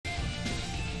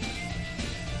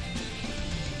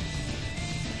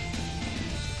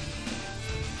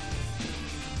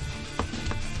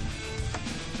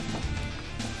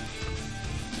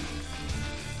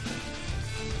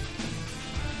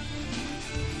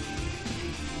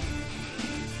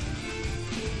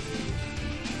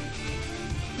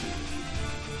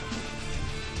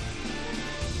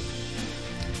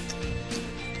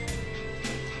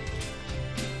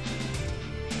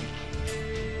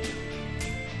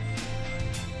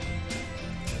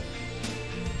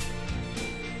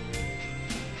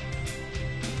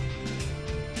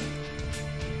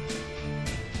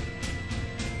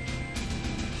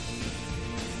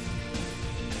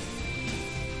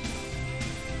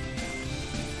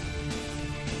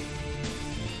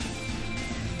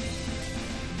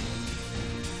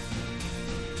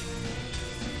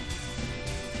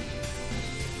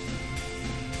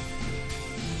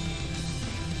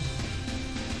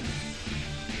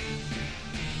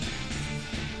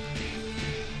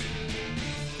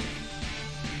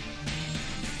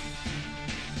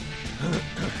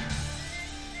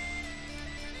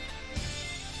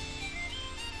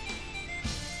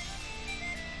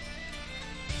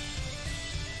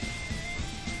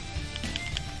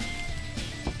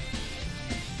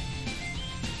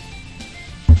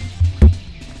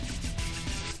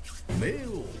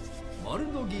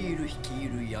ドギール率い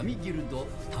る闇ギルド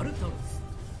タルタロス。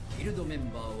ギルドメ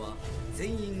ンバーは全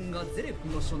員がゼレフ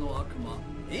の書の悪魔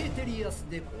エーテリアス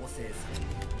で構成される。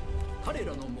彼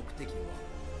らの目的は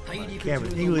大陸中の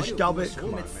魔力を消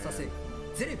滅させ、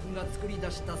ゼレフが作り出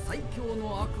した最強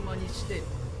の悪魔にして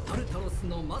タルタロス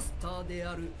のマスターで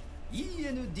ある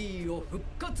END を復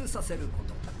活させるこ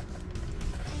と。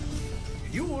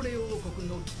両霊王国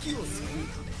の危機を救う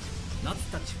ため、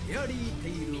夏たちフェアリーテ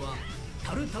イルは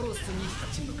タルタロスに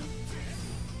立ち向かった。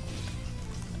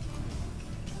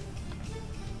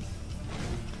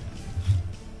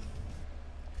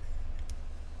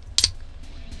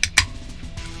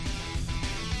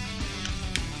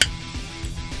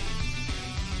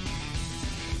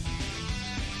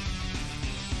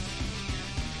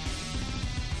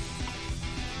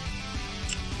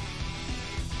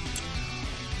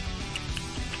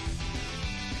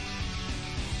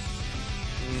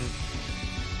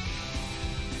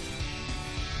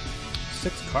6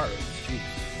 cards. Jeez.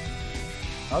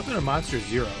 I was in a monster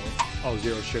 0. Oh,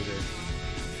 0 sugar.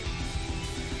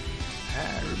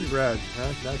 Ah, ruby red.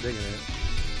 Not digging it.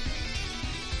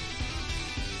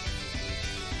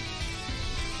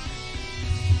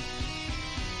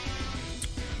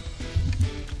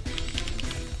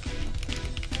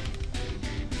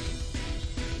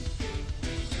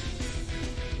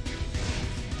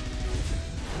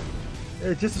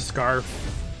 It's just a scarf.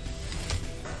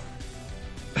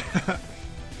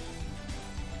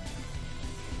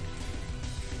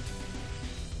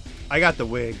 I got the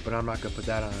wig, but I'm not gonna put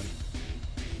that on.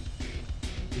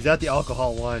 Is that the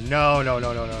alcohol one? No.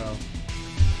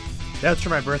 That's for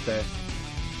my birthday.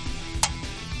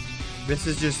 This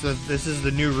is just this is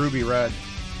the new ruby red.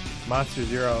 Monster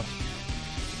 0.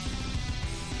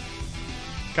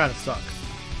 Kinda sucks.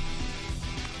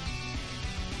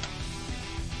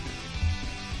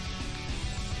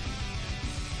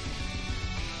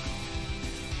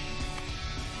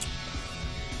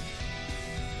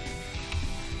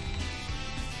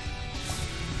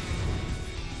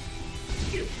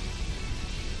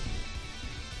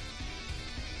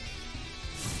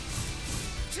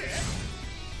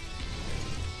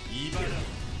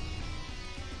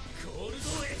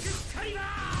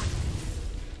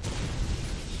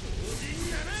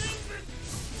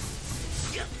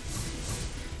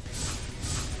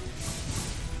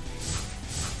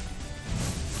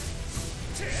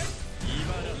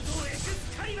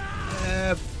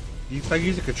 If I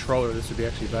use a controller, this would be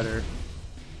actually better.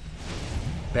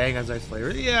 Bang has nice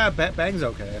flavor. Yeah, Bang's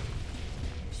okay.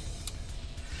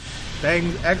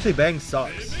 Bang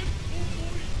sucks.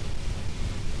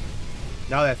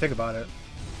 Now that I think about it.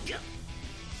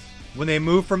 When they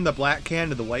moved from the black can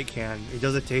to the white can, it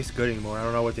doesn't taste good anymore. I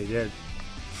don't know what they did.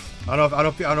 I don't know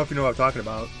if you know what I'm talking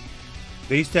about.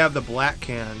 They used to have the black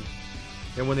can,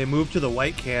 and when they moved to the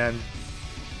white can,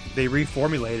 they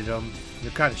reformulated them.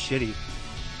 They're kind of shitty.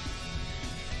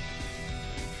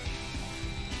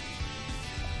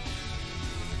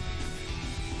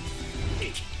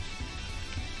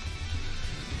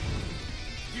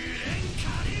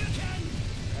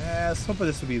 I was hoping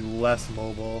this would be less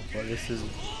mobile, but this is.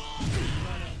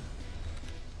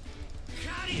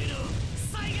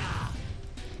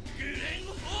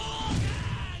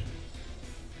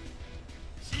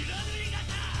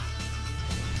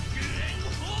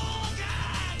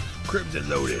 Crimson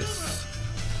Lotus.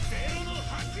 This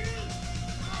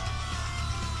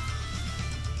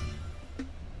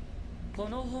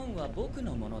book is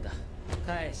mine.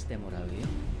 Return it.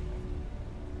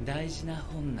 大事な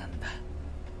本なんだ。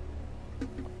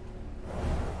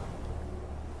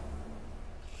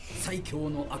最強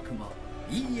の悪魔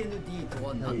END と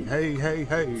は何だ。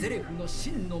 Hey. ゼレフの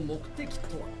真の目的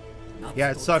とは。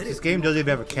 Yeah, it sucks. This game doesn't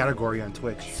even have a category on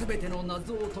Twitch. すべての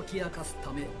謎を解き明かす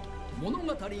ため、物語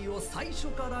を最初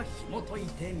から紐解い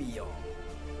てみよ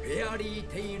う。フェアリー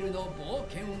テイルの冒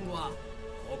険は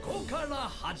ここから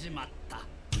始まった。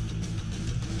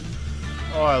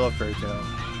 Oh, I love Fairy Tail.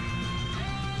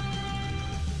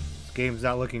 This game's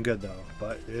not looking good though,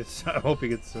 but it's. I'm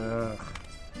hoping it's.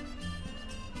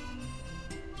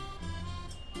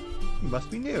 Must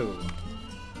be new.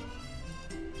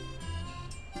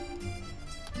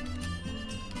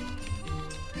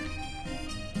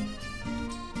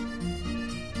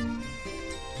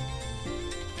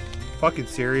 Fucking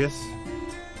serious?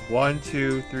 1,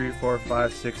 2, 3, 4,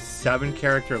 5, 6, 7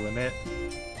 character limit.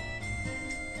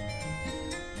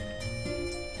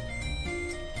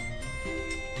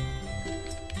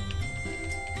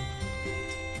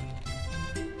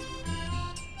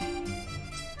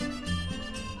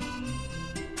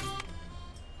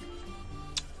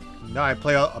 No, I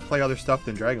play other stuff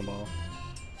than Dragon Ball.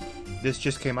 This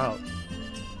just came out.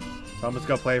 So I'm just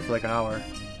gonna play it for like an hour.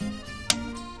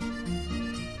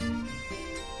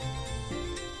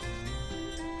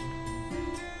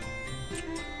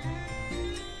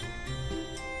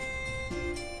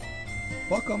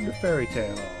 Welcome to Fairy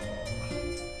Tail.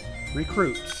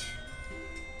 Recruits.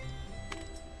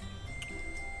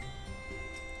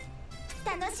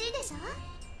 楽しいでしょ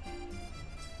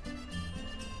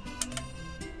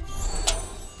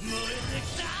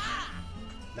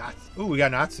Ooh, we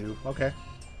got Natsu. Okay.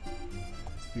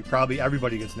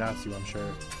 Everybody gets Natsu, I'm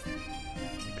sure.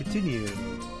 Continue.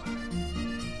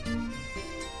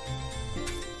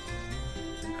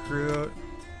 Recruit.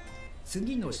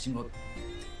 次の仕事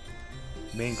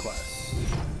Main quest.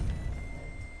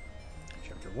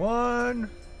 Chapter 1.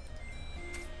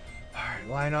 Alright,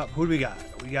 line up. Who do we got?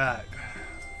 We got...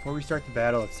 Before we start the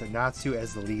battle, it's Natsu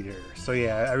as the leader. So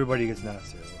yeah, everybody gets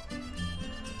Natsu.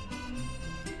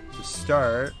 To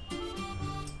start...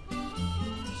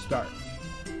 Start.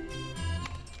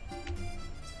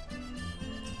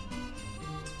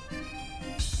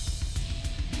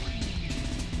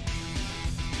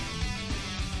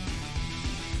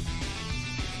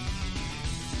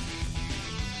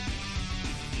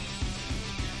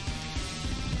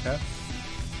 Okay.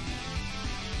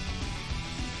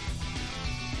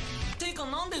 てか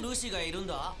なんでルシがいるん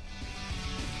だ？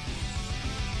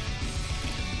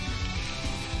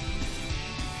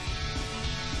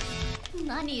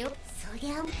何よそ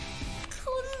りゃこんな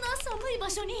寒い場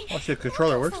所に Oh shit,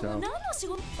 controller works now. 何の仕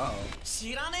事 Uh-oh.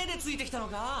 知らねえでついてきたの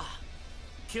か。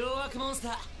凶悪モンスタ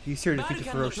ー。 He's here to defeat the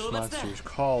ferocious monsters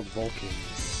called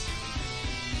Vulcans.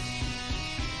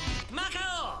 マ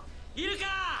カオいるか。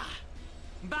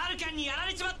バルカンにやら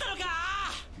れちまったのか。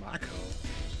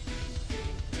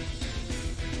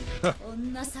 Mako. こ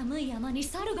んな寒い山に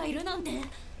猿がいるなんて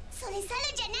それ猿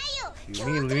じゃないよ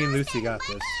Me and Lucy got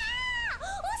this.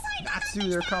 Natsu,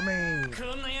 they're coming!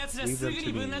 こんな奴ら Leave すぐ them に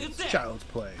to ぶ me. ん殴って It's child's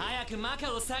play. 早くマ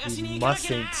カオを探し We に行かな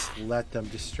きゃな。 mustn't let them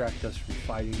distract us from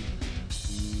fighting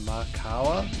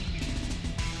Makawa.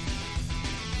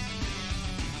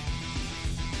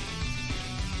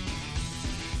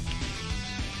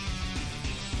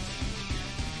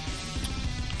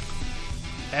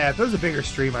 If there was a bigger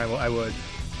stream, I would.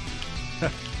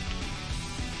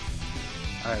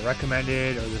 Alright,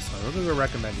 recommended, or this one. We're gonna go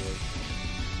recommended.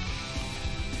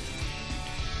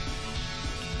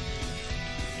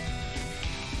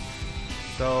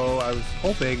 So, I was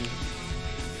hoping...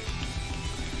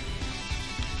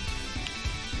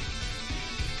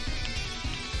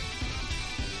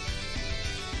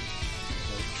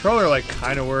 The controller, like,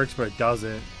 kind of works, but it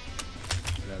doesn't.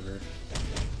 Whatever.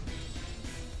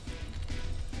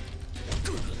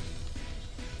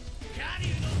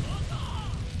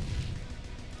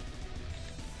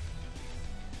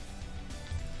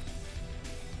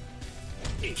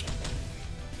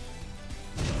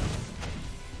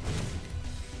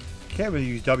 Can't really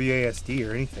use WASD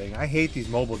or anything. I hate these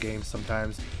mobile games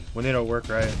sometimes when they don't work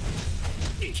right.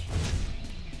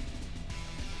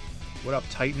 What up,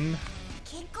 Titan?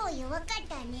 結構弱かっ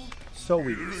たね So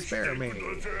we spare me.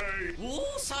 お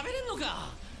お喋れんのか。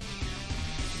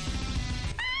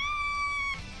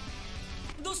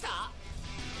どうした？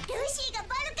ルーシーがバ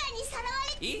ルカンにさらわ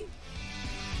れてえ？助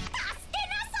け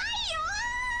なさ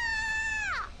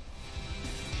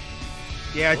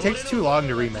いよ Yeah, it takes too long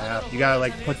to remap. You gotta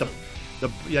like put the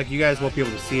like you guys won't be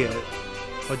able to see it,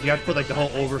 but you have to put like the whole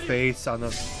overface on the.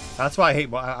 That's why I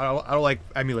hate. I don't like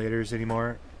emulators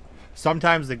anymore.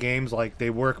 Sometimes the games like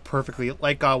they work perfectly,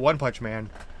 like One Punch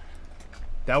Man.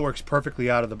 That works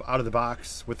perfectly out of the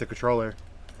box with the controller.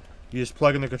 You just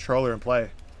plug in the controller and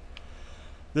play.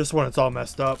 This one, it's all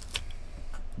messed up.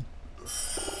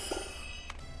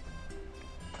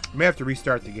 I may have to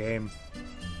restart the game.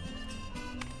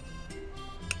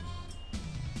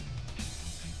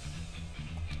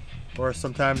 Or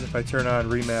sometimes if I turn on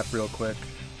remap real quick.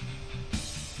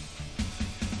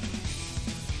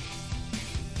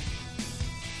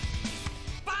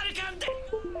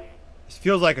 This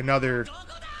feels like another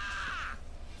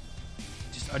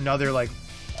like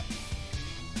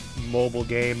mobile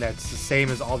game that's the same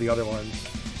as all the other ones.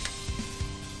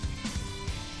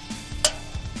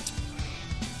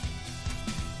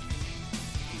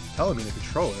 He's telling me the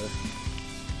controller.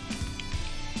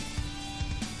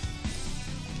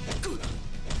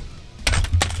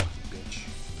 Bitch.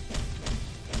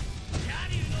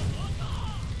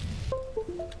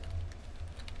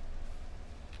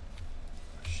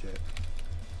 Shit.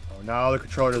 Oh, now the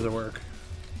controller doesn't work.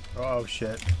 Oh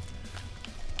shit.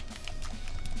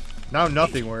 Now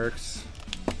nothing works.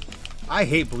 I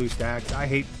hate BlueStacks. I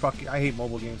hate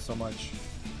mobile games so much.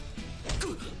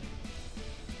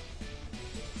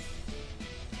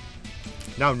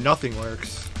 Now nothing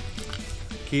works.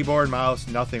 Keyboard, mouse,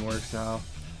 nothing works now.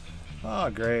 Oh,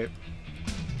 great.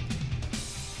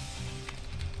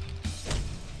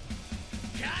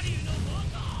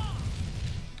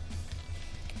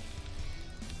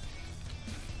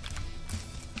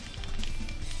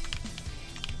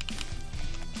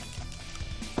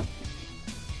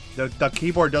 The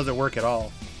keyboard doesn't work at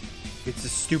all. It's a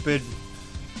stupid.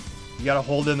 You gotta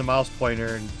hold in the mouse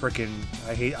pointer and frickin'.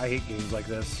 I hate games like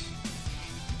this.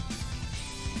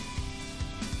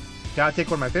 Gotta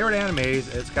take one of my favorite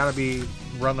animes. It's gotta be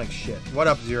run like shit. What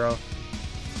up, Zero?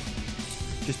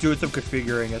 Just doing some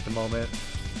configuring at the moment.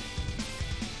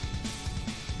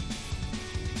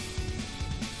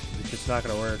 It's just not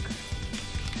gonna work.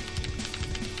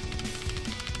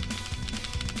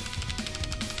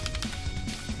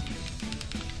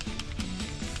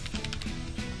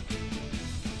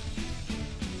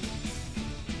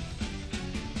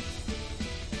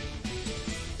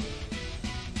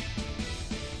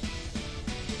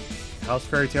 How's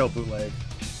Fairy Tail bootleg?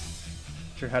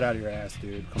 Get your head out of your ass,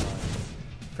 dude. Come on.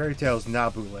 Fairy Tail is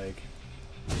not bootleg.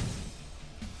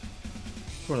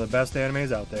 It's one of the best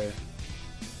animes out there.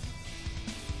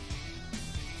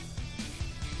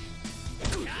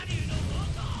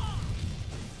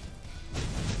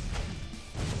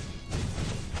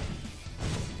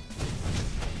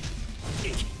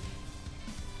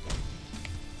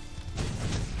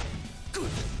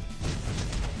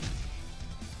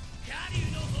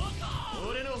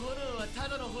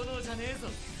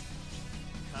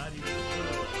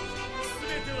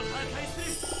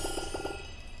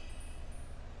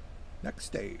 Next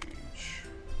stage.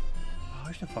 Oh, I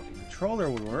wish the fucking controller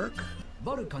would work.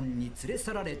 バルカンに連れ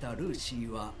去られたルーシ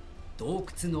ーは洞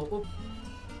窟の奥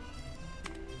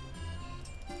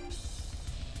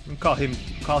Call him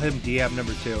DM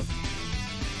number 2.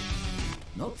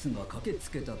 ナツが駆け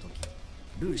つけた時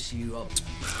ルーシーは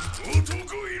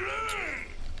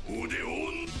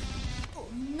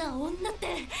女って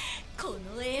こ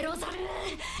のエロザル開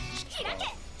け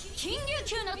金竜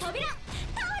宮の扉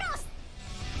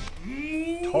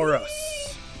トーラス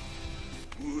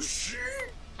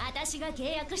私が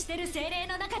契約してる精霊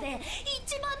の中で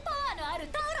一番パワーのある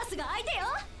タウロスが相手よ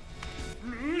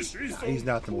He's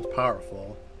not the most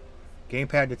powerful.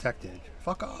 Gamepad detected.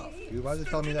 Fuck off, dude. Why is it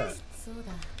telling me that? そう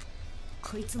だ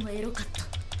こいつもエロかった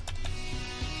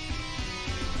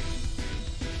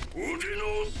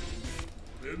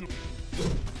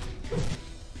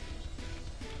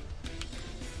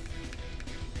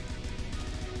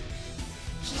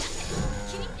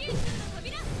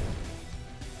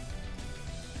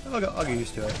I'll get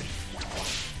used to it.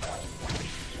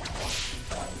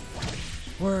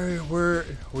 Where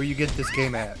you get this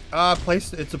game at?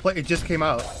 It just came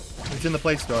out. It's in the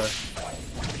Play Store.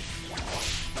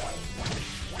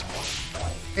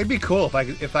 It'd be cool if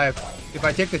I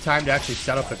take the time to actually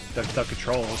set up the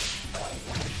controls.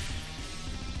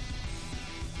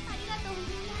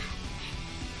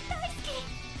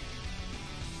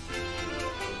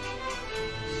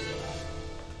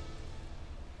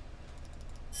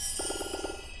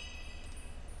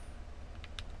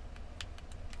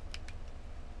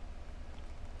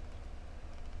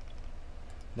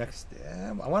 Next,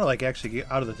 I want to like actually get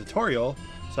out of the tutorial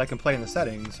so I can play in the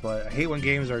settings, but I hate when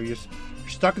games are you're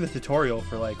stuck in the tutorial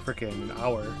for like freaking an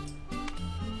hour.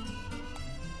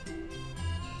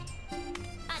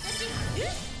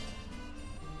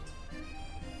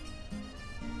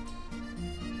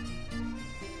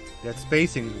 That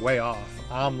spacing is way off.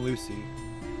 I'm Lucy.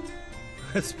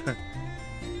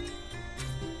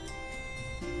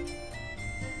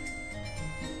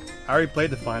 I already played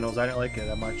the finals. I didn't like it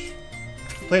that much.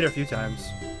 Played it a few times.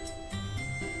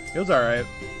 It was alright.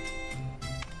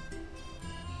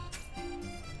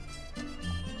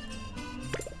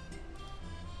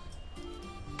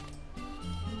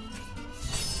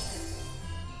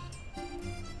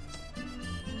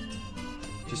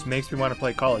 Just makes me want to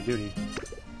play Call of Duty.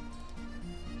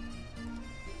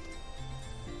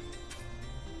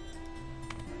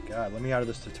 God, let me out of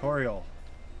this tutorial.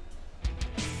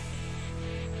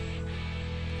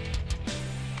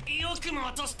 よくも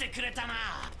落としてくれたな。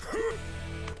無事で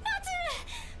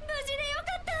よか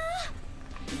った。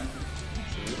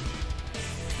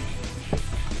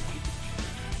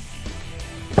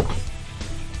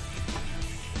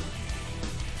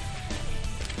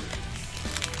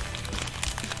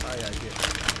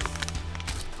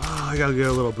I gotta get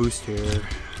a little boost here.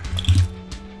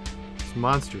 This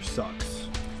monster sucks.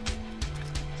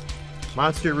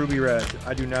 Monster Ruby Red.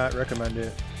 I do not recommend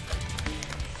it.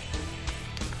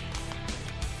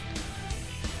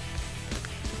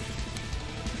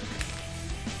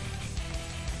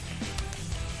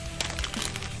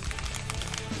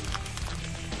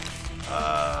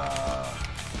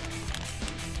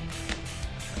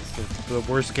 for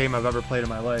the worst game I've ever played in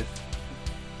my life.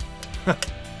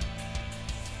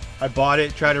 I bought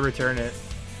it, tried to return it.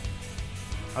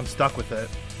 I'm stuck with it.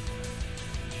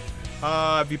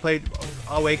 Have you played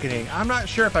Awakening? I'm not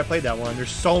sure if I played that one.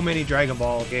 There's so many Dragon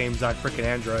Ball games on freaking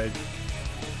Android.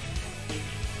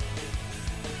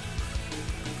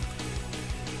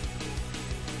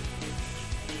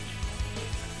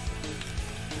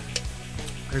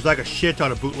 There's like a shit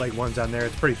ton of bootleg ones on there.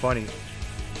 It's pretty funny.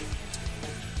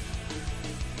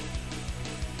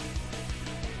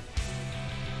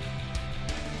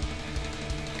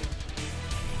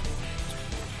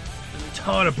 There's a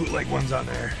ton of bootleg ones on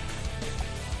there.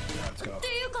 Let's go.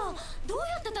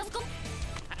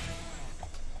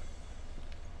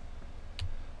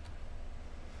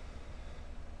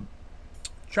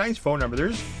 Chinese phone number.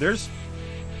 There's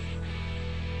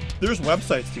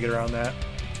websites to get around that.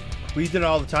 We did it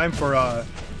all the time for I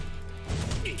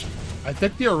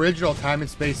think the original Time and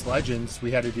Space Legends,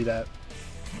 we had to do that.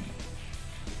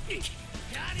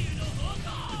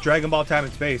 Dragon Ball Time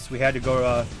and Space, we had to go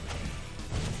to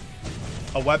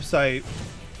a website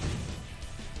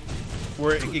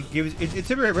where it gives it's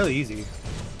really easy.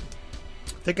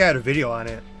 I think I had a video on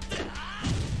it.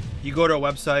 You go to a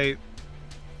website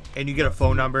and you get a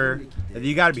phone number, and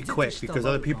you gotta be quick because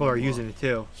other people are using it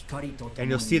too. And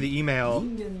you'll see the email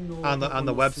on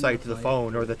the website to the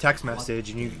phone or the text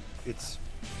message, and it's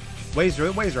ways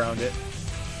around it.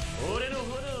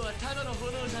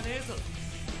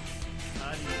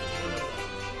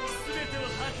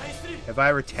 Have I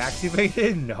ever tax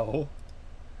evaded? No.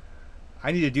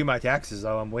 I need to do my taxes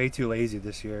though. I'm way too lazy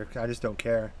this year. I just don't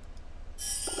care.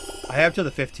 I have till the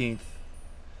 15th.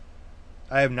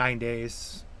 I have 9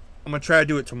 days. I'm gonna try to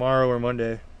do it tomorrow or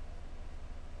Monday.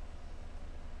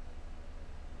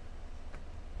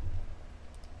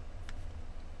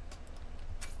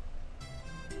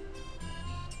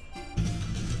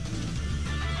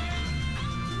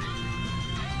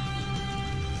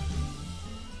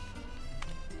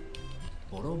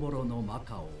 Boroboro no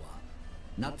Macao は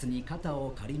夏に肩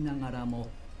を借りながらも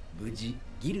無事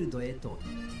ギルドへと。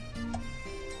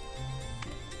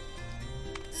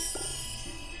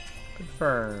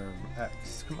Confirm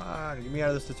X. Come on, get me out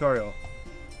of this tutorial.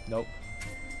 Nope.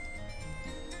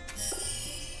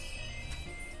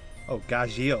 Oh,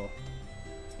 Gajil.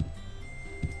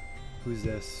 Who's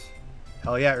this?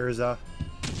 Hell yeah, Urza.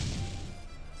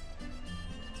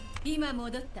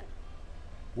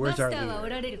 Where's our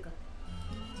leader?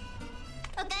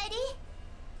 おかえり。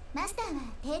マスターは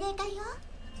定例会よ。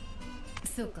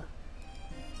そうか。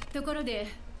ところで、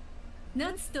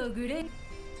ナツとグレー。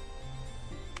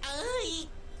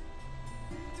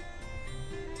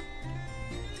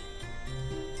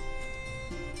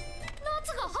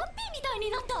夏がハッピーみたい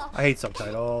になった。I hate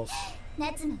subtitles.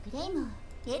 夏もグレイも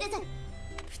エルザ。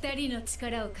二人の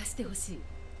力を貸してほしい。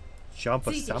Jump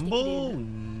assemble?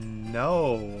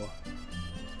 No.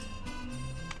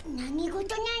 何事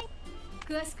ない。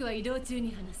詳しくは移動中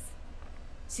に話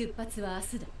す。出発は明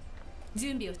日だ。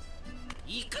準備を。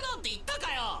行くのって言った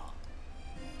かよ。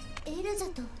エルザ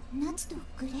とナツと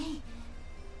グレイ。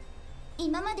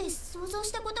今まで想像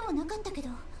したこともなかったけど、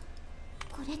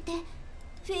これって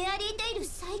フェアリーテイル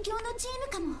最強のチー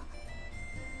ムかも。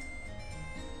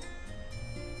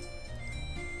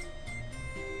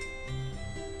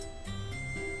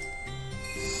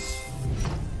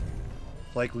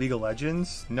Like League of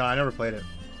Legends? No, I never played it.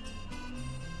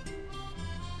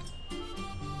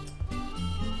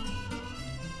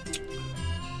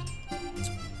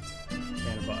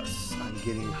 And a bus. I'm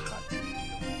getting hot.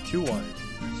 2-1.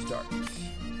 Start.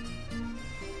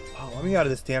 Oh, let me out of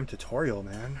this damn tutorial,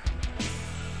 man.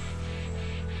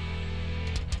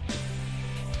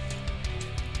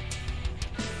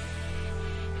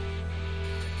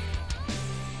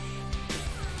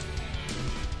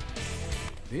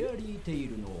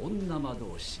 FAIRYTAIL の女魔導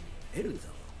士エルザ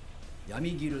は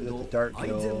闇ギルドアイ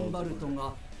ゼンバルト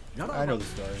がララバ I know the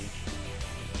story.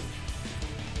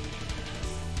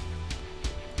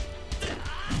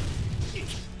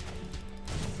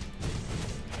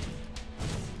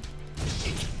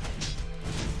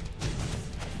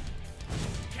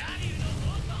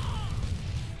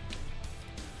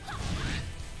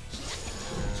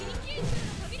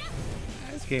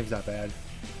 This game's not bad.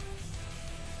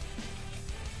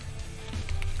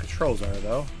 Controls are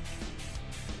though.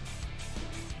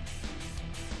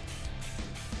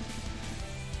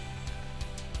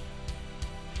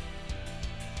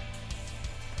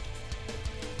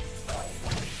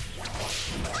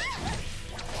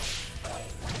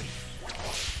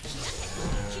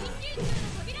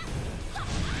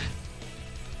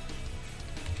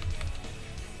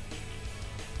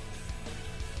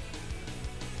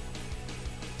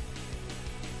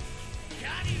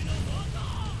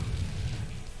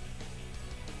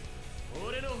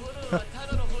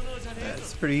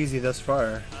 pretty easy thus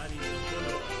far.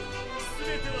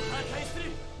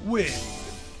 Win.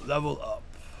 Level up.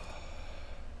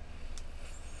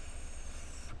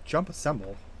 Jump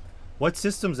assemble. What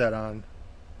system's that on?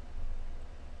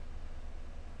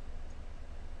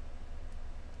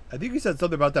 I think you said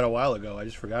something about that a while ago. I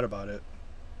just forgot about it.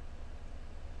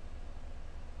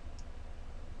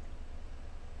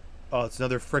 Oh, it's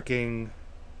another freaking...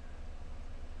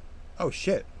 Oh,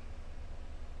 shit.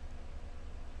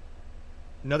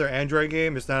 Another Android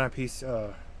game? It's not on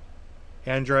PC.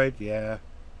 Android? Yeah.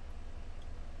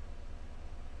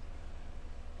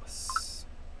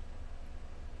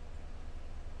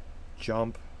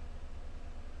 Jump.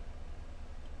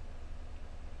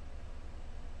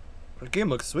 The game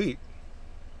looks sweet.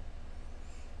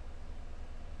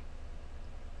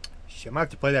 Shit, I might have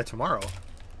to play that tomorrow.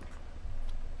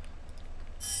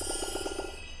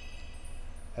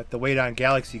 Have to wait on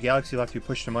Galaxy. Galaxy will have to be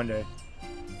pushed to Monday.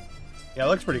 Yeah, it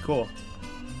looks pretty cool.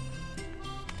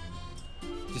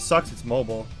 Just sucks it's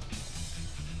mobile.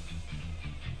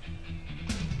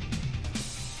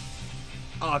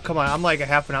 Oh, come on. I'm like a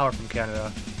half an hour from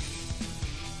Canada.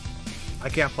 I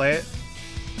can't play it.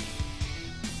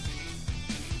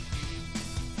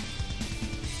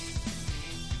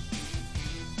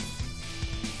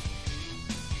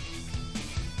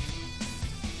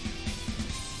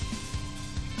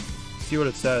 See what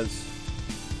it says.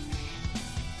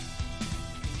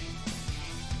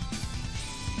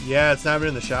 Yeah, it's not even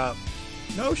in the shop.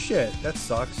 No shit. That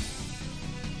sucks.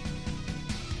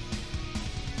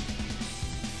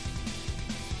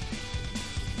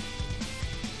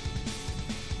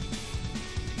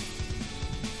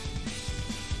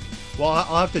 Well,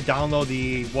 I'll have to download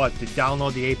the what? To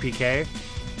download the APK.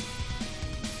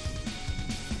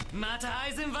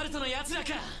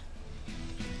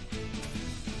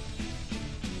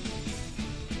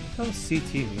 What does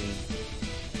CT mean?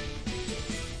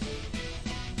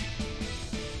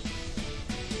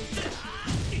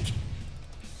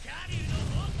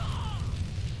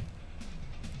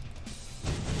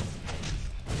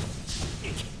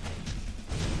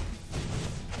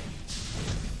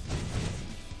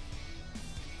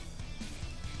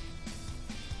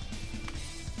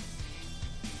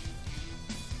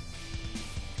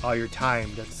 Oh, you're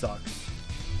timed. That sucks.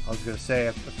 I was gonna say,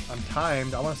 if I'm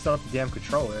timed, I want to set up the damn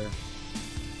controller.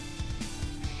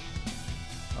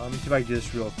 Let me see if I can do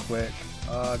this real quick.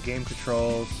 Game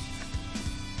controls.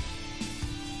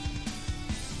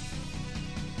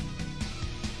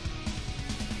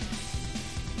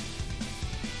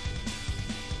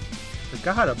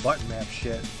 Forgot how to button map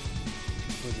shit.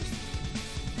 What is this?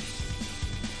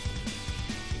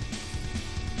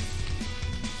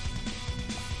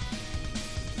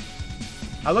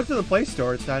 I looked at the Play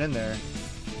Store, it's not in there.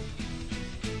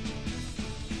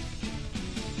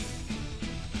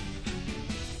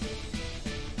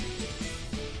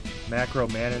 Macro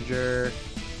Manager.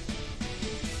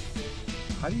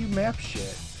 How do you map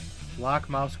shit? Lock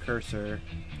mouse cursor.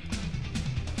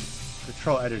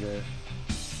 Control editor.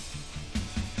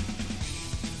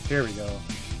 Here we go.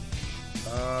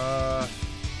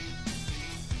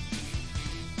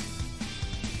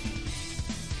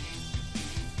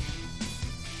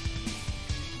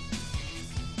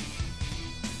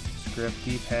 Script,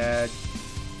 D-pad,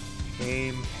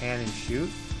 aim, pan, and shoot.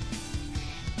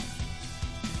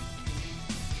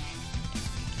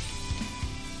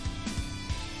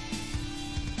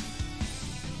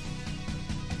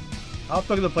 I'll have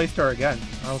to look at the Play Store again.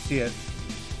 I don't see it.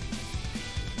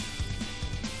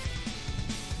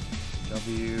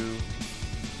 W.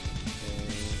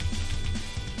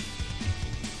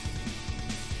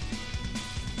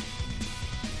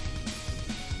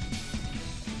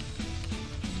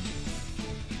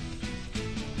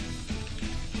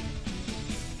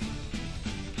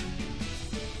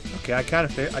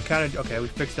 Okay, okay, we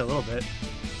fixed it a little bit.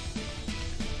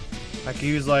 I can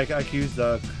use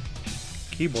the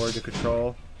keyboard to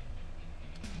control.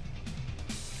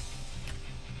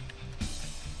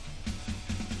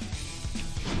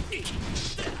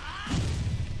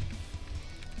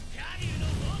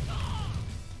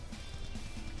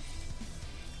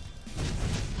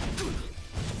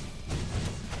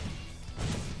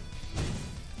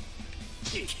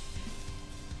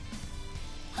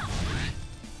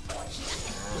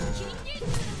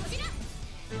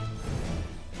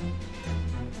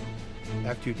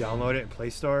 After you download it in Play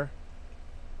Store.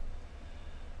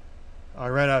 I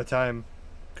ran out of time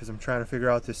because I'm trying to figure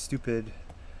out this stupid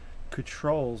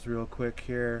controls real quick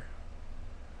here.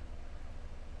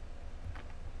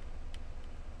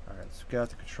 Alright, let's get out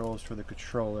the controls for the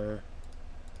controller.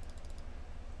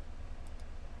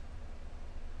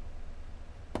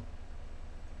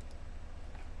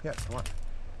 Yes, I want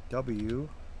W.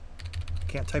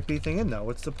 Can't type anything in though.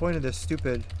 What's the point of this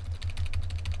stupid...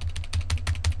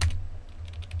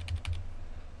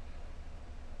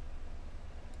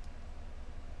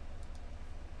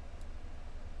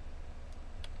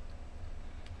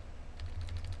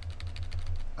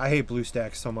 I hate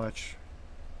BlueStacks so much.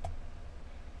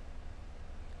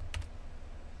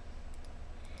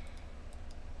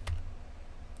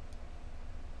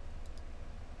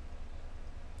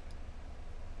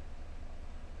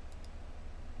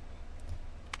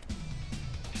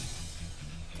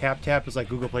 Tap is like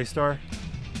Google Play Store.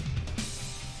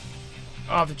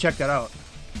 I'll have to check that out.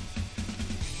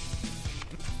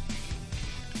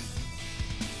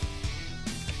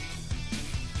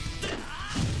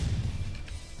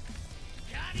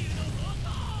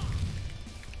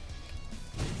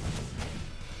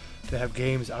 They have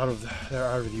games out of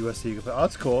the US League. Oh,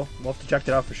 that's cool. We'll have to check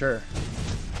that out for sure.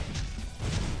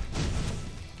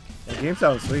 The game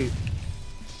sounds sweet.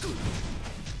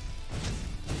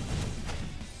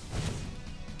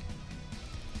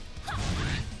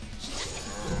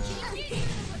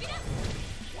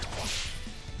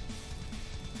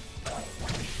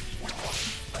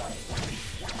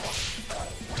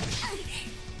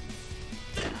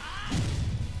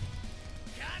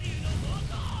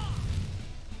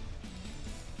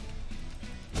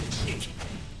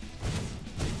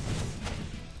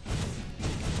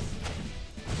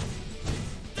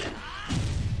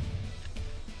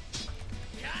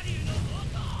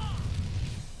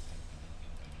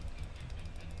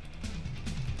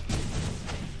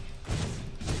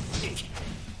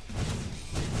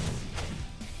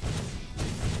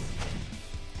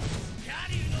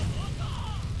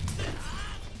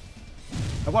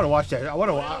 I want to watch that. I want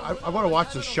to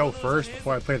watch the show first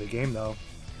before I play the game, though.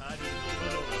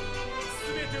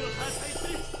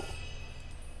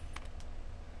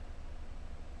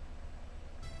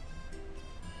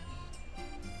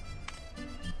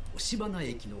 押花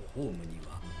駅のホームに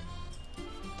は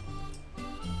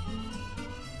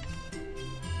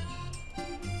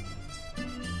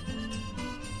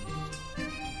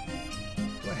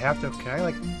Do I have to? Can I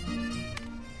like?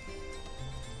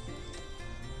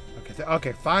 Okay,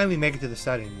 okay. Finally, make it to the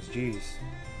settings. Jeez.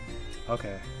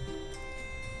 Okay.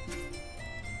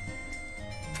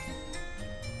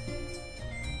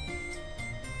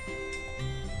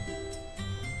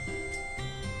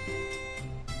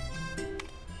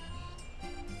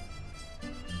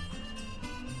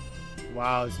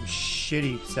 Wow, some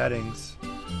shitty settings.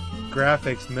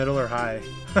 Graphics, middle or high.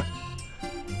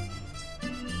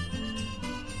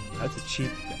 That's a cheap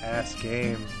ass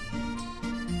game.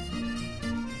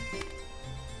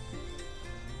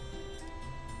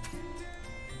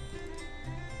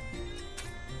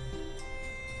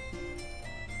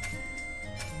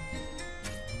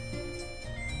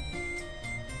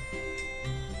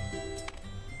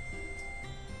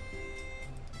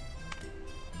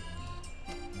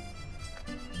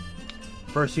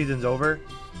 First season's over.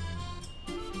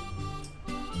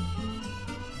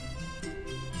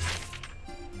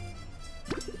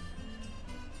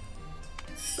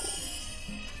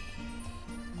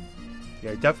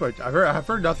 Yeah, definitely. I've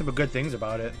heard nothing but good things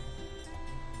about it.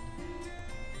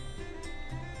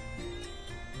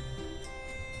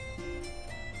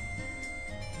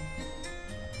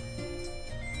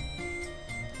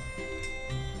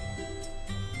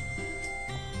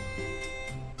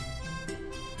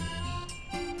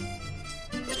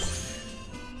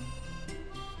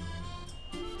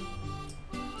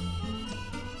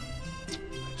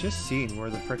 Just seen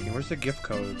where the freaking where's the gift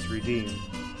codes redeem?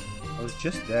 I was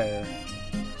just there.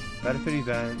 Benefit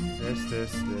event, this.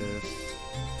 Settings,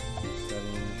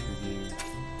 redeem.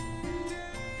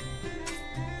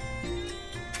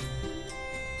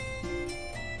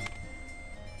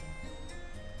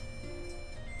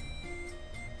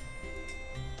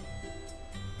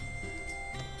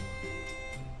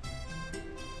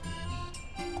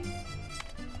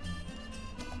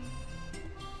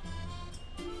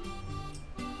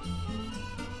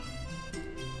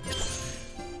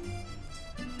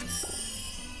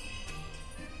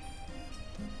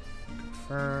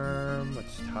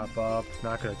 Let's top up.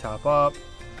 Not gonna top up.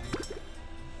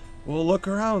 We'll look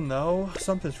around though.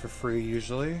 Something's for free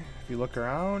usually. If you look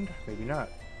around, maybe not.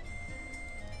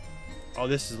 Oh,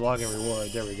 this is login reward.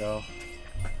 There we go.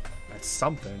 That's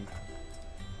something.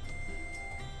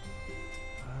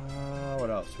 What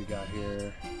else we got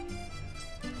here?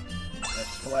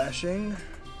 That's flashing.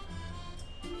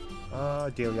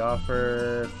 Daily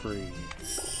offer, free.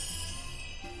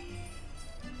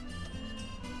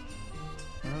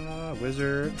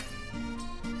 Wizard.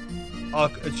 Oh,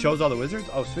 it shows all the wizards?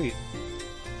 Oh, sweet.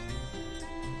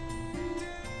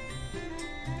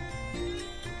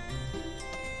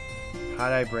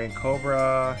 Hadai Brain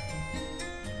Cobra.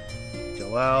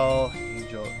 Joel.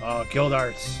 Angel. Oh, Guild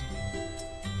Arts.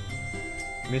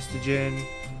 Mystogen.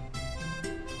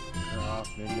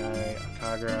 Croft. Midnight.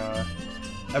 Akagura.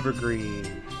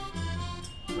 Evergreen.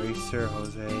 Racer.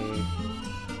 Jose.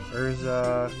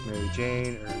 Urza. Mary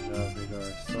Jane. Urza.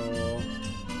 Vigor Soul.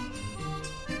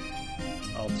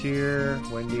 Altair.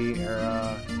 Wendy.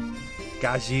 Era.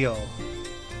 Gagil.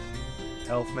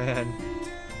 Elfman.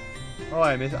 Oh,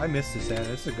 I missed this anime.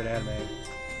 This is a good anime.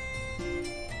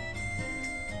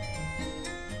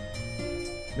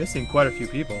 Missing quite a few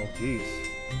people. Jeez.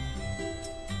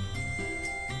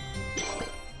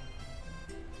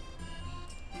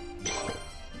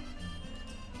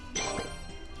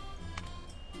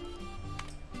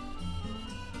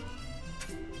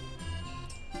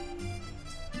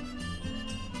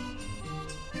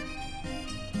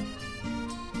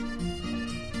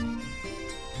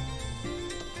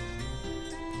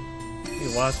 He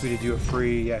wants me to do a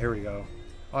free. Yeah, here we go.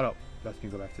 Oh no, let me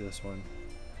go back to this one.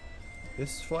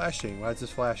 This is flashing. Why is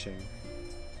this flashing?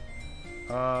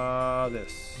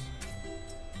 This.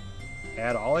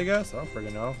 Add all, I guess? I don't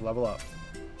friggin' know. Level up.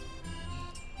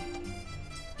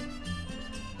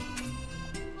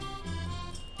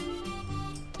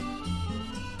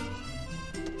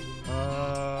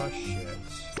 Shit.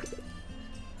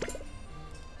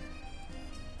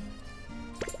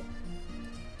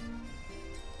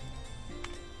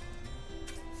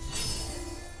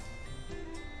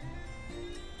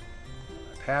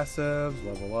 Passives,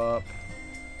 level up.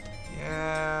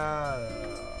 Yeah.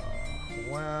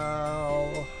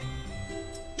 Well.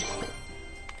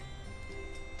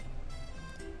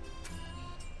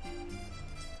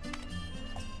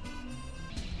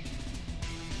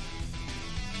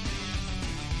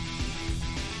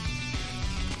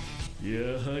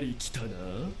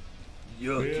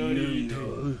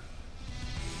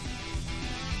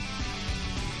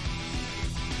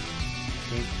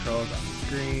 Change controls on the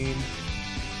screen.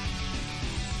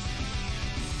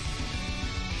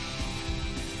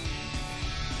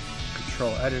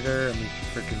 Control editor. Let me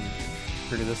freaking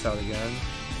figure this out again.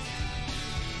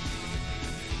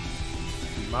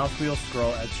 Mouse wheel,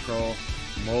 scroll, edge scroll,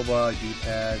 MOBA,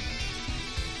 D-pad,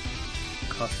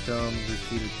 custom,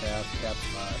 repeated tab, tap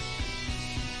spot.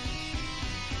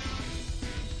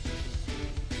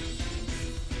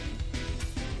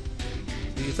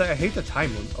 It's like I hate the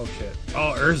time limit. Oh shit.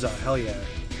 Oh, Urza, hell yeah.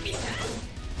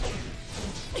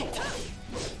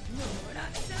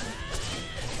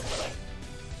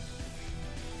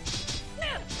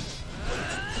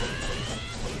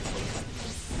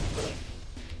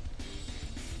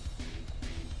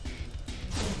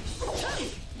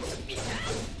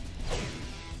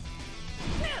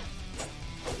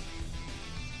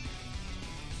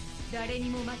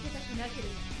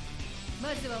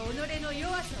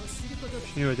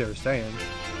 She knew what they were saying.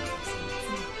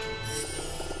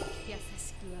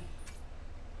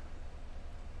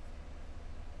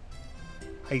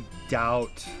 I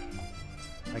doubt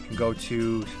I can go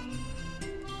to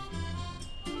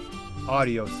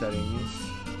audio settings.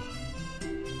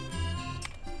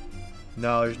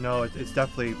 No, there's no. It's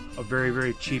definitely a very,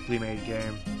 very cheaply made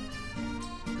game.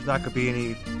 There's not gonna be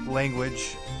any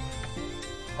language.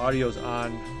 Audio's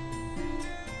on.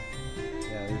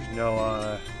 Yeah, there's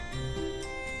no.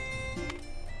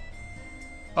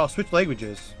 Oh, switch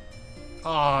languages. Oh,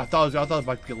 I thought I was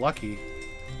about to get lucky.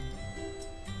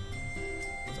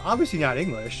 It's obviously not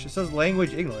English. It says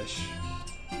language English.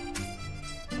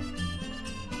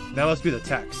 That must be the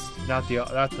text, not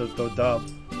the dub.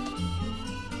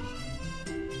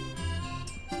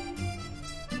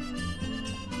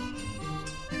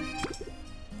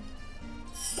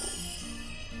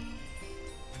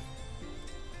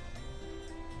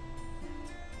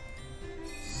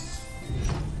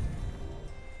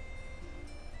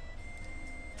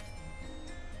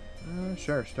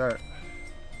 Sure, start.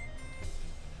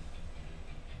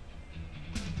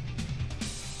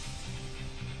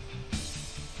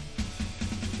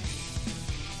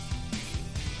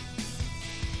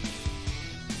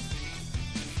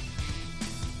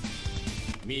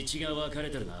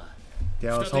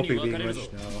 Yeah, I was hoping it'd be English.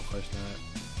 No, of course not.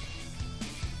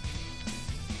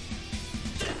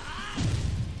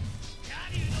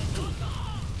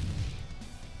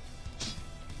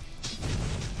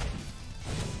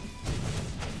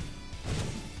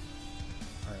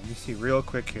 See real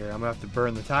quick here. I'm gonna have to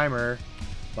burn the timer,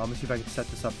 but I'm gonna see if I can set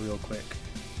this up real quick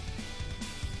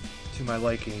to my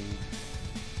liking.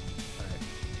 Alright,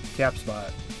 tap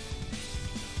spot.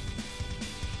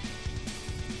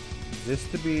 This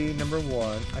to be number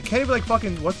 1. I can't even like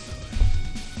fucking what's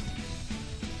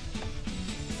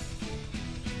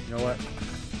You know what?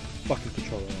 Fucking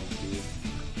controller on,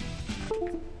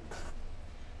 dude.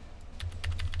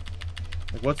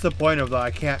 Like, what's the point of the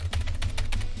I can't...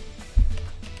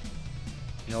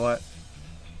 You know what?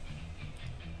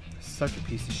 Such a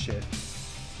piece of shit.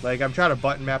 Like, I'm trying to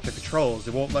button map the controls.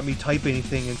 It won't let me type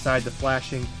anything inside the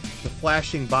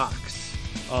flashing box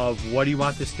of what do you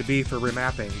want this to be for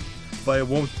remapping. But it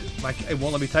won't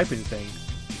let me type anything.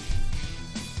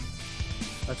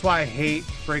 That's why I hate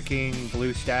freaking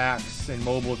BlueStacks and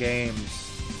mobile games.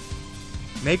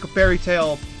 Make a Fairy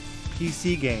Tail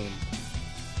PC game.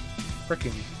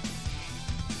 Frickin'.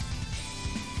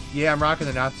 Yeah, I'm rocking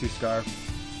the Natsu scarf.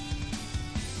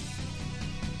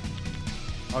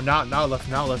 Oh, now it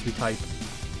lets me type.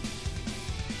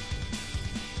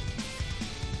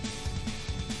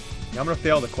 Yeah, I'm gonna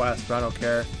fail the quest, but I don't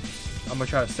care. I'm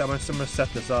gonna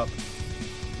set this up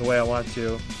the way I want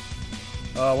to.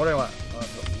 What do I want?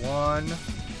 1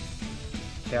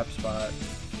 tap spot,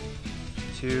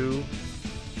 2,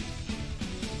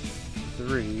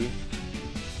 3,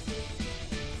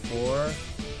 4,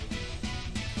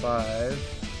 5,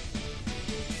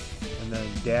 and then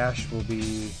dash will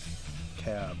be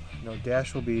tab. No,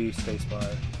 dash will be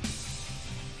spacebar.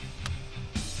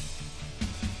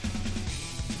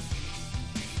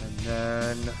 And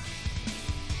then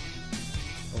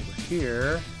over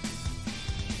here,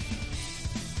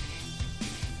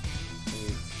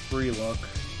 free look.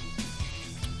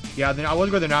 Yeah, then I was going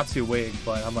to go the Natsu wig,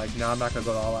 but I'm like, no, I'm not going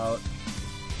to go all out.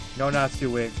 No Natsu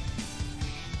wig.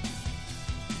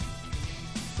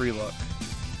 Free look.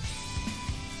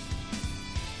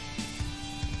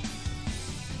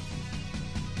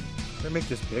 I'm going to make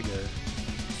this bigger.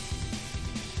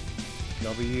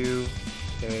 W,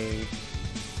 A.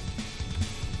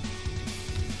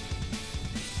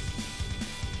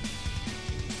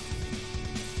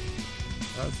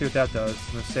 Let's see what that does.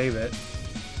 I'm gonna save it.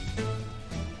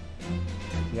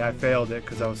 Yeah, I failed it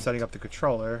because I was setting up the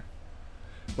controller.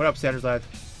 What up, Sanders Lad?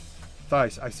 I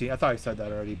thought I said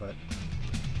that already, but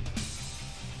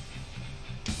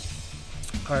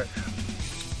all right.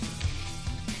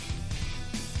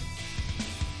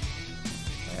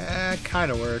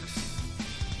 Kind of works.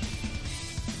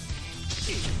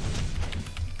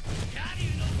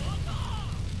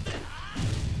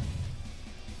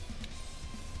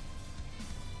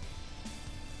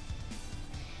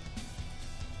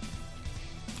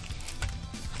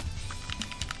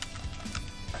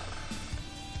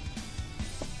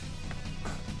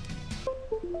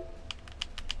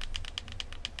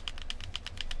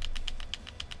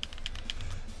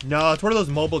 No, it's one of those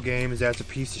mobile games that's a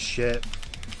piece of shit.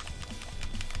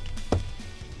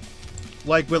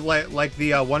 Like with like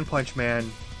the One Punch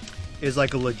Man is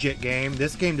like a legit game.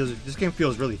 This game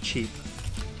feels really cheap.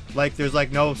 Like there's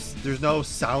no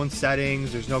sound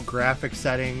settings, there's no graphic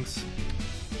settings.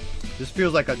 This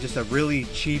feels like just a really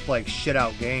cheap like shit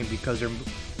out game because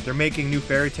they're making new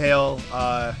Fairy Tail.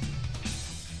 I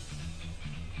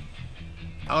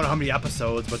don't know how many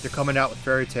episodes, but they're coming out with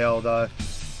Fairy Tail.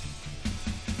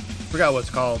 Forgot what it's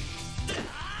called.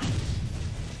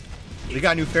 They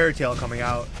got a new Fairy Tail coming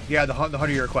out. Yeah, the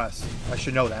 100-year quest. I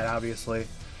should know that, obviously.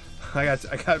 I got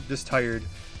just tired.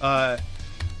 Yeah,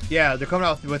 they're coming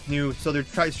out with new. So they're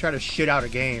trying to shit out a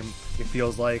game. It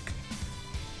feels like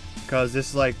because this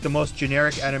is like the most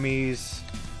generic enemies.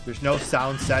 There's no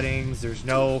sound settings. There's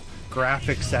no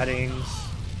graphic settings.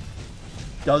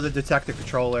 Doesn't detect the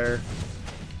controller.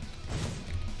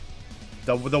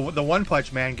 The One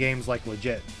Punch Man game's like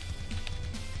legit.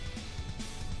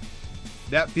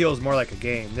 That feels more like a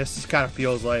game. This just kind of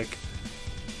feels like,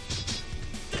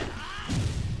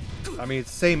 I mean,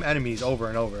 it's the same enemies over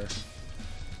and over.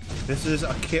 This is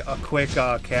a quick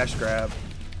cash grab.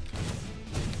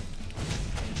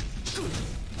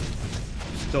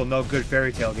 Still no good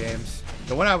Fairy Tail games.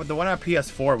 The one on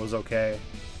PS4 was okay.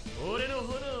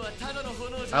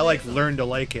 I like learned to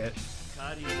like it.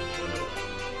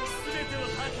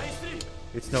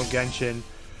 It's no Genshin.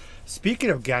 Speaking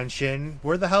of Genshin,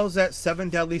 where the hell's that 7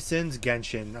 Deadly Sins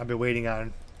Genshin I've been waiting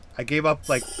on? I gave up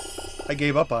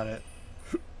on it.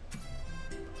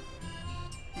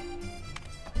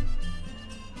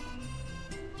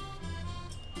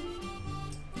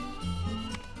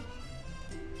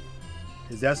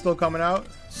 Is that still coming out?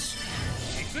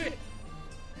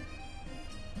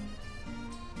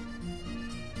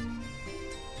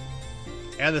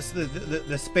 And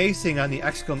the spacing on the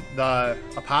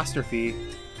apostrophe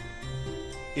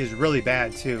is really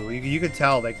bad too. You could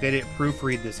tell like they didn't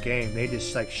proofread this game. They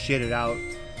just like shit it out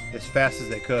as fast as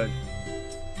they could.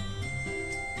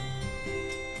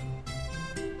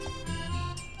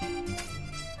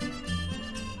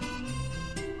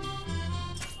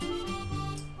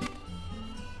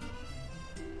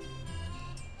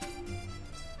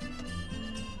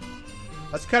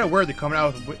 That's kind of weird. They're coming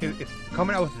out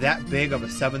with that big of a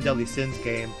 7 Deadly Sins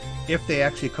game, if they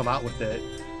actually come out with it,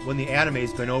 when the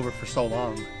anime's been over for so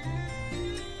long.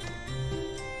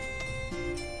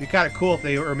 It'd be kind of cool if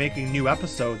they were making new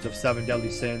episodes of 7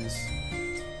 Deadly Sins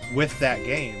with that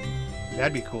game.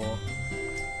 That'd be cool.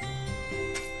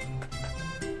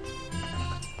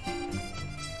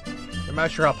 I'm not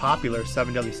sure how popular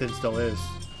 7 Deadly Sins still is.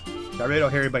 I really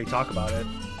don't hear anybody talk about it.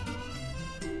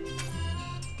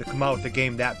 To come out with a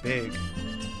game that big.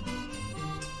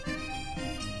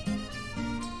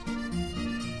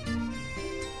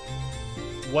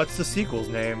 What's the sequel's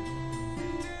name?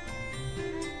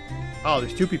 Oh,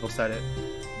 there's 2 people said it.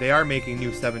 They are making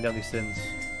new 7 Deadly Sins.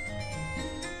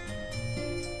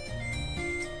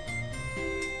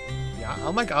 Yeah,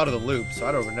 I'm like out of the loop, so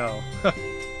I don't even know.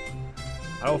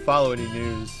 I don't follow any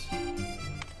news.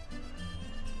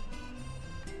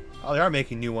 Oh, they are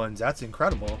making new ones. That's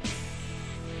incredible.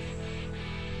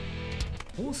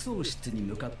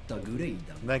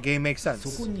 That game makes sense.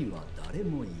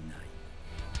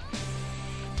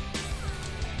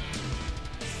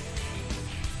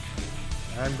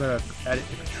 I'm gonna edit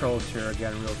the controls here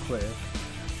again real quick.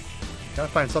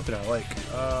 Gotta find something I like.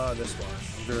 This one.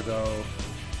 I'm gonna go.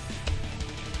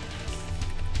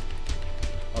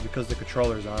 Oh, because the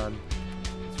controller's on,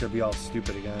 it's gonna be all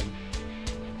stupid again.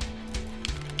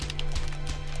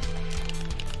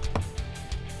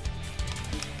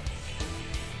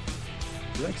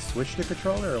 Do you like switch the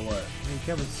controller or what? I mean, you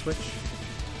can't even switch.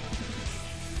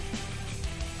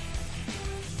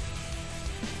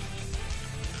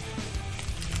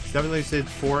 Definitely said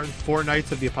four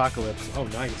Nights of the Apocalypse. Oh,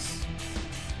 nice.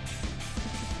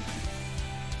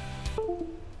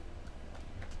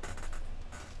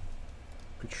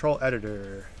 Control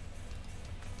editor.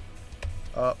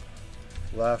 Up,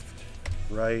 left,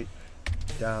 right,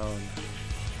 down.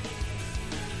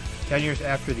 10 years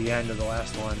after the end of the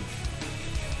last one.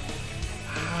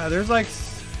 There's like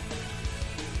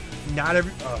not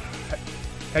every.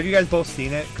 Have you guys both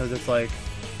seen it? Because it's like.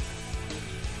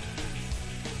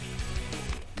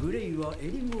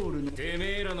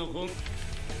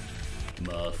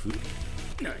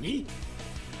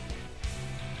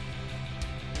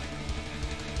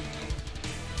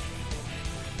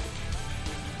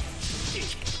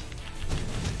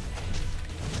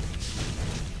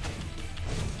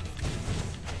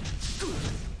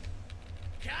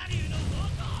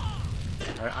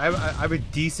 I have a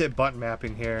decent button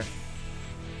mapping here.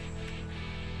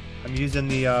 I'm using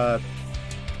the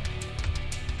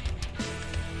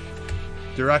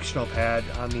directional pad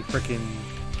on the freaking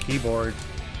keyboard,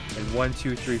 and 1,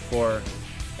 2, 3, 4.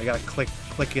 I gotta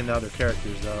click in the other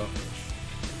characters though.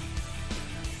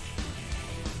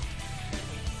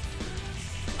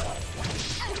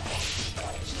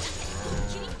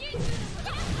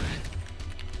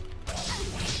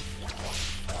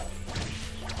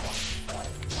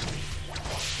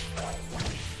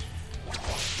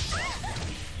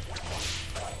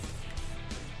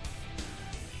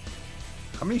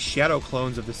 How many shadow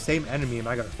clones of the same enemy am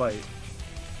I gonna fight?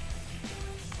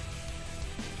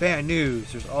 Bad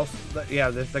news. There's also, yeah,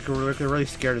 they're really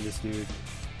scared of this dude.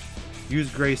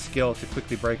 Use Gray's skill to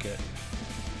quickly break it.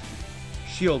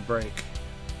 Shield break.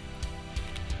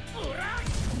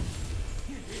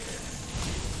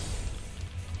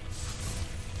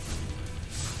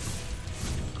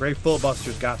 Gray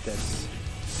Fullbuster's got this.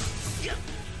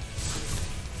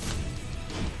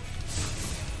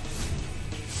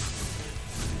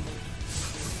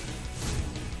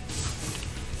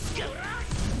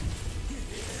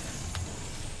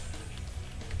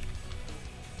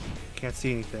 Can't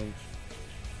see anything.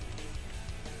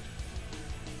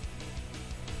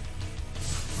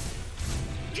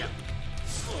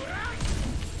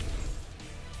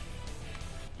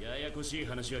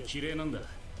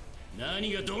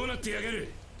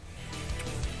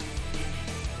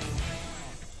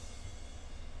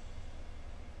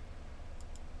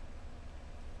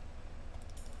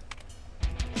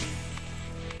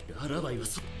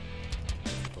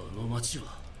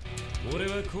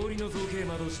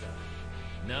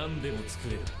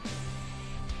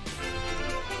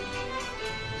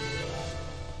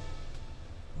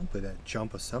 I'll play that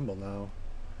jump assemble now.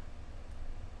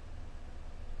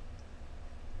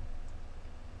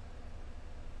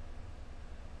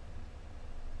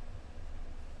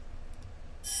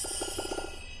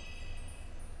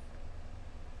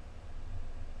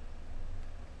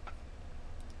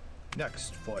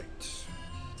 Next fight.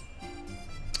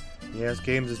 Yeah, this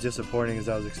game's as disappointing as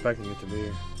I was expecting it to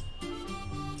be.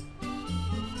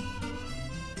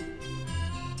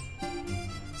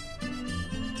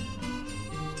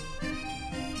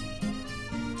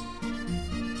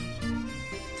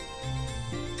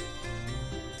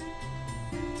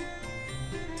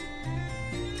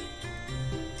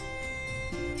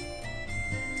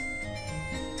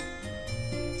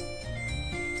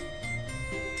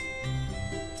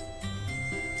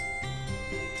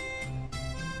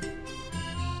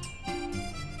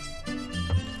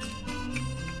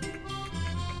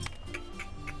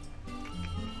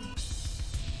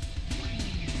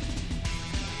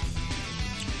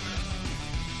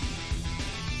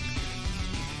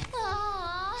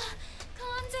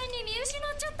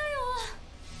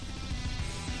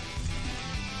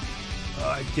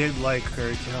 I did like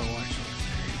FAIRYTAIL Watch.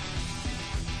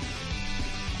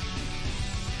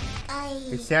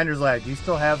 Hey, Sanders lad, do you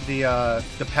still have the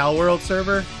Pal World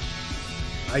server?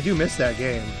 I do miss that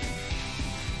game.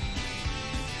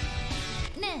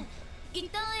 ねえ、一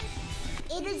旦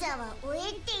エルザは終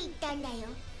えていったんだよ。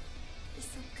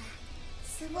そっか、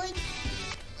すごい。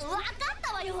わかっ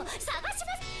たわよ。探しま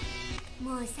す。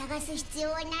もう探す必要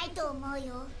はないと思う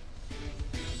よ。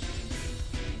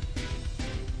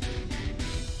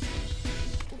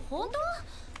本当？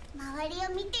周りを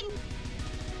見てみ。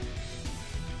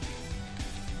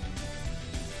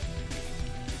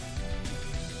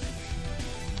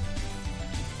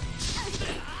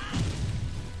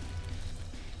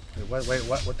Wait,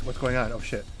 what's going on? Oh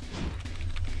shit.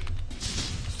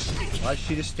 Why is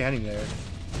she just standing there?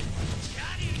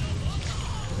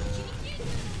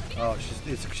 Oh,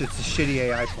 it's a shitty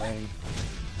AI playing.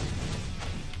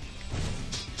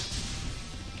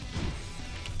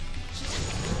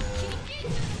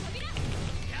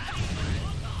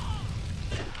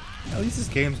 At least this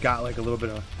game's got like a little bit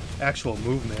of actual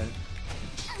movement.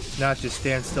 Not just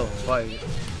stand still and fight.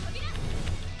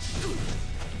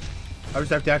 I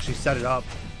just have to actually set it up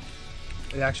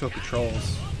in actual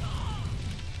controls.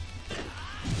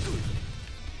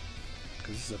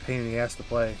 Because this is a pain in the ass to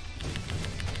play.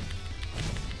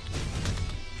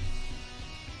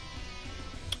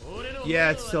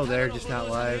 Yeah, it's still there, just not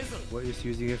live. We're just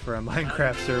using it for a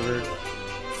Minecraft server.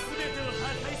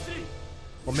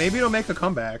 Well, maybe it'll make a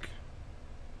comeback.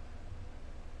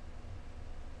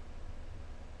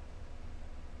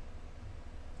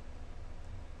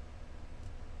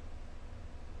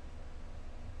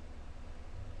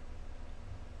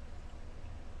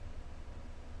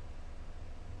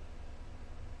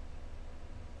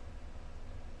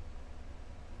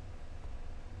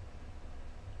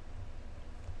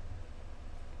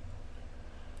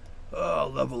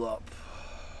 Oh, level up.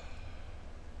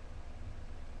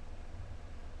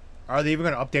 Are they even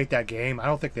going to update that game? I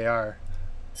don't think they are.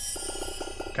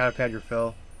 Kind of had your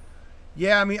fill.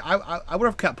 Yeah, I mean, I would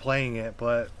have kept playing it,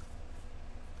 but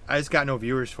I just got no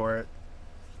viewers for it.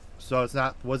 So it's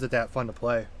not, wasn't that fun to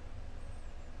play.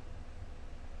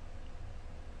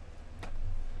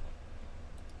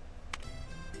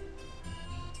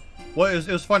 Well, it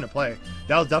was fun to play.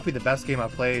 That was definitely the best game I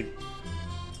played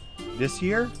this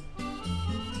year.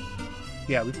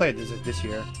 Yeah, we played this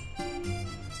year.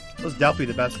 It was definitely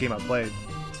the best game I played.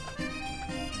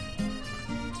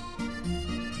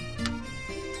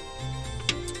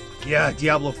 Yeah,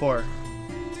 Diablo 4.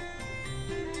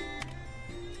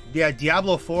 Yeah,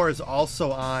 Diablo 4 is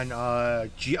also on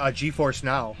GeForce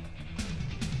Now.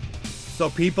 So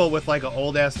people with like an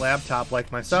old ass laptop like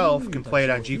myself can play it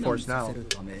on GeForce Now.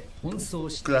 Because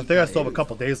I think I still have a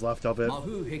couple days left of it.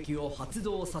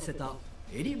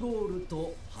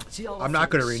 I'm not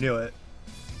going to renew it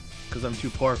because I'm too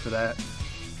poor for that.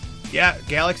 Yeah,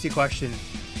 Galaxy question.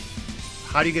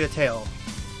 How do you get a tail?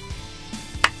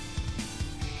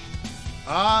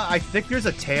 I think there's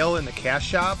a tail in the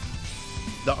Cashapp.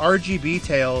 The RGB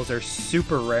tails are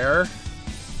super rare.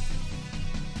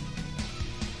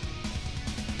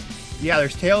 Yeah,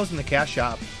 there's tails in the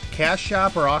Cashapp.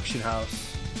 Cashapp or Auction House.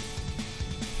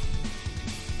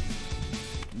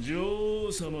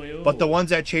 But the ones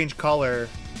that change color,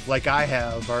 like I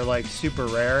have, are like super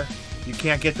rare. You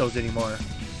can't get those anymore.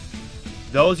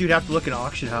 Those you'd have to look in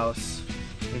Auction House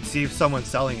and see if someone's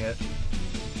selling it.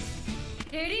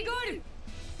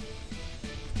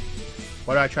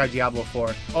 Why do I try Diablo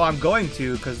 4? Oh, I'm going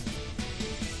to, because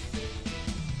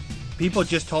people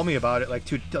just told me about it like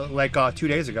 2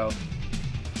 days ago.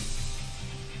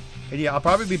 And yeah, I'll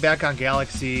probably be back on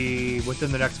Galaxy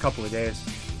within the next couple of days.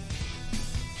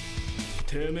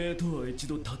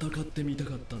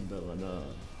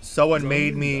 Someone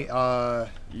made me, I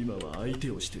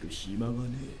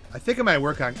think it might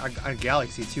work on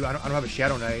Galaxy too. I don't have a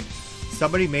Shadow Knight.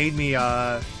 Somebody made me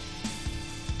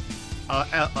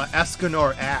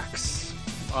Escanor Axe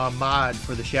mod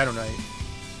for the Shadow Knight.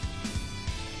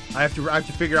 I have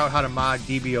to figure out how to mod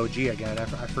DBOG again. I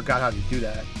forgot how to do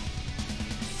that.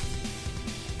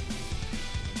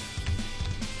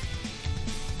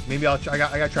 Maybe I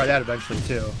gotta try that eventually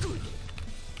too.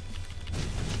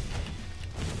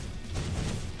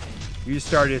 You just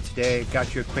started it today,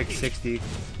 got you a quick 60.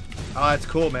 Oh, that's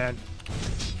cool, man.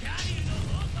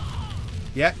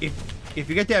 Yeah, if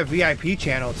you get that VIP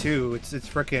channel too, it's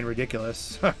freaking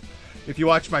ridiculous. If you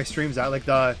watch my streams, I like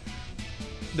the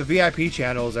VIP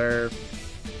channels are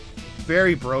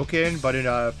very broken, but in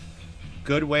a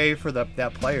good way for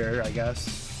that player, I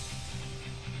guess.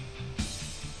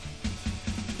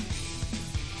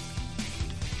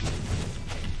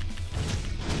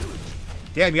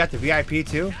 Damn, you got the VIP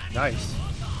too? Nice.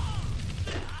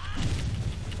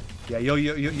 Yeah,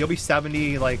 you'll be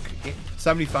 70, like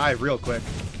 75 real quick.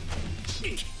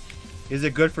 Is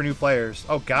it good for new players?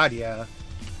 Oh god, yeah.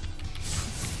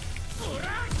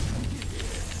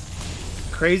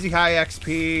 Crazy high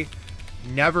XP,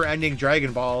 never-ending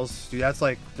Dragon Balls. Dude, that's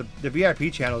like the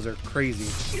VIP channels are crazy.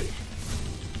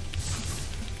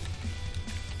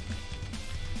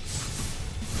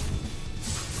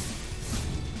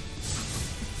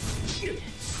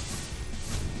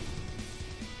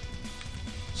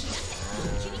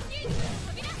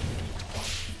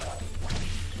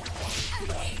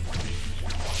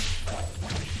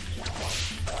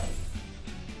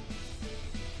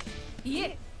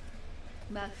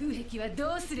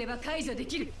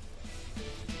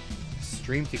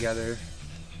 Stream together.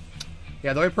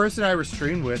 Yeah, the only person I ever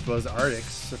streamed with was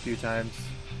Artix a few times.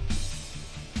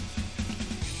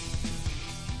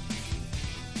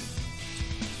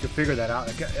 Could figure that out.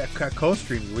 A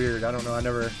co-stream's weird. I don't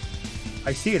know.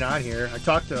 I see it on here. I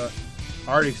talked to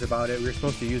Artix about it. We were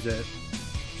supposed to use it.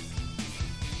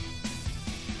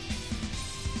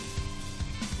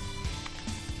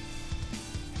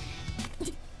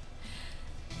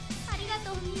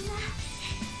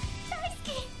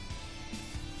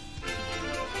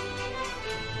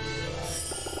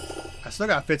 I still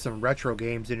gotta fit some retro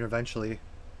games in eventually.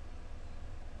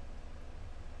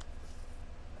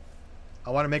 I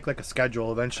want to make like a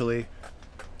schedule eventually.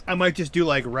 I might just do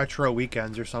like retro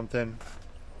weekends or something.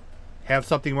 Have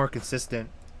something more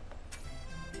consistent.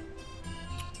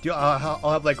 I'll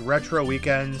have like retro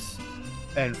weekends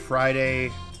and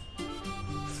Friday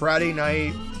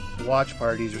night watch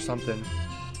parties or something.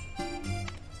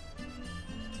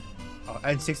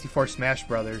 N64 Smash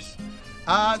Brothers.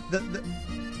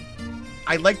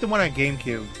 I like the one on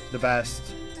GameCube the best.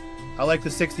 I like the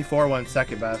 64 one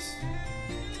second best.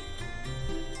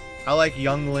 I like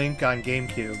Young Link on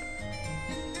GameCube.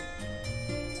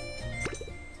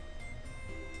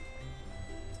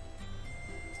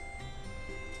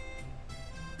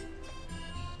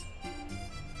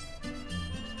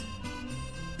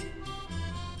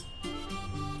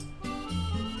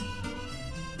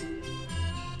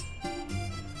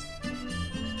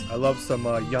 I love some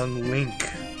Young Link.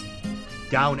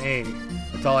 Down A.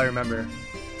 That's all I remember.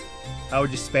 I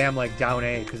would just spam like down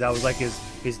A because that was like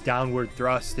his downward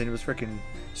thrust and it was freaking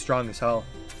strong as hell.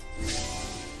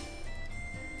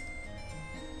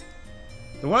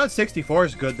 The one on 64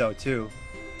 is good though too.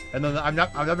 And then I've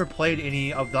never played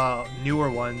any of the newer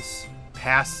ones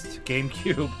past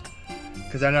GameCube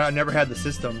because I never had the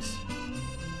systems.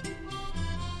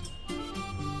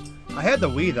 I had the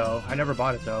Wii though. I never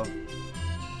bought it though.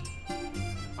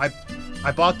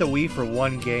 I bought the Wii for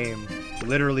one game.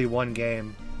 Literally one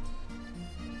game.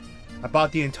 I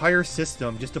bought the entire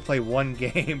system just to play one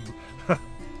game.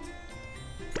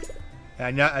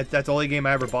 And that's the only game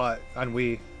I ever bought on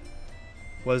Wii.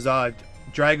 Was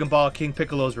Dragon Ball King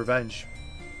Piccolo's Revenge.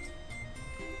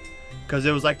 Because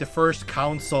it was like the first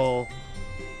console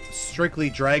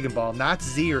strictly Dragon Ball. Not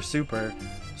Z or Super.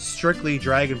 Strictly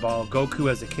Dragon Ball.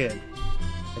 Goku as a kid.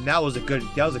 And that was a good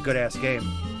ass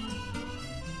game.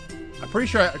 I'm pretty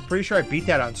sure I beat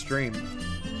that on stream.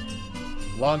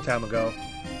 Long time ago.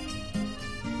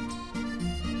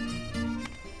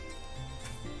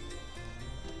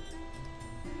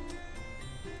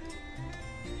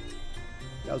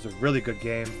 That was a really good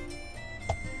game.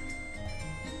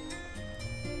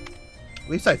 At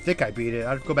least I think I beat it. I'd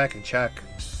have to go back and check.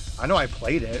 I know I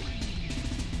played it.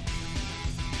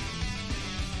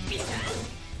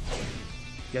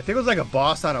 Yeah, I think it was like a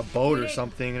boss on a boat or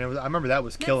something, and I remember that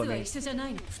was killing me.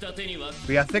 But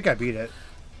yeah, I think I beat it.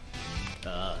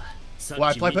 Well,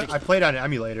 I played on an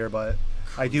emulator, but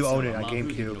I do own it on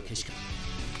GameCube.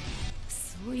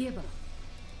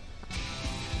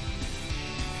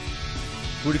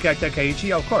 Budokai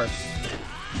Tenkaichi? Of course.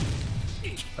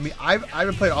 I mean, I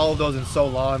haven't played all of those in so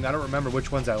long, I don't remember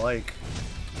which ones I like.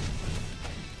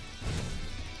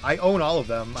 I own all of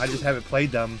them, I just haven't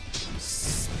played them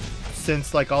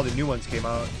since like all the new ones came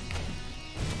out.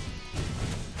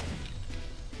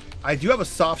 I do have a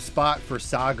soft spot for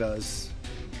sagas.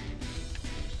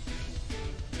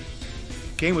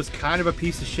 Game was kind of a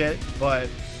piece of shit, but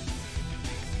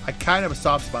I kind of have a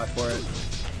soft spot for it.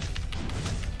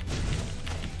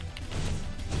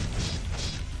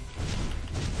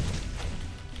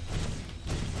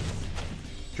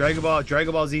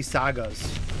 Dragon Ball Z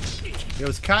sagas. It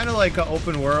was kind of like an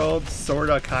open world,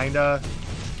 sorta, kinda.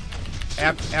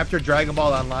 After Dragon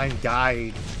Ball Online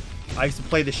died, I used to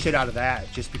play the shit out of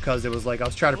that just because it was like I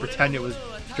was trying to pretend it was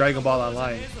Dragon Ball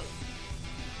Online.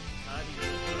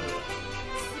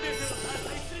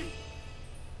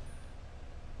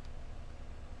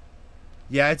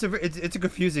 Yeah, it's a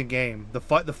confusing game. The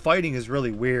fighting is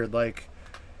really weird. Like,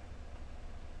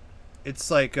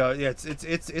 it's like yeah,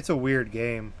 it's a weird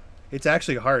game. It's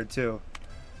actually hard too.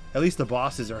 At least the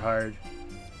bosses are hard.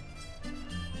 I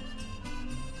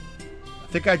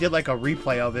think I did like a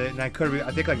replay of it, and I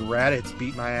think like Raditz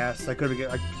beat my ass. I could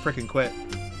have freaking quit.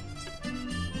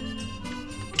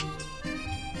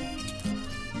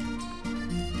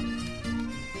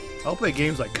 I'll play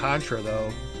games like Contra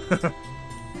though.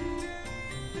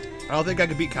 I don't think I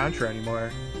can beat Contra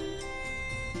anymore.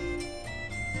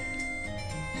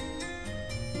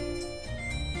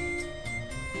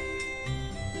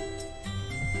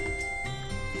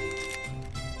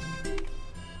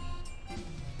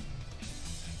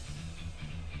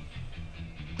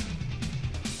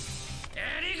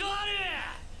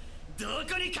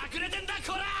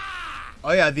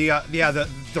 Oh yeah, the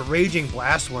Raging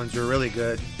Blast ones are really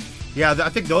good. Yeah, I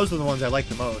think those are the ones I like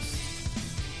the most.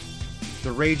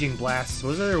 The Raging Blast.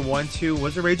 Was there 1, 2?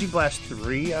 Was there Raging Blast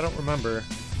 3? I don't remember.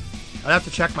 I'd have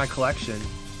to check my collection.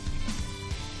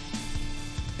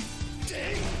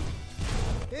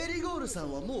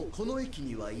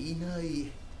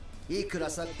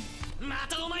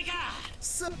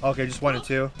 Okay, just 1 and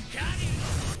 2.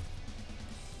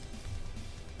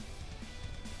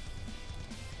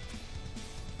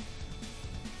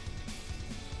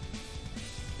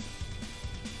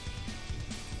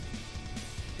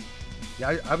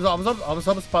 Yeah, I was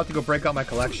almost about to go break out my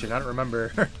collection. I don't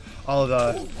remember all of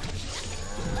the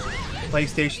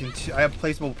PlayStation 2. I have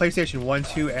PlayStation 1,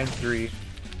 2, and 3,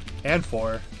 and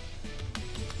 4.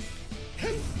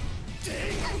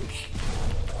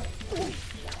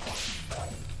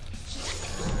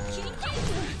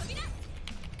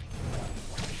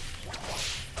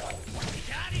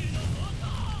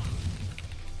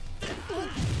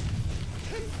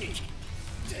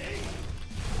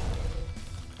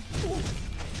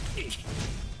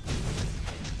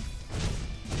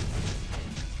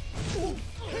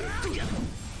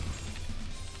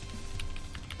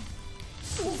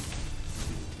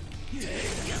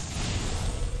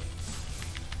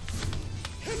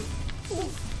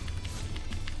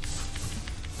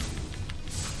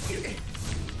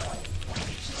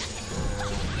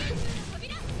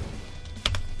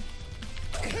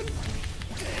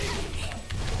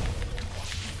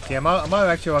 Yeah, I'm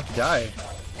actually about to die.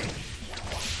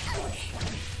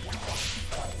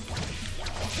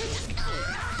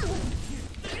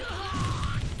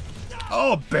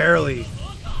 Oh, barely.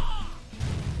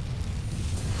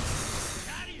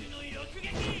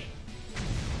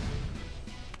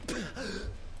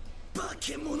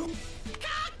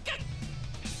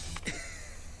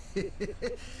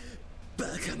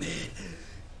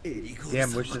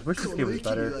 Damn, wish this game was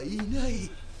better.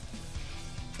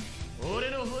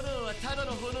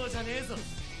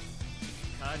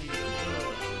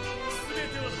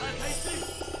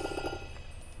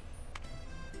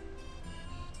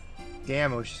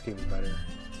 Damn, I wish this game was better.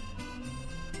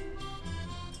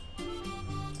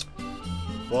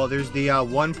 Well, there's the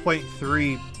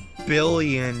 $1.3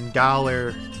 billion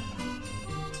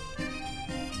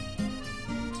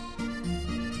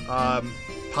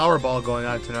Powerball going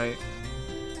on tonight.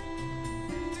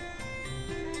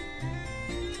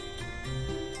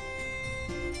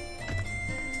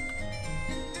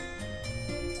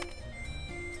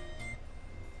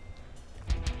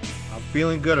 I'm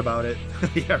feeling good about it.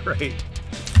 Yeah, right.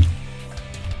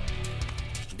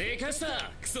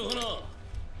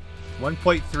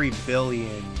 1.3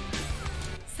 billion.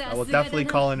 I will definitely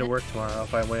call into work tomorrow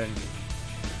if I win.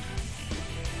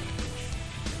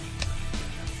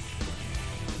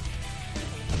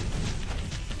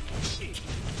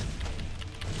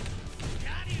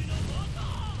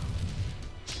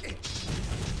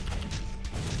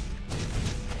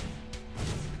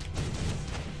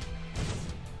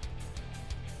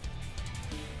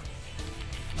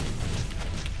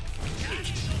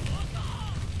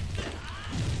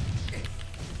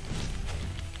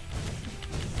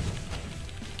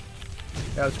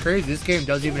 Yeah, it's crazy. This game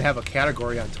doesn't even have a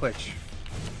category on Twitch,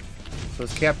 so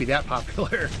it can't be that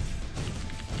popular.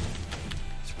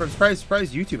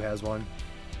 Surprised YouTube has one.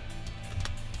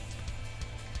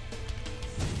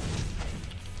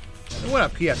 The one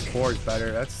on PS4 is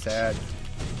better. That's sad.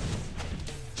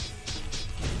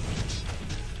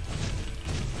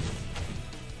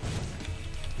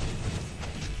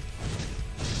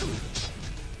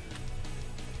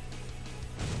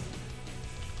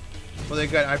 Well, they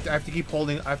got. I have to keep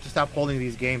holding. I have to stop holding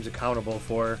these games accountable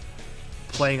for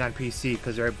playing on PC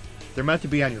because they're meant to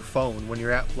be on your phone when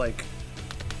you're at like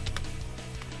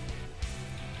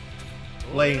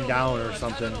laying down or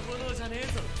something.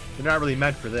 They're not really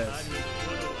meant for this.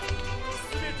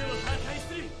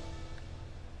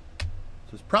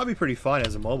 it's probably pretty fun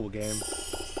as a mobile game.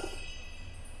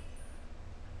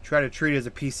 Try to treat it as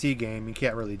a PC game, you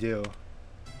can't really do.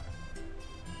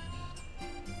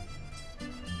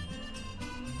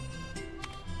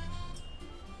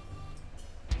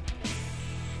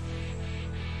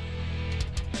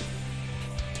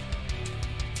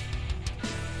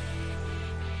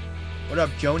 What up,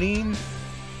 Jonine?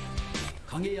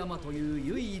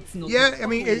 Yeah, I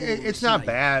mean, it's not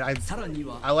bad.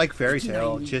 I like Fairy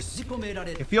Tail. Just,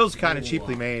 it feels kind of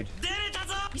cheaply made.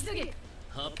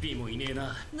 ハッピーもいねえ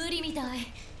な。無理みたい。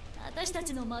私た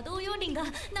ちの魔導四輪がな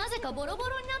ぜかボロボ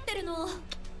ロになってるの。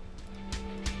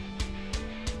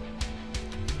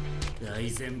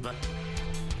大前ば。I'm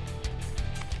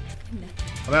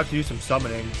gonna have to do some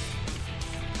summoning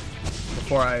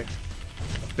before I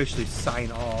officially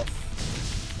sign off.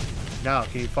 Now,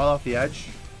 can you fall off the edge?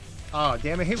 Oh,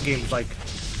 damn, I hate games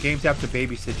have to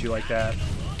babysit you like that.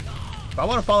 If I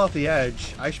want to fall off the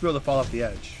edge, I should be able to fall off the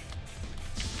edge.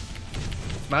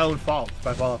 It's my own fault if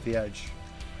I fall off the edge.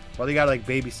 Well, they gotta like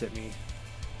babysit me.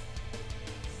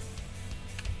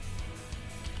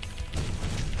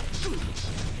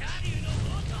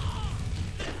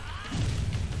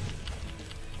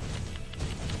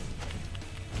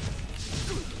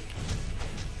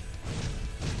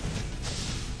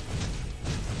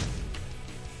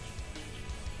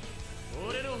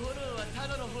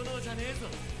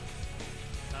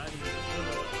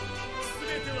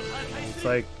 It's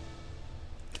like,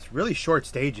 it's really short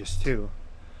stages too.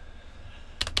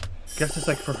 Guess it's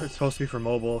like it's supposed to be for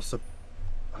mobile, so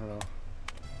I don't know.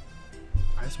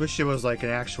 I just wish it was like an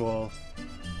actual,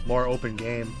 more open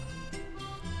game.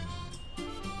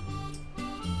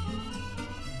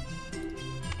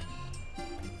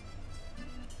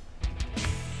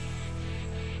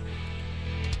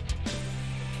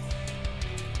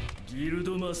 Guild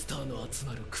Master の集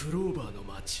まるクローバーの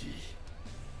町。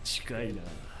近いな。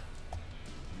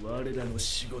我らの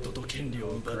仕事と権利を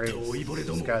奪った老いぼれ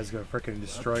ども。 This guy's gonna freaking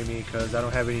destroy me because I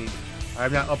don't have any.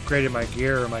 I've not upgraded my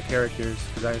gear or my characters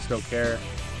because I just don't care.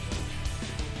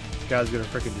 This guy's gonna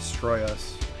freaking destroy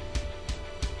us.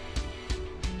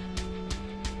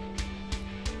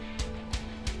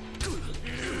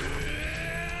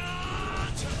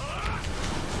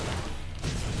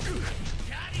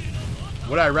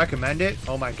 Would I recommend it?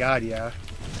 Oh my god, yeah.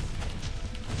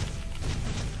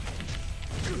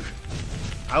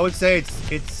 I would say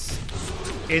it's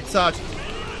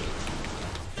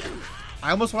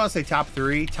I almost want to say top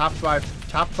 3, top 5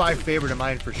 favorite of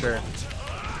mine for sure.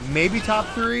 Maybe top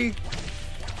 3.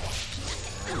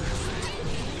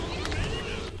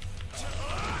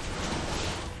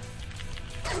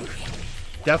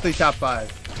 Definitely top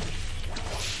 5.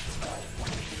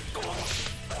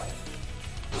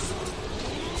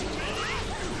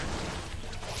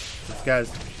 These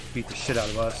guys beat the shit out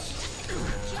of us.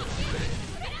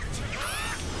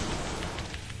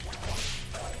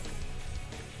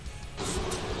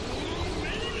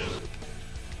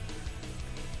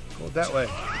 Go that way.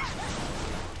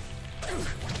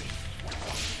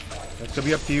 That's gonna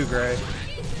be up to you, Gray.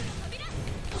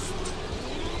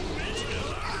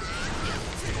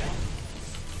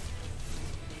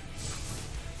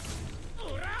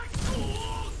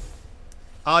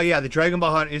 Oh yeah, the Dragon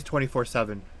Ball hunt is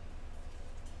 24/7.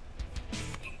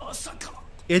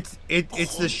 It's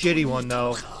the shitty one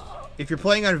though. If you're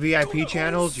playing on VIP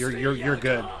channels, you're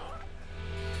good.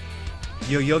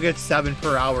 You'll get 7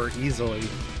 per hour easily.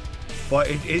 But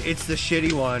it's the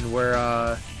shitty one where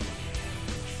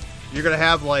you're gonna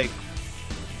have like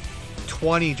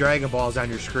 20 Dragon Balls on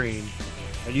your screen,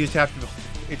 and you just have to.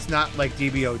 It's not like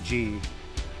DBOG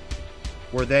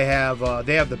where they have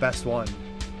the best one.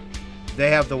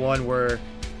 They have the one where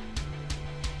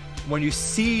when you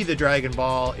see the Dragon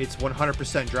Ball, it's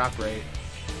 100% drop rate.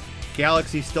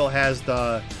 Galaxy still has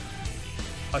a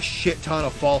shit ton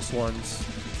of false ones,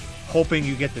 hoping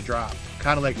you get the drop,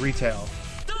 kind of like retail.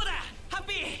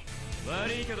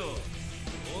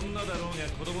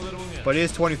 But it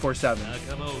is 24/7.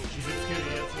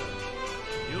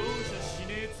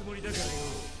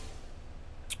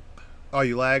 Oh,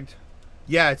 you lagged?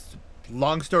 Yeah, it's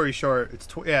long story short. It's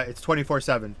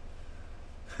 24/7.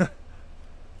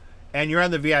 And you're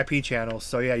on the VIP channel,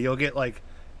 so yeah, you'll get like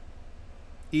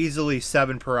easily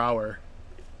 7 per hour.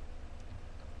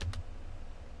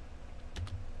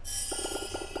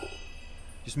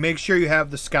 Just make sure you have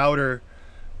the Scouter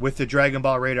with the Dragon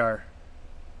Ball radar.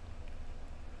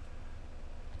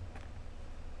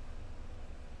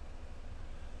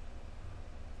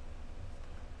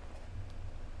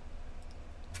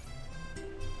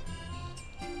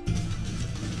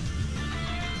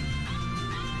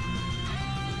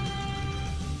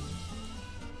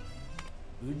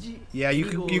 Yeah, you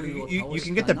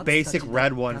can get the basic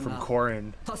red one from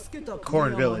Corrin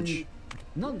Village.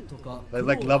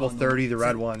 Like level 30, the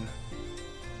red one.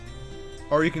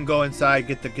 Or you can go inside,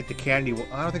 get the candy one.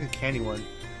 I don't think the candy one.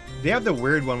 They have the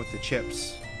weird one with the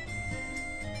chips.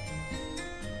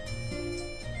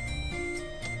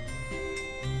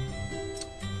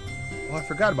 Oh, I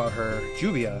forgot about her.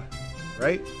 Juvia,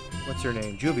 right? What's her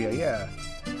name? Juvia, yeah.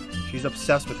 She's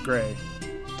obsessed with Gray.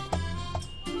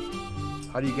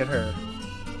 How do you get her?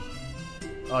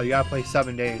 Oh, you gotta play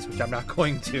 7 days, which I'm not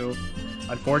going to,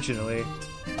 unfortunately.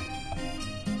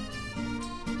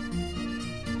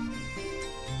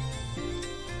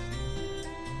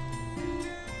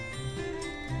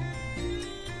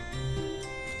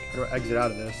 How do I exit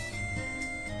out of this?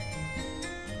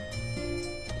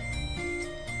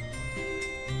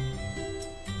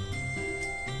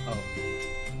 Oh.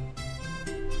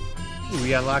 Ooh,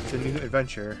 we unlocked a new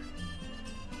adventure.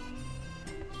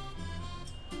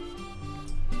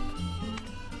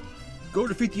 Go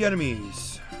defeat the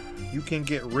enemies. You can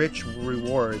get rich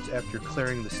rewards after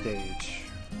clearing the stage.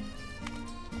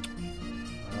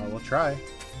 We'll try.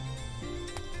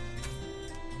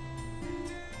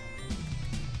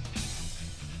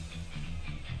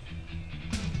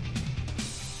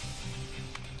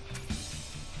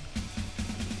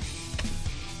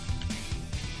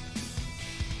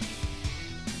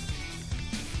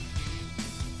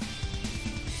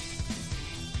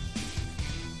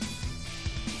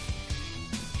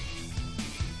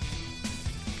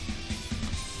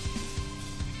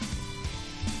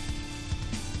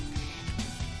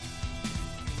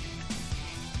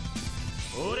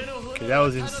 Okay, that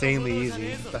was insanely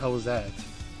easy. What the hell was that?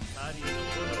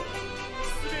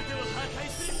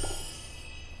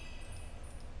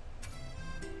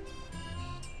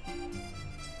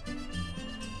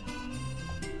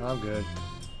 I'm good.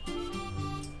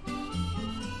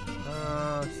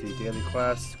 Let's see. Daily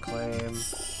quest, claim.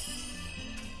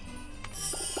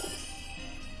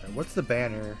 Alright, what's the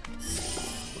banner?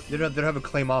 They don't have a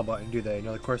claim all button, do they?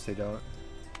 No, of course they don't.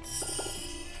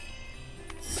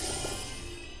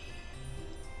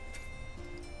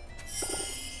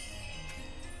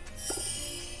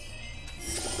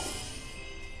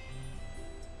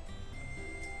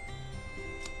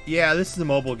 Yeah, this is a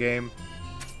mobile game.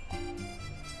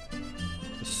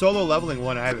 The solo leveling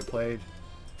one I haven't played.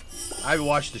 I haven't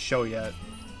watched the show yet.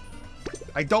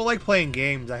 I don't like playing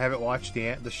games. I haven't watched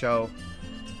the show.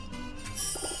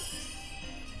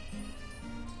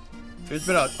 There's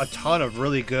been a ton of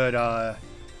really good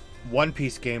One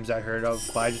Piece games I heard of,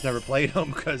 but I just never played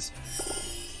them because...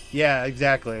 Yeah,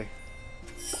 exactly.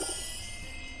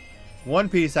 One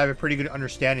Piece I have a pretty good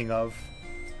understanding of,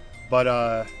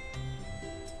 but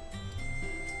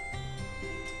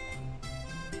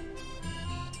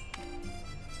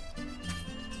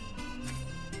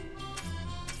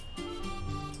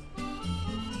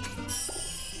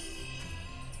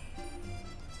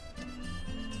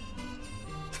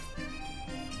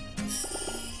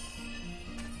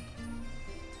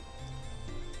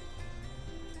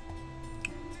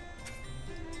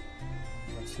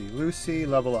Lucy,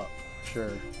 level up.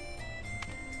 Sure.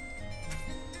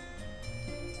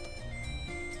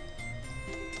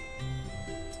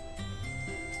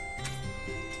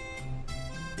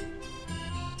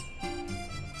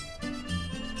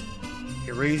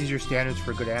 It raises your standards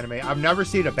for good anime. I've never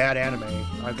seen a bad anime.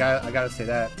 I gotta say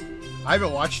that. I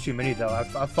haven't watched too many though.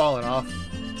 I've fallen off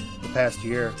the past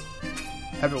year.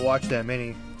 Haven't watched that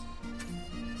many.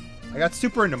 I got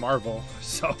super into Marvel,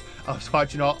 so I was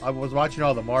watching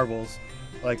all the Marvels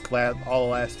like all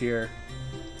last year.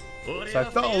 So I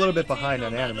fell a little bit behind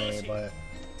on anime, but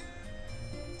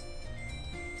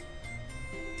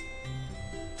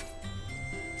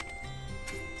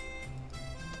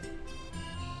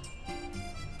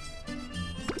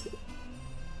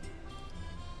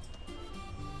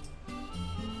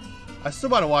I still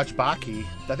want to watch Baki.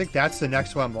 I think that's the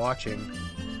next one I'm watching.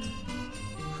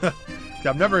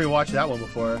 I've never even watched that one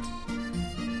before.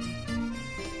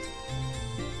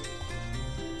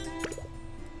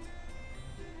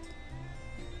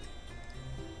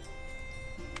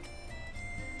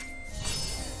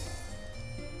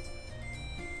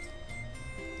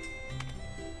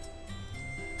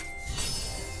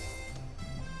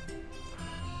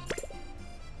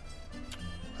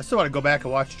 I still want to go back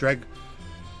and watch Drag.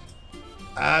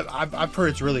 I've heard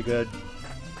it's really good.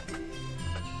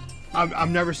 I've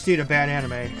never seen a bad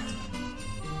anime.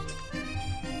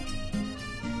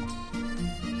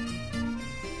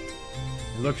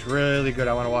 It looks really good.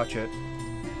 I want to watch it.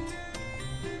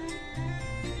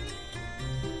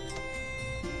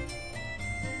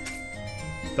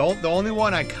 The only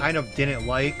one I kind of didn't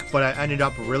like, but I ended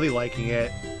up really liking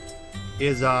it,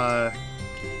 is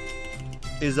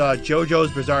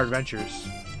JoJo's Bizarre Adventures.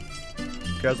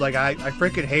 Because, like, I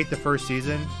freaking hate the first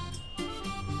season.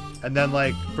 And then,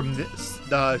 like, from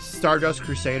the Stardust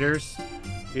Crusaders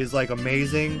is, like,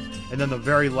 amazing. And then the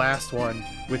very last one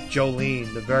with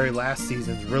Jolene, the very last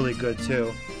season, is really good,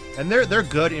 too. And they're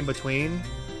good in between.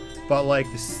 But,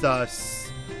 like, the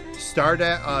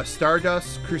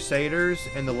Stardust Crusaders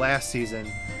in the last season,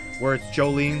 where it's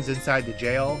Jolene's inside the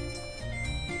jail,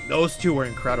 those two were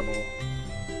incredible.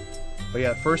 But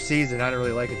yeah, first season, I didn't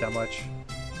really like it that much.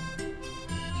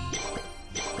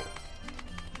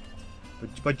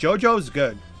 But JoJo's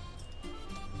good.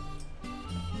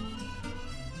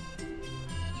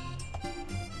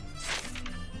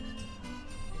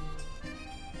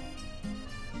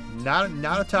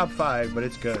 Not a top 5, but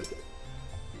it's good.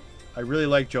 I really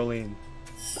like Jolene.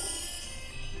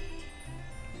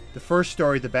 The first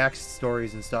story, the back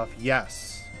stories and stuff,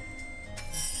 yes.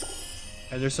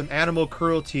 And there's some animal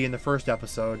cruelty in the first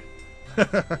episode.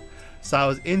 So I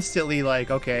was instantly like,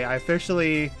 okay, I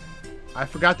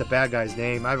forgot the bad guy's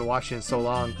name. I haven't watched it in so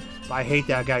long, but I hate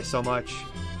that guy so much.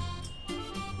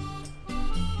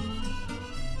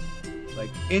 Like,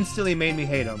 instantly made me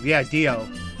hate him. Yeah, Dio.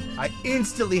 I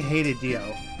instantly hated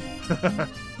Dio.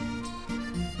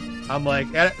 I'm like,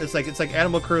 it's like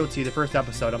animal cruelty, the first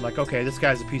episode. I'm like, okay, this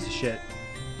guy's a piece of shit.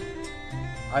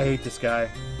 I hate this guy.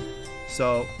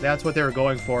 So that's what they were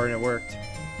going for, and it worked.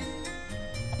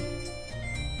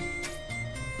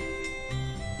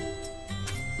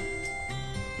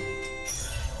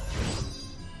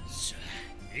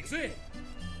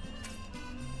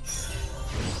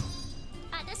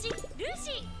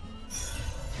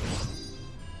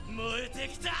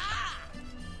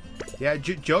 Yeah,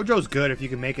 JoJo's good if you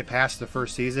can make it past the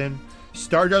first season.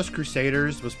 Stardust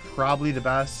Crusaders was probably the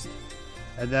best.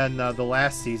 And then the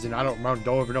last season, don't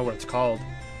even know what it's called.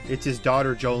 It's his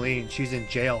daughter Jolene. She's in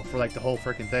jail for like the whole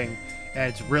freaking thing,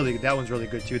 and that one's really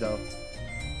good too, though.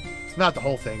 Not the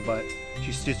whole thing, but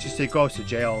she goes to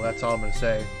jail. That's all I'm gonna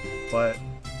say. But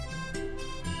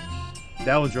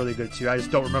that one's really good too. I just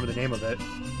don't remember the name of it.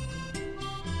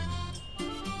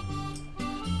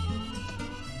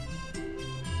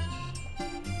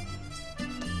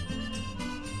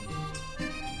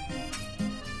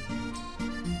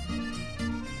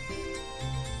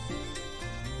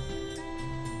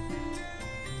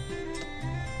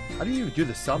 How do you do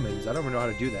the summons? I don't even know how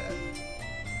to do that.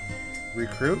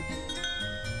 Recruit?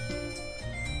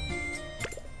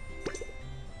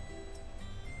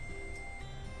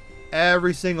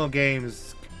 Every single game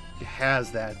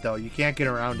has that, though. You can't get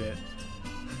around it.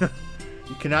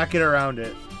 You cannot get around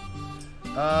it.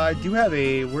 I do have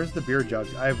a... Where's the beer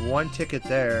jugs? I have one ticket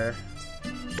there.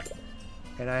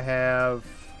 And I have...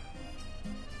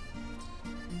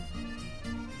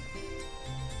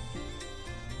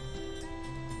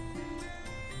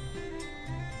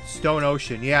 Stone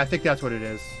Ocean. Yeah, I think that's what it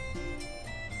is.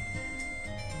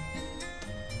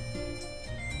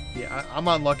 Yeah, I'm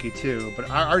unlucky too, but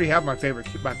I already have my favorite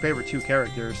 2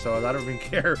 characters, so I don't even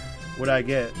care what I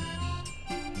get.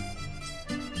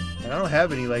 And I don't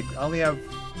have any, like, I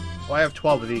have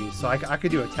 12 of these, so I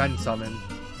could do a 10 summon,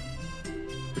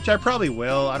 which I probably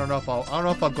will. I don't know if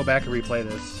I'll go back and replay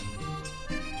this.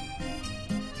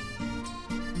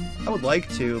 I would like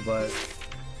to, but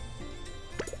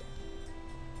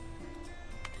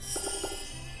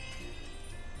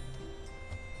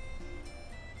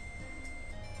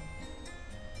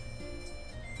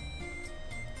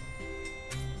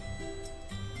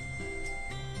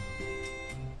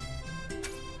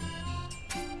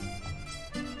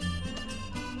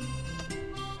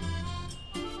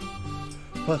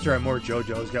plus there are more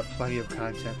JoJo's. Got plenty of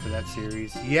content for that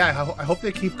series. Yeah, I hope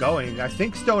they keep going. I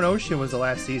think Stone Ocean was the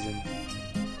last season.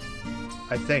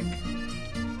 I think.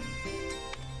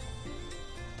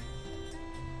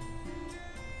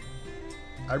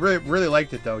 I really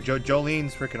liked it though.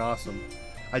 Jolene's freaking awesome.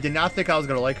 I did not think I was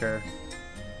gonna like her.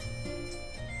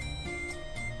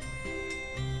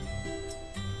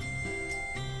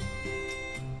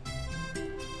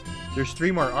 There's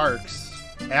 3 more arcs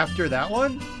after that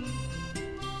one.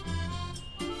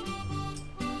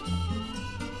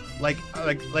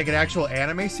 Like an actual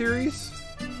anime series?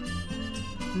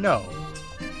 No.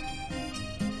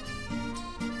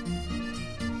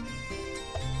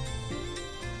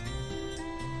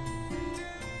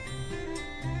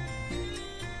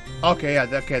 Okay,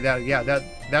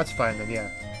 that's fine then. Yeah.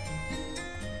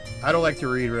 I don't like to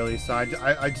read really, so I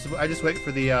just wait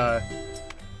for the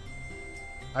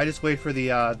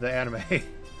anime.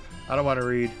 I don't want to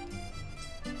read.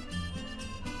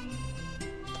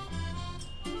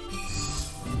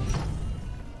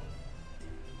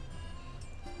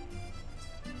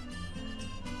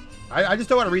 I just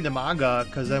don't want to read the manga,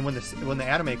 because then when the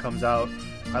anime comes out,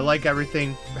 I like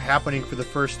everything happening for the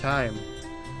first time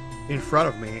in front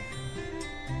of me.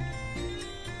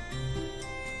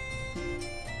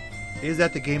 Is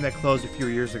that the game that closed a few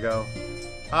years ago?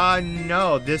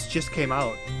 No, this just came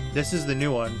out. This is the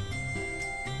new one.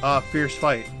 Fierce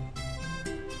Fight.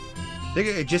 I think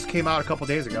it just came out a couple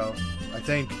days ago, I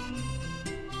think.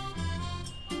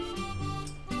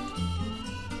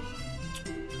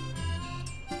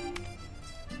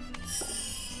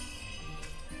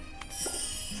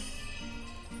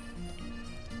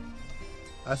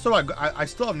 I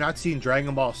still have not seen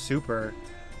Dragon Ball Super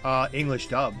English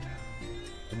dubbed,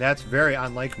 and that's very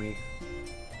unlike me.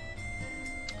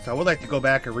 So I would like to go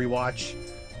back and rewatch.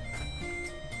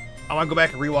 I want to go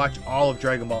back and rewatch all of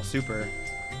Dragon Ball Super.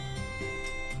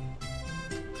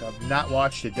 So I've not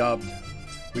watched it dubbed.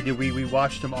 We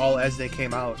watched them all as they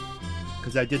came out,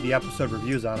 because I did the episode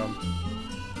reviews on them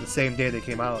the same day they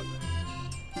came out.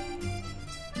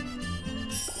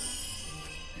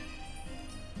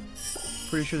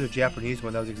 Pretty sure the Japanese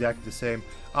one that was exactly the same.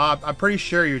 I'm pretty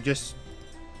sure you're just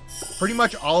pretty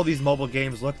much all of these mobile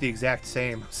games look the exact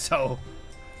same. So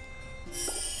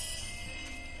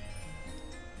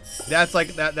that's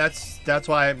like that's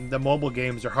why the mobile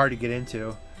games are hard to get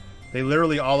into. They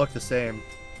literally all look the same.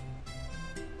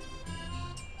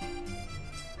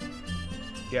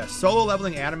 Yeah, Solo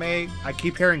Leveling anime. I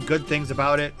keep hearing good things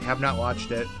about it. Have not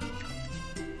watched it.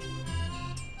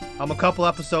 I'm a couple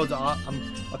episodes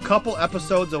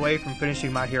away from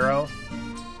finishing My Hero.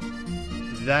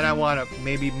 Then I want to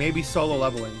maybe Solo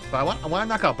Leveling. But I want to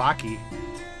knock out Baki.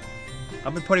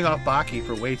 I've been putting off Baki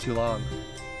for way too long.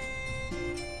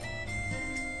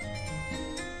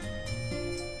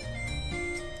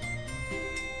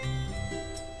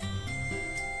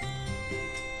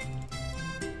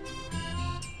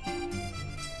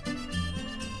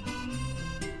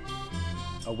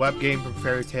 A web game from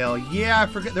Fairy Tail. Yeah, I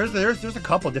forget. There's a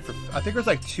couple different. I think there's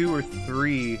like 2 or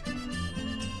 3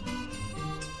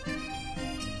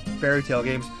 Fairy Tail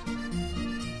games.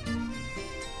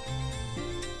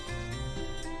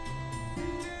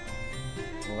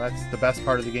 Well, that's the best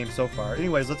part of the game so far.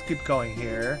 Anyways, let's keep going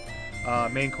here.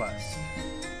 Main quest.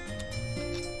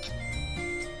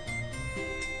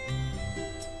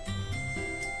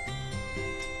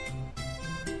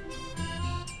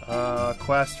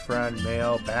 Quest, friend,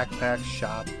 mail, backpack,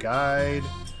 shop, guide,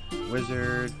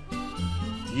 wizard.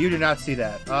 You did not see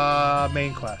that.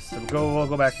 Main quest. We'll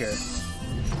go back here.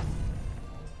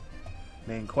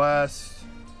 Main quest.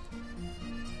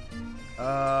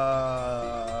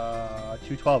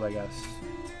 212, I guess.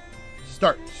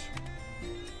 Start.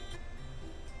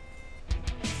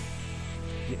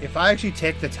 If I actually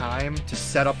take the time to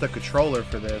set up the controller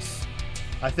for this,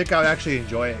 I think I would actually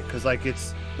enjoy it, because like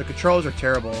the controls are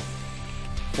terrible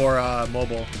for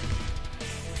mobile.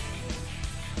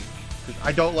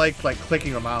 I don't like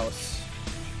clicking a mouse.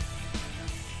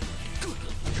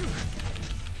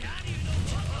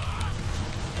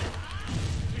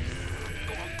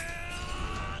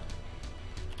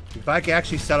 If I can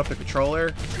actually set up the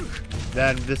controller,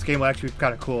 then this game will actually be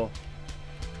kind of cool.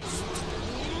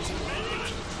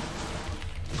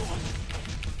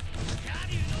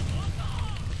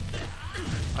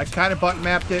 I kind of button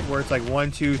mapped it where it's like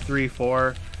 1, 2, 3,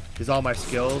 4 is all my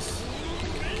skills.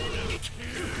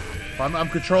 I'm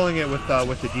controlling it with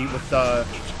the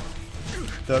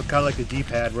kind of like the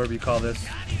D-pad, whatever you call this.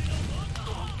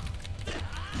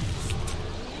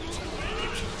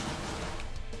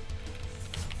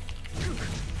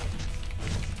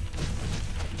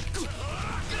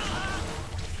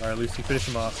 All right, Lucy, finish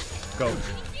him off. Go.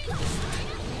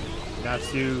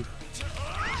 Natsu.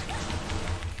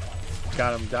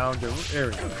 Got him down to... There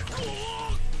we go.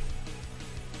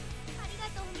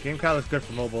 Game kind of looks good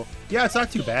for mobile. Yeah, it's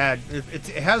not too bad. It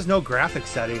has no graphic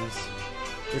settings.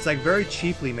 It's like very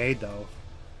cheaply made though.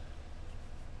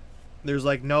 There's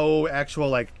like no actual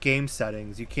like game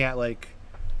settings. You can't like...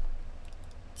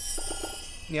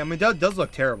 Yeah, I mean it does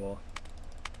look terrible.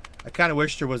 I kind of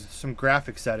wish there was some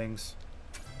graphic settings.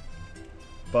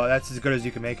 But that's as good as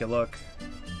you can make it look.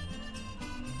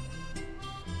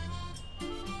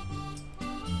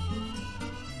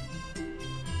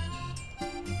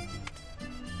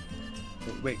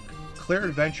 Wait, clear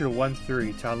adventure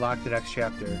 1-3 to unlock the next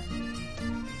chapter.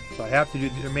 So I have to do.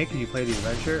 They're making you play the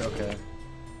adventure? Okay.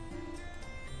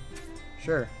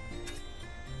 Sure.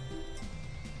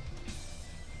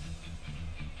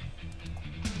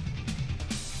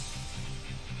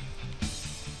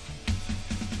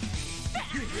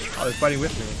 Oh, they're fighting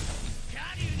with me.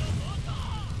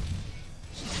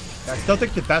 I still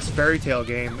think the best Fairy Tail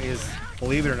game is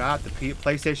believe it or not, the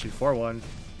PlayStation 4 one.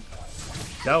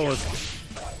 That was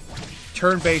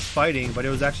turn-based fighting, but it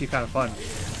was actually kind of fun.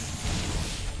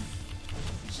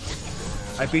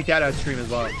 I beat that on stream as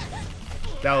well.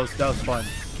 That was fun.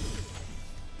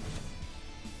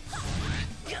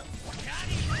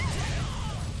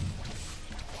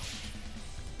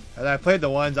 And I played the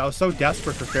ones, I was so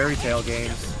desperate for Fairy Tail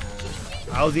games.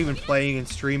 I was even playing and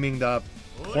streaming the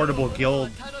portable guild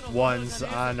ones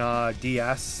on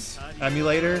DS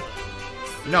emulator.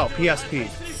 No, PSP.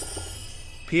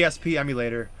 PSP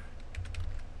emulator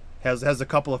has a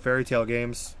couple of Fairy Tail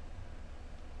games.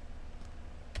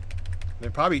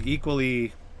 They're probably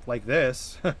equally like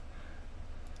this.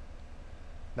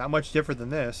 Not much different than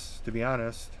this, to be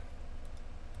honest.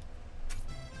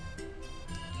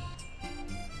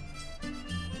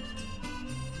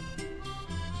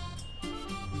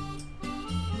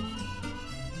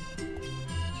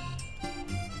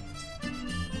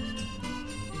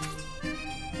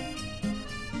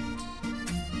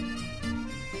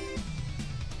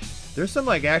 There's some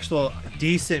like actual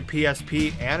decent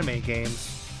PSP anime games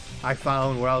I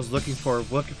found where I was looking for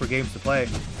games to play.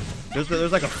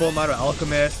 There's like a Full Metal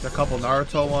Alchemist, a couple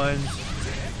Naruto ones.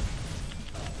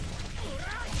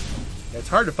 It's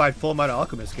hard to find Full Metal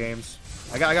Alchemist games.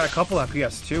 I got a couple on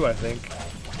PS2, I think.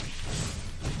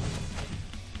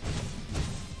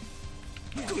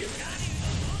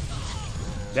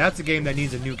 That's a game that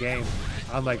needs a new game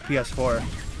on like PS4.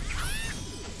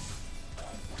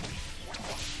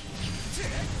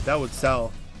 That would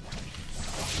sell.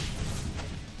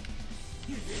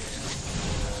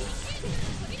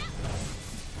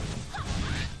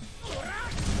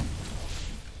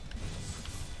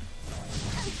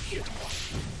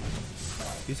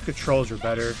 These controls are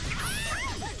better.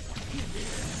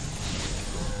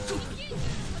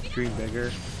 Dream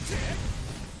bigger.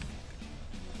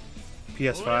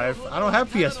 PS5. I don't have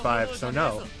PS5, so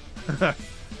no.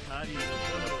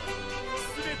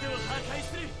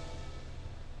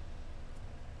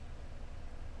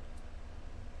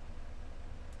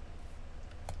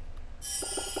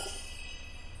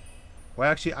 Well,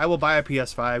 actually, I will buy a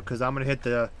PS5 because I'm gonna hit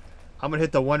the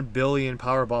 1 billion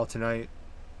Powerball tonight.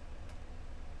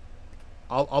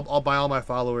 I'll buy all my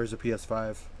followers a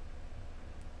PS5.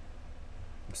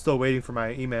 I'm still waiting for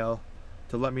my email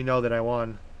to let me know that I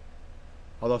won.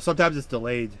 Although sometimes it's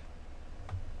delayed.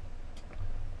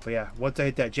 But yeah, once I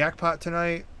hit that jackpot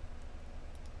tonight,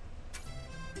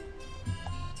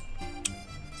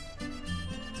 I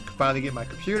can finally get my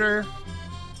computer.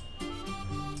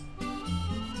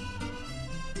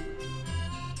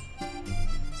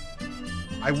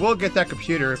 I will get that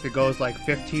computer if it goes like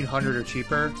 1,500 or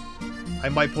cheaper. I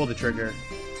might pull the trigger.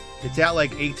 It's at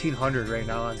like 1,800 right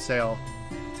now on sale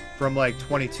from like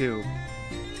 22.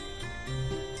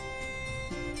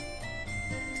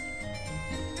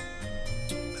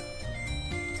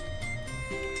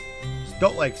 Just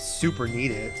don't like super need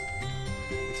it.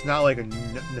 It's not like a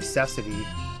necessity.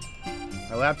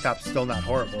 My laptop's still not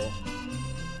horrible.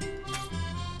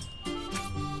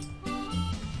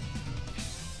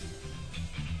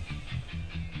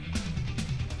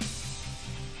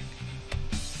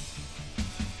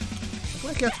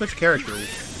 I can't switch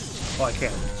characters. Oh, I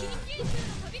can.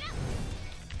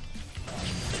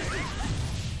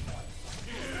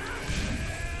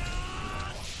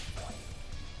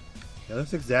 Yeah,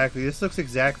 this looks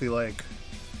exactly like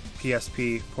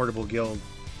PSP Portable Guild.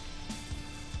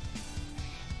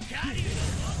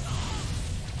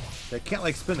 I can't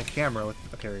like spin the camera with.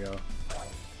 Okay, here we go.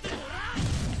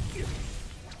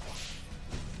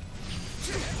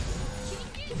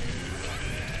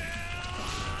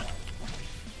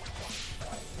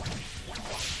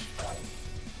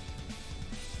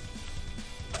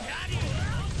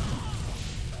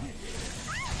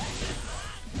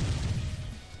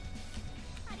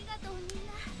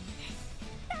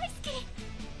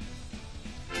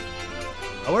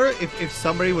 I wonder if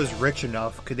somebody was rich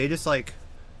enough, could they just like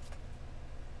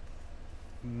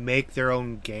make their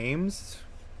own games?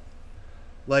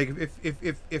 Like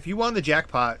if you won the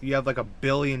jackpot, you have like $1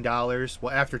 billion. Well,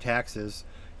 after taxes,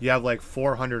 you have like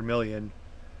 400 million.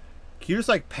 Can you just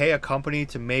like pay a company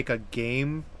to make a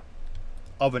game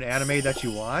of an anime that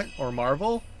you want, or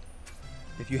Marvel?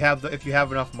 If you have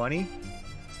enough money,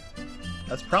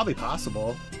 that's probably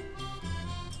possible.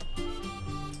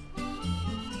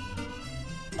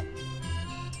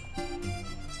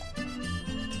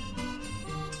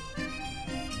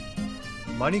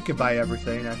 Money can buy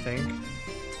everything, I think.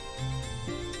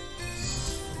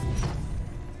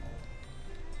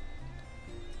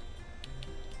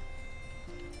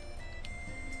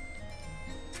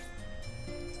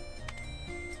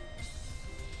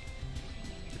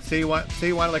 say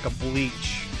you wanted like a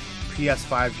Bleach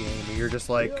PS5 game, and you're just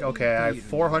like, okay, I have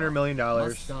 $400 million.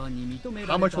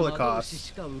 How much will it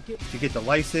cost to get the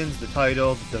license, the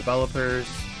title, the developers,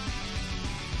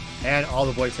 and all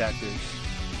the voice actors?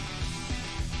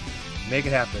 Make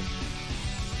it happen.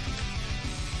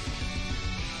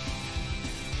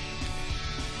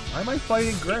 Why am I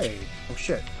fighting Gray? Oh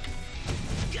shit.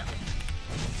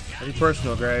 Any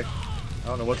personal, Gray. I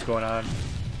don't know what's going on.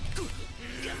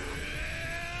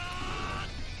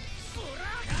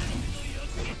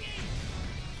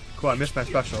 Cool, I missed my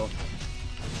special.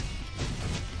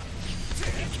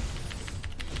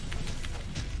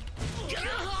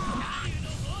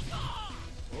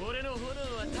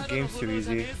 The game's too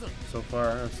easy so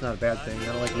far. It's not a bad thing. I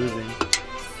don't like losing.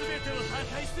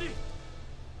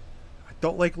 I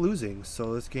don't like losing,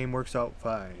 so this game works out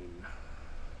fine.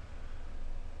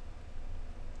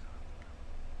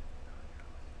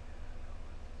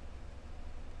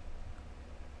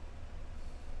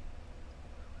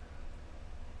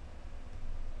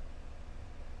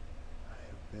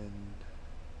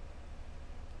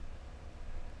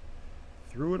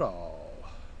 Through it all.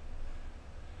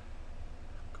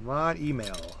 Come on,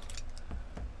 email.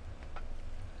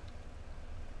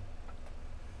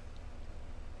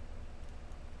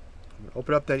 I'm gonna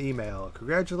open up that email.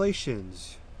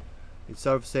 Congratulations.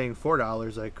 Instead of saying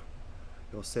 $4, like,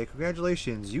 you'll say,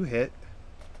 congratulations, you hit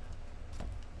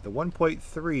the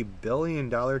 $1.3 billion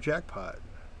jackpot.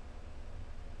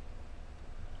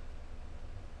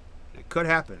 It could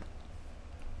happen.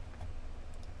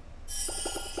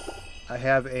 I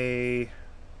have a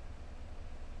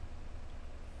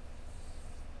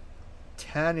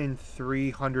 10 in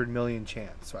 300 million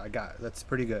chance, so I got it. That's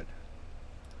pretty good.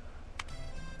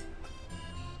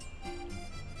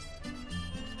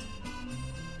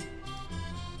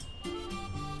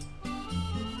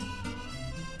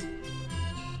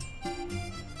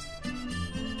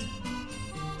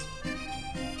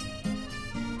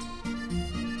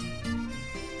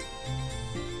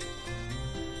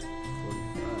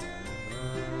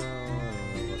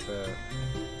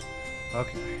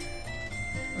 Okay.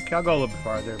 Okay, I'll go a little bit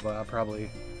farther, but I'll probably...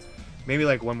 Maybe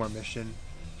like one more mission.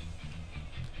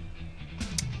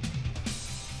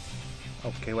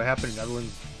 Okay, what happened in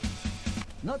Netherlands?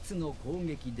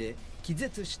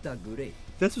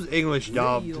 This was English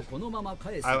dubbed.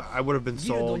 I would have been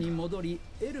sold.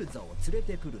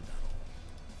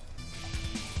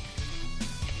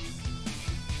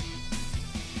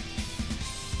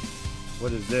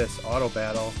 What is this? Auto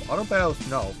battle. Auto battles?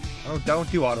 No. I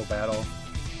don't do auto battle.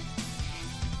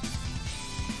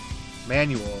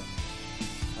 Manual.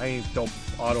 I ain't dope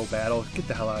auto battle. Get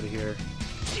the hell out of here.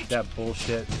 That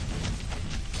bullshit.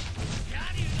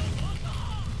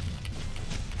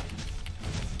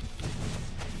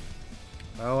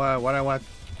 Oh, why do I want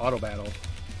auto battle?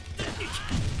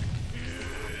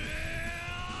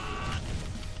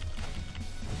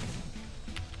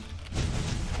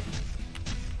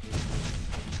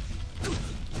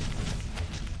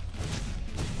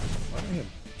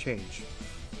 Change.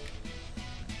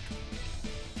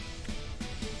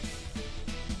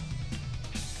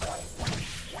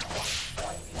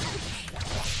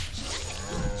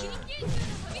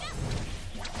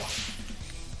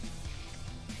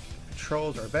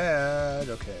 Controls are bad.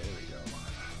 Okay, there we go.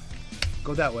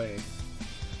 Go that way.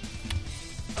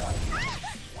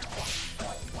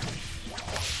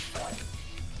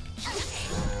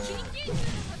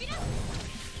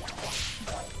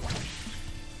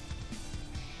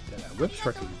 Whip's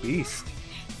freaking beast.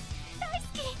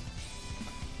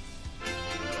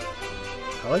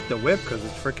 I like the whip because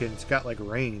it's got like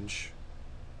range.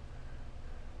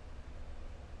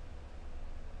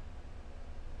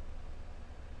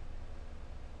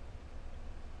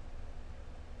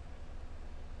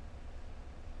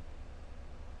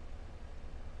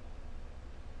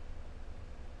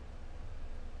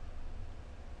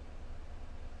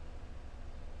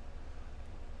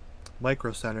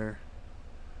 Micro Center.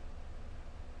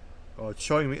 Oh, it's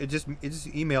showing me. It just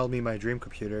emailed me my dream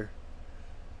computer.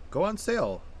 Go on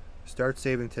sale. Start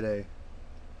saving today.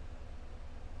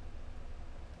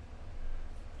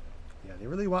 Yeah, they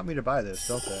really want me to buy this,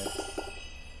 don't they?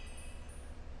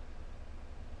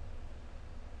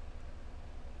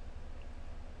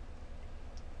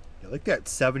 Yeah, like that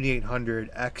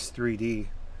 7800 X3D.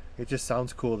 It just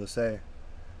sounds cool to say.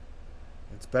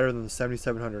 It's better than the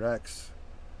 7700X.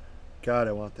 God,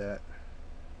 I want that.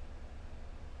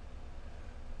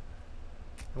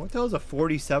 What the hell is a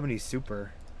 4070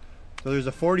 Super? So there's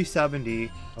a 4070,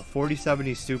 a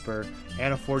 4070 Super,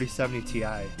 and a 4070 Ti.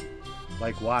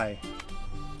 Like, why?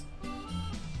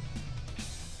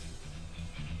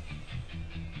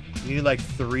 You need like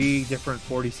 3 different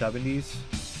 4070s.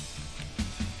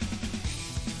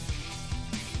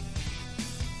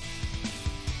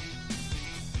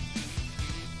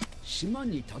 島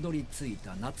にたどり着い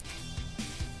た夏。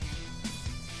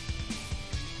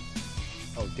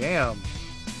 Oh damn.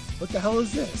 What the hell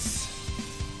is this?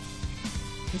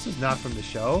 This is not from the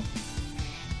show.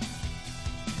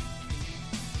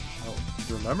 I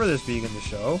don't remember this being in the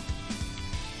show.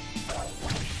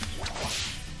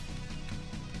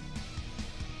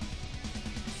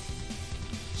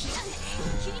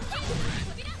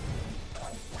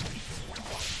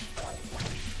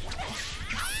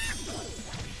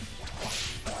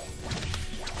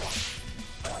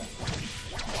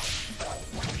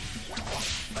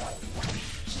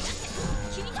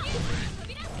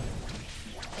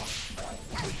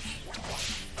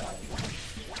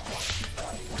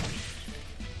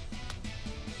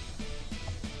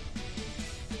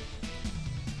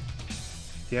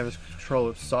 Damn, this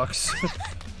controller sucks.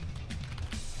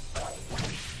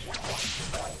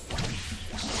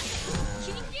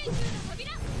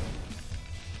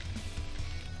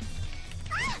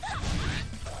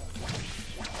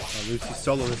 Oh, Lucy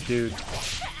solo this dude.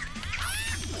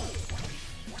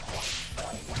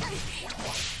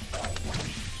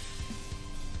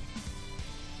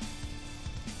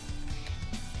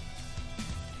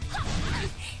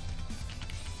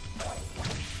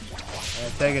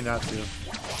 Take it not to.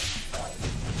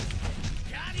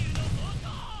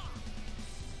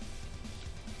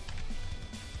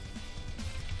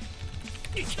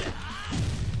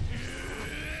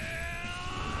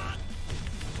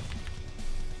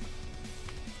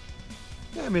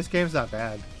 Yeah, I mean, this game's not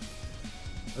bad.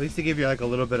 At least they give you like a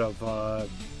little bit of,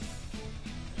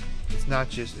 it's not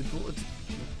just,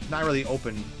 it's not really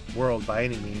open world by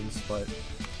any means, but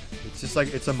it's just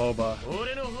like, it's a MOBA.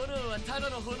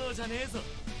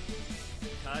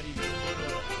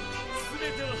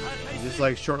 Just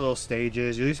like short little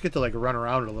stages. You at least get to like run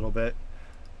around a little bit.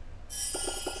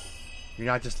 You're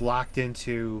not just locked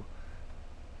into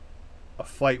a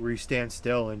fight where you stand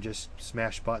still and just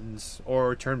smash buttons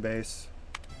or turn base.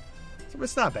 So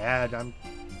it's not bad. I'm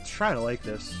trying to like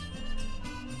this.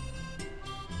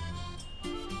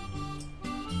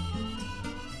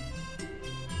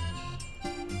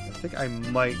 I think I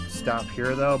might stop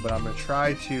here though, but I'm gonna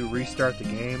try to restart the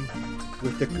game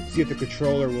with the, see if the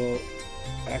controller will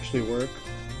actually work.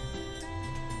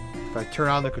 If I turn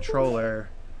on the controller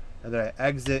and then I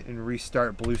exit and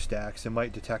restart BlueStacks, it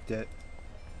might detect it.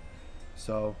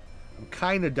 So I'm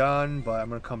kind of done, but I'm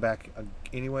gonna come back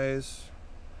anyways.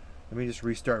 Let me just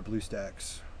restart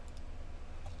BlueStacks,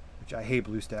 which I hate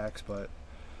BlueStacks, but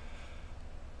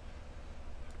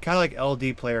kind of like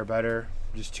LD Player better.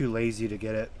 I'm just too lazy to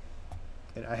get it,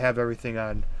 and I have everything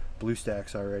on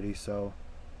BlueStacks already. So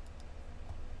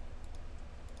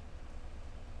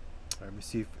let me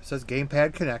see if it says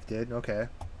gamepad connected. Okay,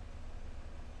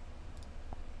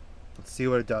 let's see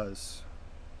what it does.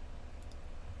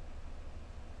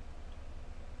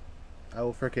 I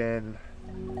will frickin'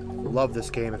 love this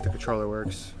game if the controller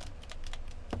works.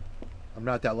 I'm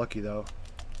not that lucky though.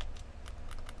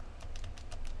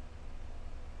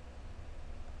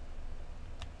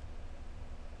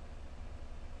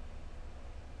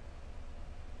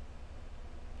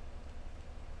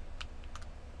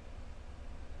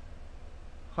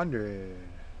 $100.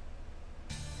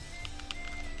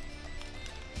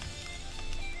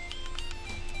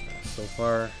 So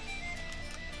far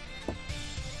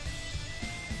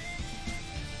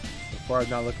it's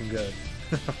not looking good.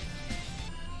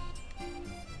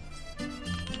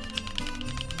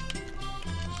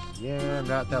 Yeah,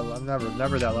 I'm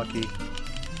never that lucky.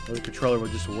 The controller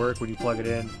would just work when you plug it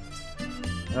in.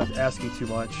 I'm not asking too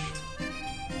much.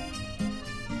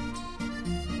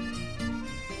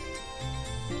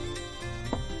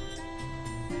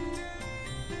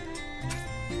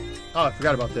 Oh, I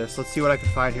forgot about this. Let's see what I can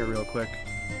find here real quick.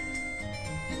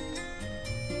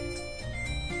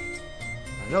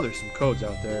 I know there's some codes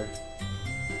out there.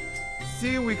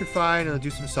 See what we could find and do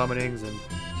some summonings and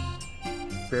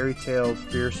FAIRYTAIL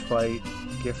Fierce Fight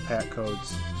gift pack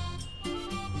codes.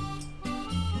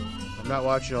 I'm not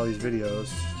watching all these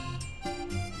videos.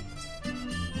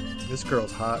 This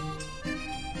girl's hot.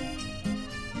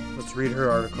 Let's read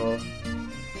her article.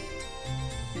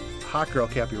 Hot girl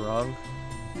can't be wrong.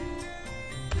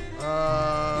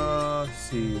 Let's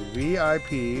see.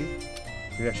 VIP.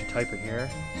 Maybe I should type it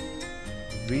here.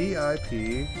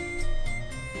 VIP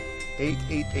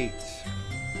 888.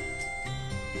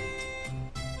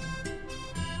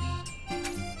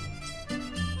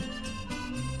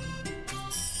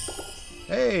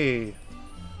 Hey,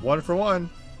 1 for 1.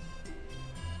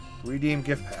 Redeem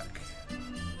gift pack.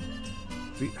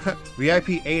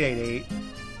 VIP 888.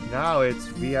 Now it's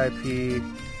VIP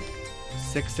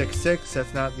 666.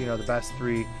 That's not, you know, the best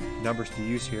 3 numbers to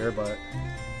use here, but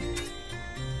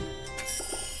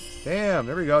damn,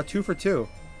 there we go. 2 for 2.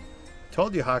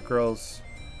 Told you, hot girls,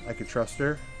 I could trust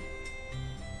her.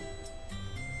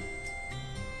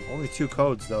 Only 2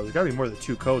 codes though. There's gotta be more than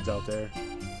 2 codes out there.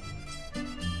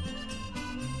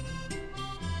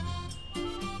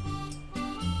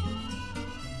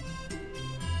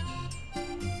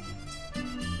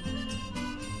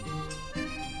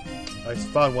 I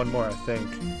found one more, I think.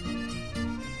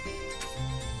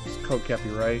 This code can't be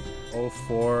right.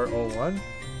 0401.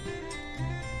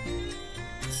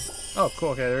 Oh, cool.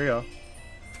 Okay, there you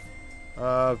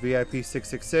go. VIP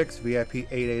 666, VIP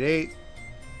 888.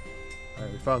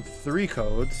 Alright, we found 3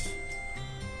 codes.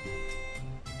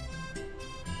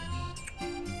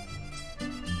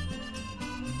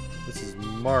 This is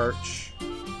March.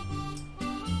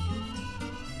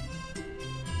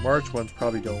 March ones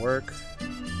probably don't work.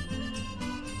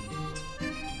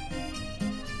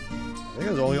 I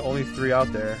think there's only 3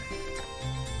 out there.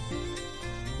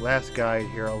 Last guide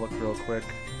here, I'll look real quick.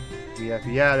 VIP,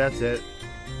 yeah, that's it.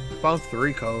 I found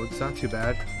 3 codes, not too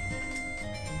bad.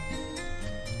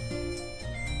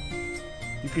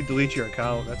 You can delete your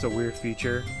account, that's a weird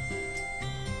feature.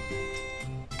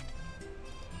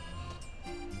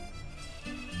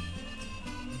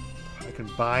 I can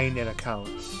bind an account.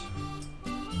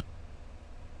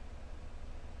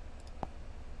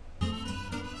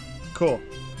 Cool.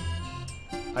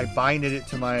 I binded it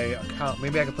to my account.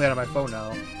 Maybe I can play it on my phone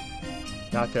now.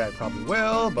 Not that I probably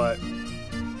will, but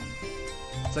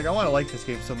it's like I want to like this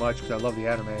game so much because I love the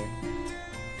anime.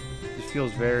 It just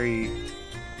feels very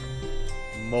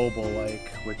mobile-like,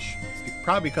 which is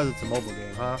probably because it's a mobile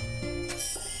game, huh?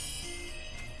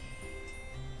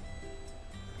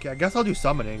 Okay, I guess I'll do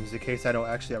summonings in case I don't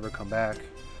actually ever come back.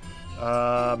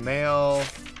 Mail.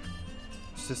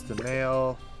 System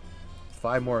mail.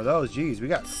 5 more of those. Jeez, we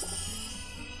got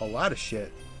a lot of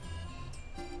shit.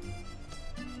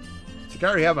 So I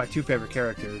already have my 2 favorite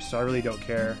characters, so I really don't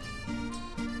care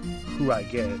who I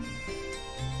get.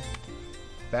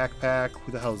 Backpack.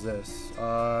 Who the hell is this?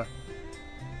 Oh,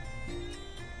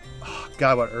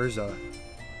 God, about Urza.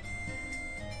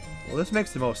 Well, this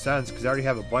makes the most sense because I already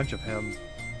have a bunch of him.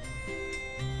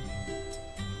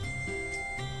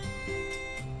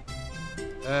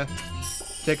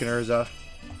 Taking Urza.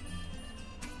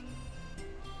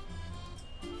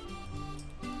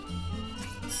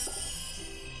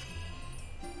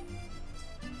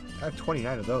 I have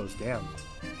 29 of those, damn.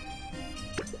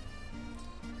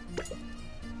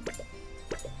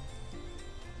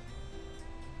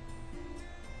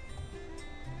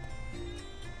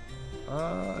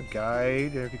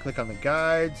 Guide. And if you click on the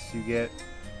guides, you get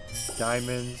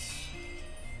diamonds.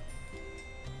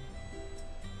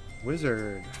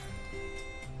 Wizard.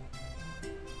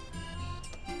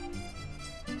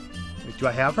 Wait, do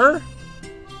I have her?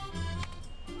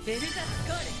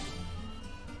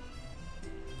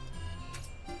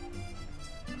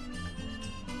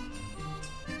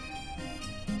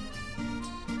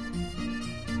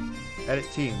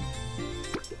 Edit team.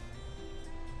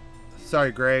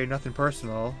 Sorry, Gray, nothing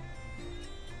personal.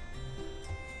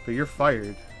 But you're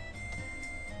fired.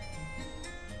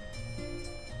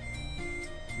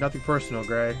 Nothing personal,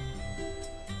 Gray.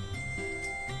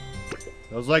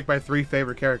 Those are like my 3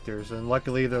 favorite characters, and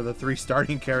luckily they're the 3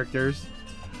 starting characters.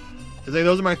 Cause like,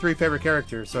 those are my 3 favorite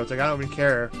characters, so it's like I don't even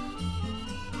care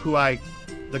who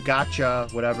the gotcha,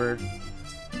 whatever,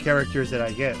 characters that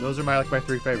I get. Those are my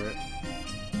 3 favorite.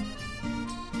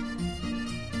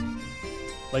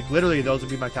 Like, literally, those would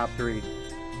be my top 3.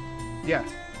 Yeah.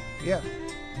 Yeah.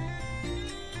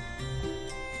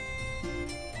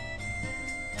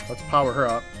 Let's power her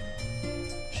up.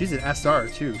 She's an SR,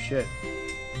 too. Shit.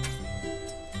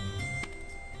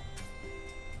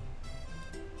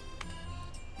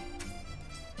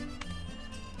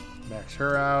 Max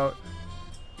her out.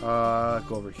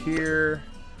 Go over here.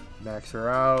 Max her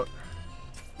out.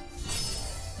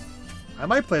 I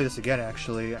might play this again,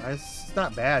 actually. It's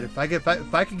not bad. If I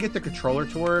can get the controller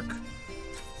to work,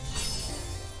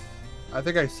 I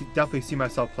think I definitely see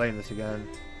myself playing this again.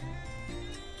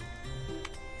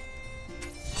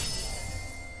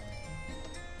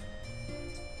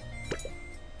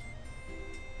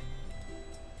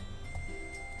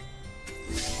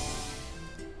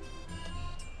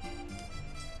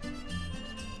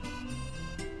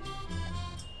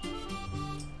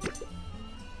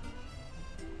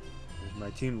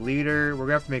 Team leader. We're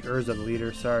gonna have to make Urza the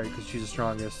leader. Sorry, because she's the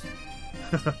strongest.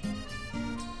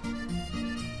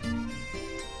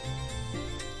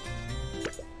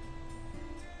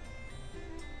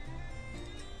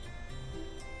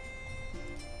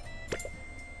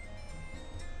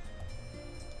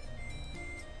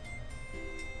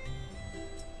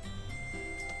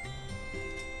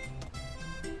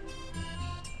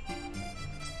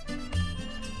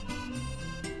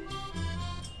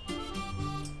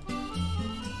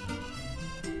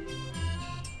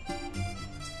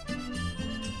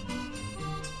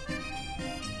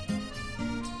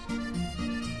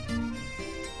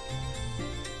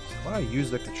 I want to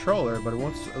use the controller, but it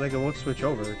won't switch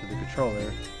over to the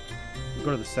controller. We'll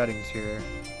go to the settings here.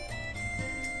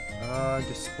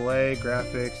 Display,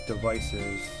 graphics,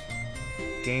 devices,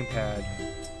 gamepad.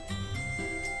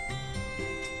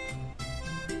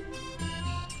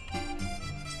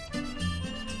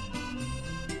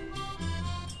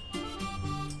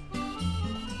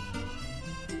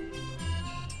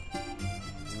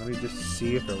 Let me just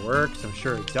see if it works. I'm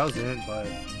sure it doesn't, but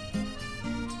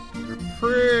we're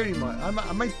pretty much.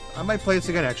 I might play this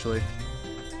again. Actually,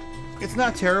 it's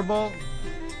not terrible.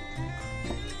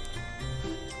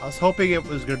 I was hoping it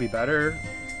was going to be better.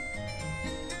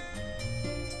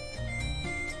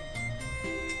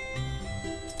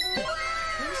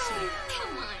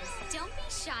 Come on, don't be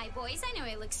shy, boys. I know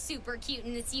I look super cute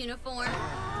in this uniform.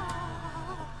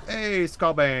 Hey,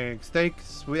 Skullbanks.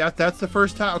 Thanks. That's the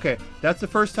first time. Okay, that's the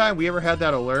first time we ever had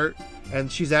that alert,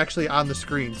 and she's actually on the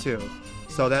screen too.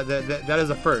 So that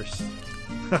is a first.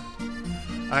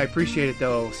 I appreciate it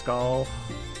though, Skull.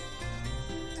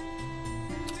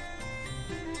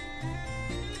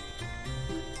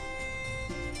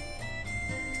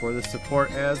 For the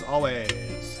support as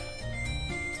always.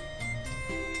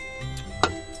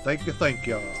 Thank you, thank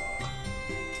you.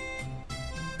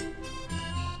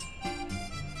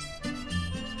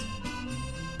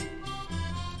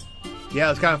 Yeah,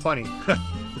 it's kind of funny.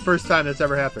 The first time that's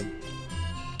ever happened.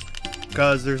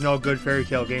 Because there's no good Fairy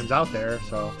Tail games out there,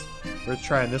 so we're just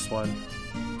trying this one.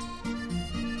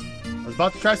 I was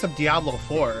about to try some Diablo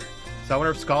 4, so I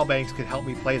wonder if Skullbanks could help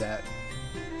me play that.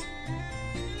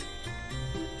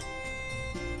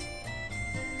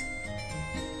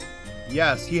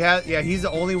 Yes, he has. Yeah, he's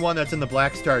the only one that's in the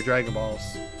Black Star Dragon Balls.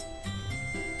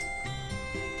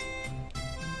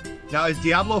 Now, is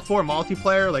Diablo 4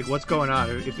 multiplayer? Like, what's going on?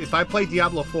 If I play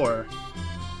Diablo 4,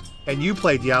 and you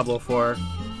play Diablo 4,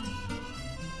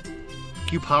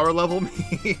 can you power level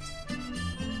me?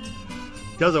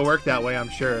 Doesn't work that way, I'm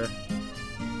sure.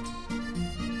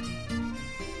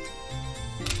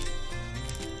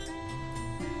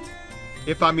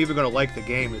 If I'm even going to like the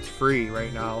game, it's free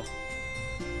right now.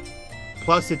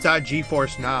 Plus, it's on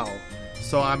GeForce Now,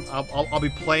 so I'll be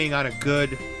playing on a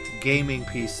good gaming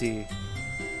PC,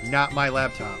 not my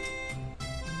laptop.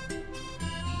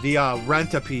 The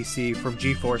rent a PC from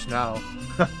GeForce Now.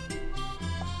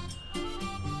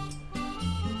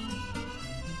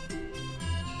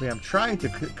 I'm trying to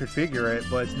configure it,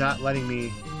 but it's not letting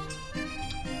me.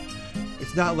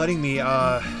 It's not letting me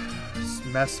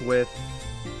mess with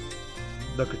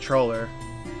the controller.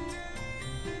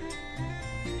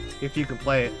 If you can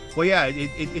play it, well, yeah,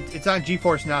 it's on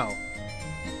GeForce Now.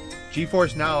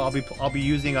 GeForce Now, I'll be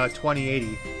using a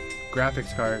 2080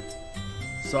 graphics card,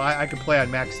 so I can play on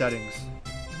max settings.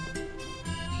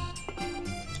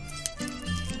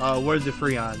 What is it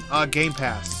free on? Game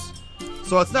Pass.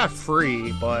 So it's not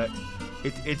free, but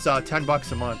it's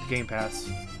 $10 a month. Game Pass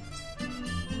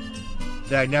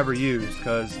that I never use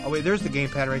because wait, there's the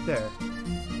gamepad right there.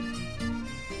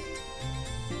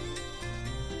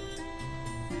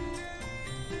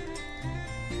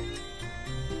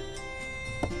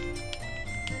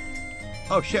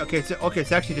 Oh shit, okay,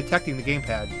 it's actually detecting the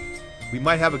gamepad. We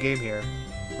might have a game here.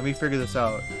 Let me figure this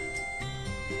out.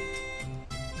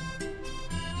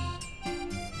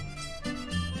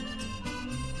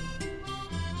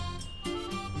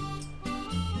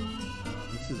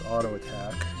 This is auto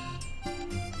attack.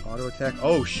 Auto attack.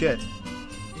 Oh shit.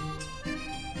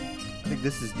 I think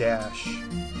this is dash.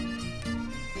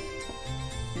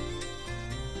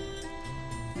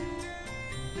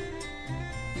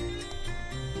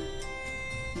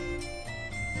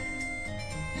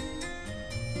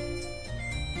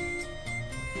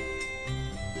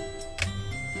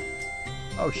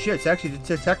 Oh shit, it's actually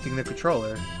detecting the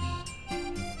controller.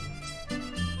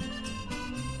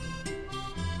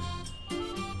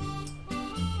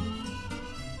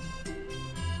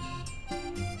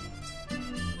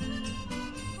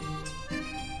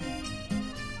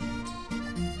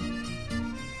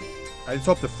 I just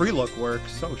hope the free look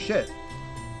works. Oh shit.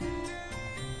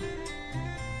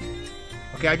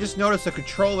 Okay, I just noticed the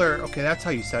controller. Okay, that's how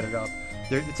you set it up.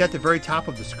 It's at the very top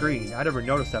of the screen. I never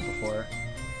noticed that before.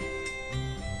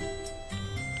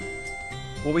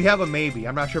 Well, we have a maybe.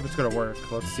 I'm not sure if it's going to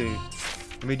work. Let's see.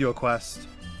 Let me do a quest.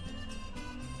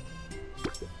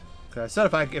 Okay, I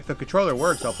said if the controller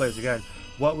works, I'll play this again.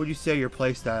 What would you say your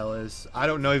playstyle is? I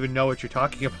don't even know what you're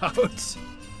talking about.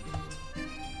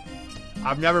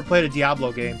 I've never played a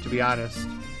Diablo game, to be honest.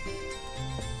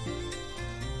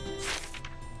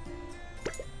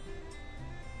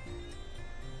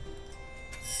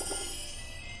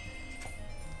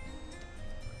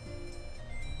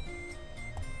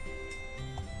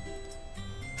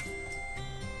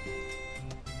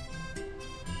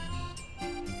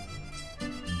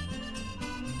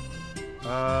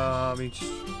 I mean,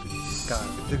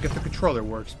 God, if the controller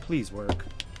works, please work.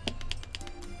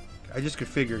 I just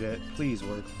configured it. Please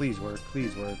work, please work,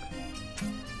 please work.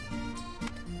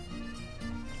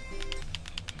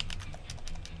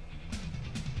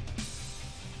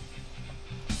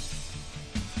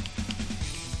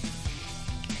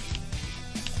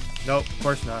 Nope, of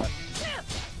course not.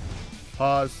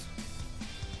 Pause.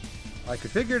 I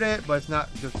configured it, but it's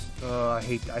not just. I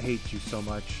hate you so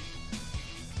much.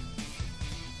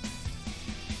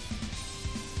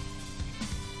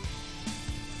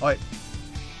 Alright.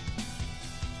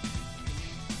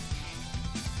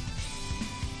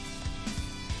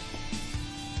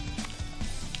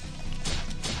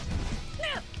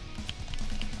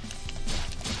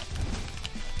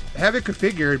 I have it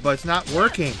configured, but it's not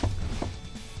working.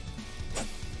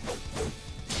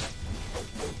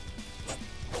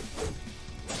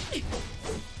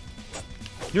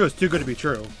 Knew it was too good to be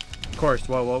true. Of course,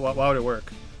 why would it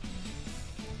work?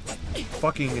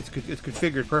 Fucking, it's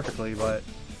configured perfectly, but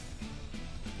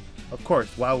of course,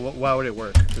 why would it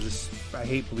work? Because I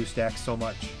hate BlueStacks so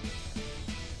much.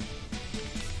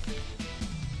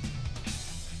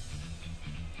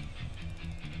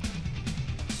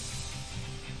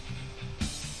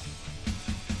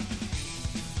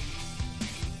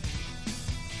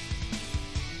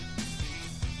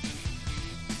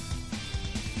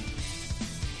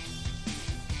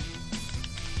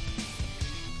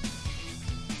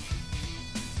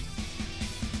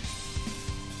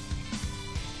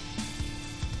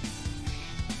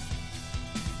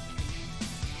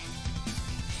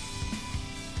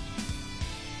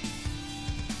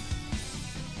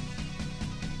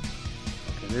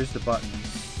 There's the buttons.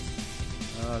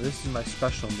 This is my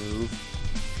special move.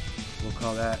 We'll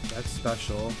call that's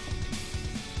special.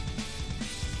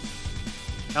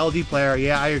 LD player,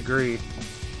 yeah, I agree.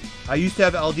 I used to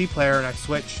have LD player and I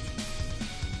switched.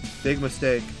 Big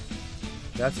mistake.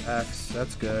 That's X,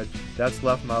 that's good. That's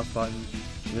left mouse button.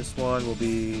 This one will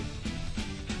be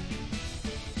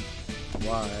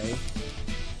Y.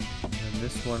 And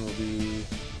this one will be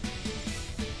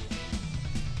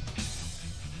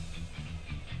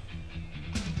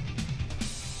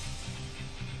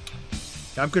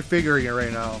I'm configuring it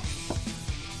right now.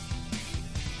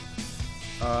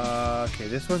 Okay,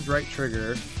 this one's right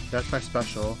trigger. That's my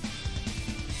special.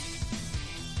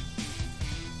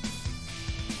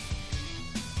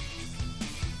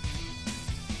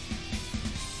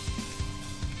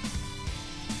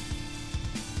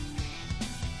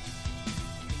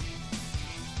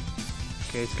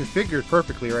 Okay, it's configured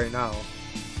perfectly right now.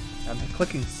 I'm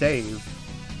clicking save,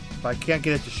 but I can't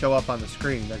get it to show up on the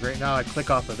screen. Like right now I click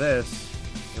off of this.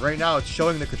 Right now it's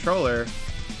showing the controller. It's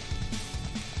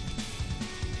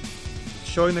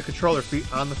showing the controller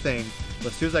feet on the thing. But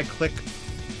as soon as I click,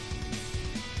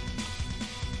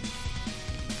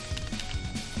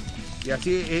 yeah,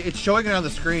 see, it's showing it on the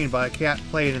screen, but I can't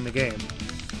play it in the game.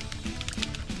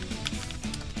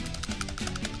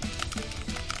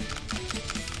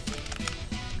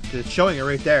 It's showing it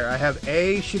right there. I have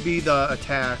A should be the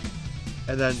attack,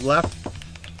 and then left.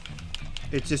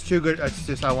 It's just too good. It's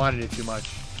just I wanted it too much.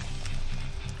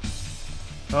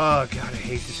 Oh god, I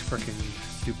hate this freaking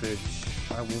stupid.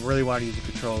 I really want to use a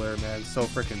controller, man. It's so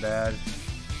freaking bad.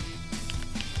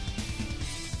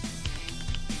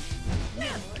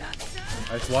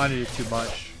 I just wanted it too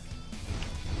much.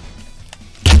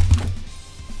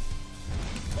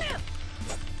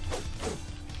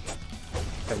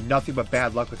 I have nothing but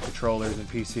bad luck with controllers and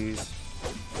PCs.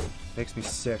 Makes me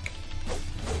sick.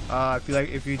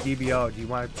 If you DBO, do you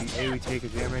want to be AoE take a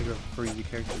damage or prefer you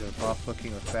characters that are buff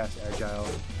looking or fast agile?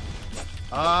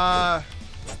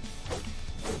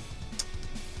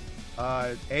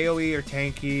 AoE or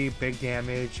tanky, big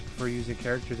damage, prefer using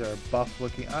characters that are buff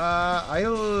looking. I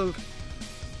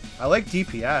like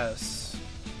DPS.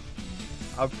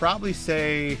 I'd probably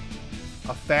say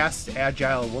a fast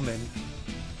agile woman.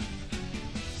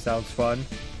 Sounds fun.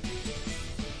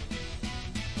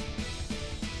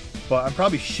 But I'm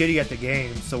probably shitty at the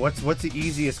game, so what's the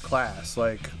easiest class?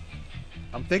 Like,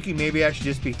 I'm thinking maybe I should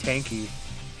just be tanky.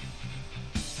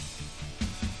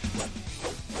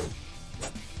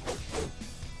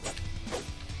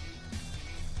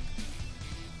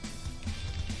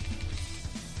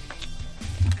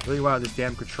 Really wow, this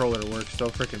damn controller works so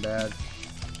freaking bad.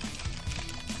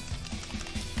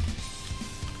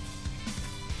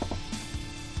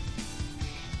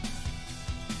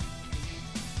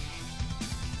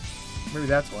 Maybe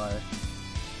that's why.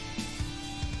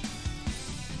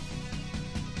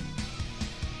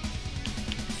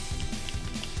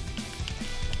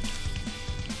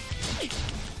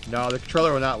 No, the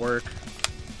controller will not work.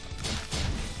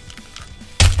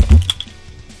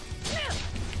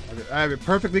 I have it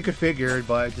perfectly configured,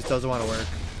 but it just doesn't want to work.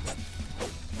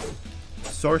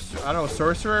 I don't know,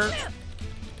 Sorcerer?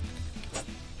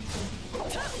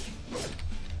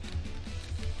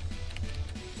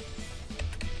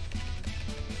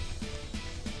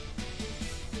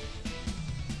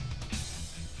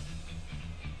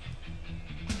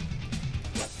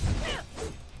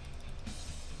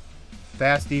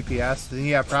 Fast DPS? Then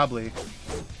yeah, probably.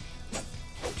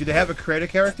 Do they have a creative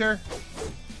character?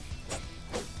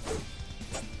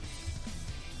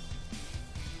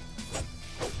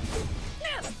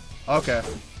 Okay.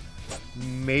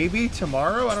 Maybe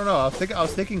tomorrow? I don't know. I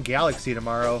was thinking Galaxy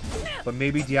tomorrow, but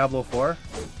maybe Diablo 4.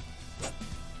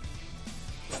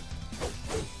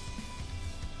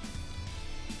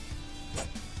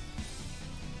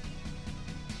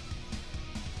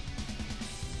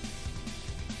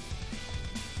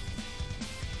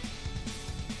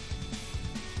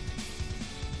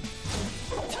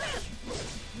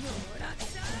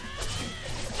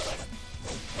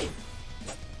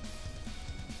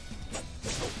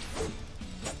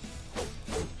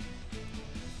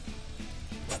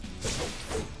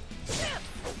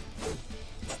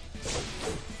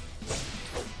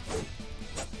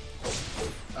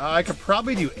 I could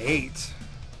probably do 8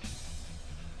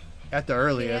 at the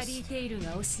earliest.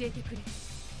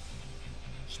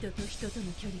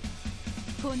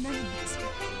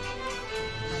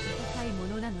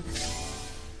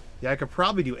 Yeah, I could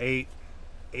probably do 8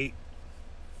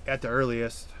 at the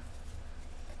earliest.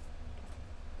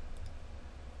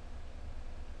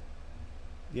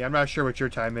 Yeah, I'm not sure what your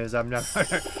time is. I'm not.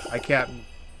 I can't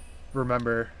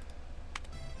remember.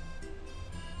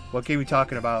 What game are we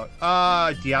talking about?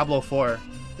 Diablo 4.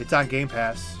 It's on Game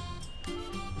Pass.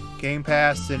 Game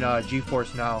Pass and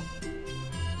GeForce Now.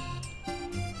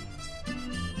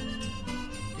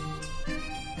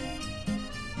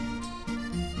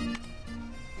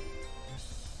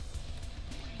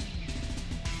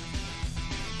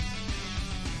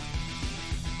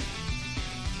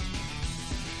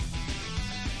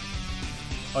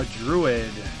 A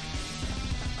druid.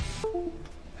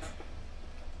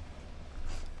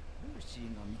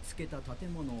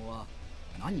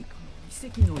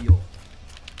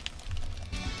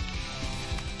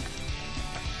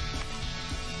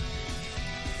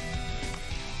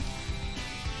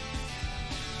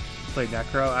 Play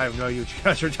Necro? I have no idea what you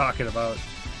guys are talking about.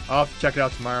 I'll have to check it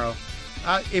out tomorrow.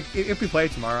 If we play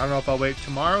it tomorrow, I don't know if I'll wait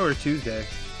tomorrow or Tuesday.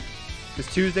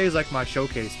 Because Tuesday is like my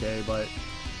showcase day, but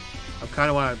I kind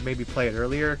of want to maybe play it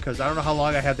earlier because I don't know how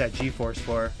long I have that GeForce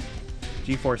for.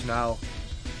 GeForce Now.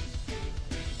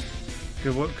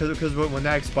 Because when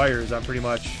that expires, I'm pretty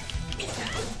much...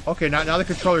 Okay, now the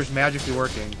controller's magically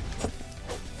working.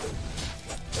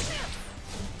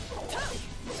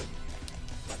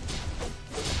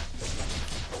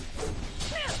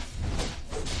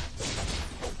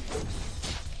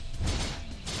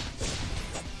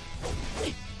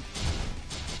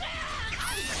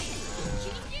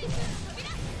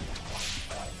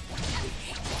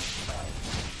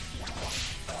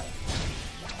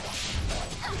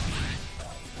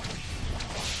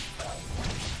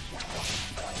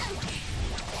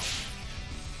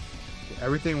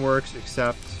 Everything works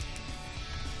except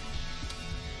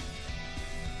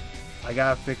I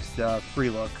gotta fix the free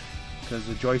look because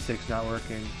the joystick's not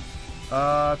working.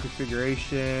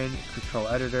 Configuration, control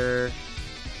editor,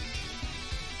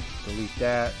 delete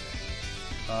that.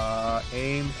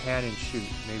 Aim, hand, and shoot.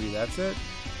 Maybe that's it?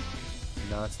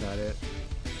 No, that's not it.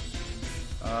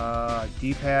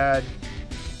 D-pad,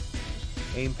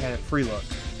 aim, pad, and free look.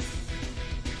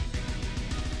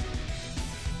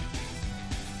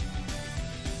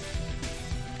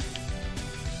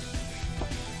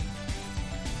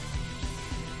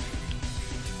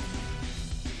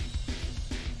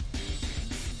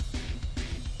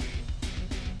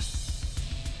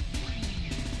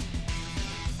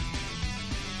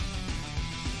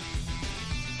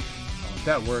 If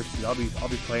that works, dude, I'll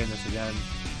be playing this again.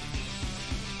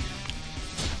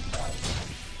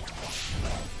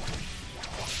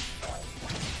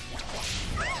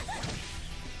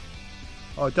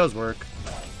 Oh, it does work.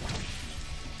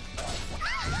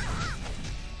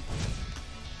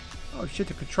 Oh shit,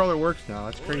 the controller works now.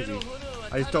 That's crazy.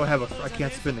 I just don't have I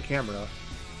can't spin the camera.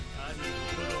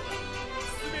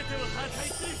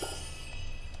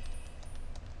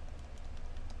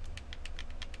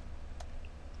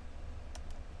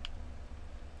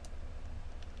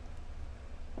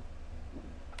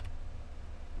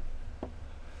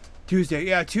 Tuesday,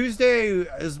 yeah, Tuesday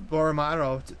is more of my, I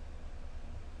don't know.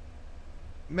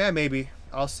 Man, maybe.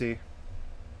 I'll see.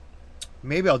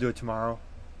 Maybe I'll do it tomorrow.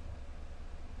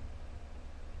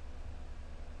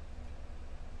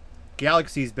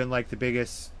 Galaxy's been like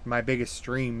my biggest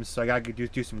streams, so I gotta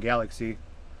do some Galaxy.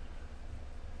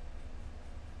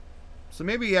 So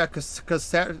maybe, yeah, cause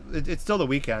it's still the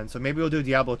weekend, so maybe we'll do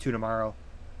Diablo 2 tomorrow.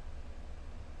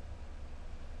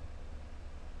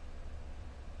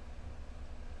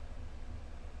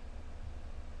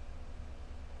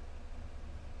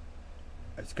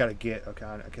 I just gotta get, okay,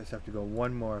 I guess I have to go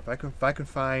one more. If I can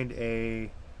find a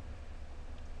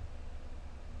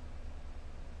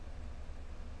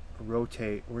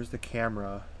rotate, where's the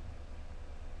camera?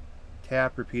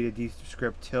 Tap, repeated,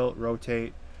 descript, tilt,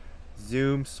 rotate,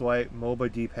 zoom, swipe,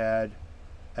 MOBA D-pad,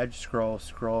 edge scroll,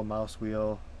 mouse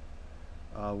wheel.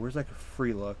 Where's like a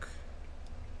free look?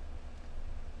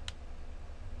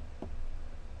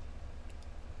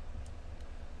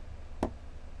 I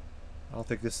don't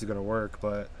think this is gonna work,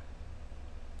 but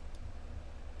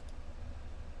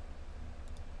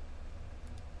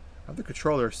I have the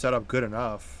controller set up good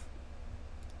enough.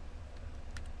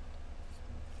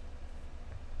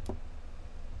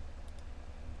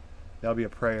 That'll be a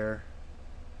prayer.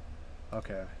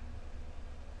 Okay.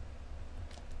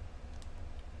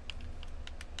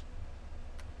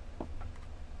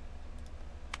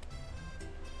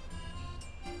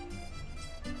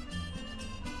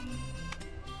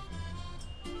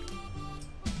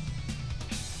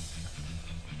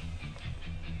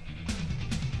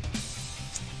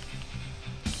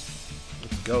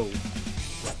 Let's go.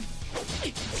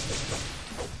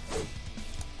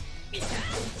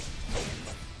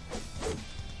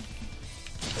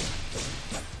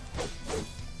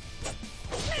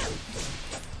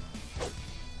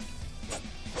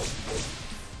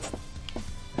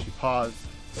 Pause.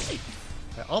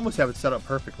 I almost have it set up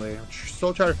perfectly. I'm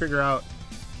still trying to figure out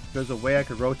if there's a way I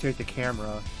could rotate the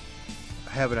camera.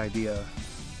 I have an idea.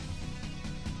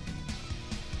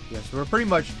 Yeah, so we're pretty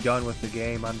much done with the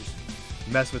game. I'm just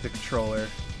messing with the controller.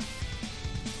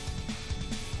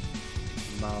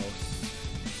 Mouse.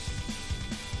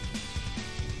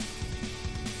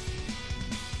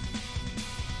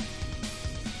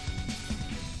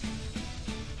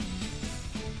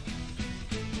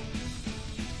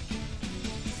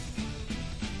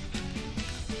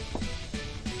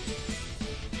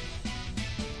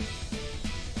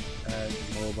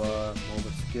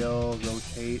 MOBA skill,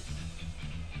 rotate.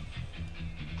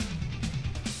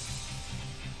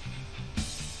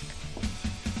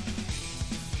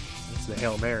 This is the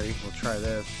Hail Mary. We'll try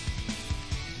this.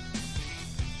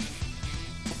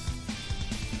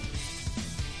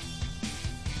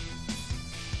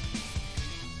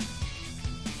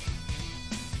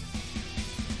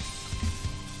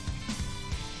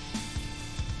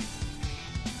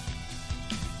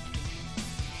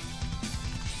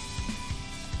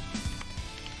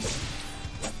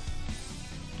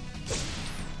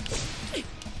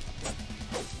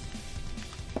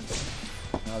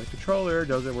 The controller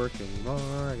doesn't work anymore.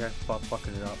 I gotta stop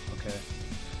fucking it up. Okay.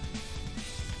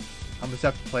 I'm just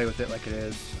have to play with it like it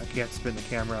is. I can't spin the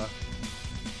camera.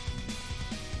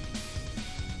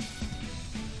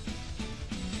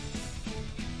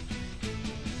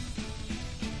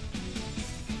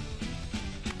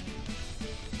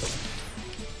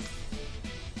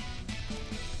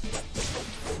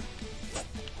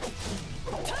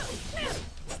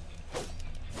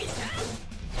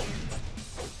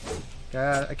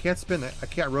 I can't spin it. I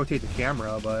can't rotate the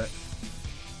camera, but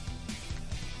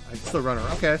I can still run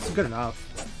around. Okay, that's good enough.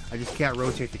 I just can't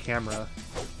rotate the camera.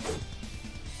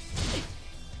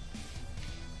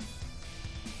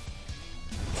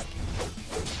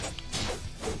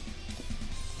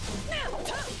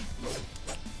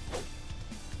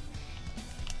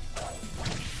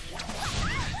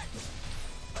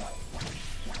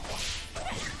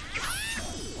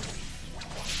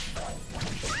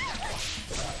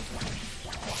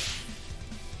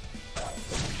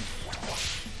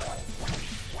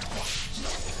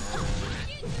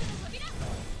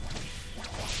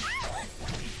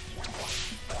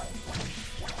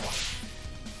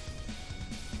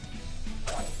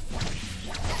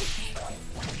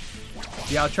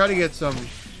 Yeah, I'll try to get some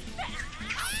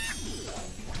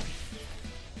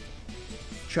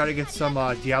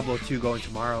Diablo 2 going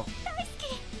tomorrow.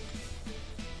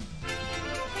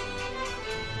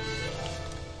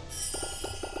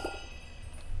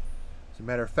 As a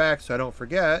matter of fact, so I don't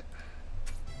forget,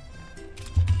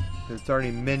 it's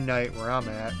already midnight where I'm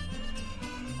at.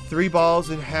 3 balls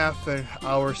in half an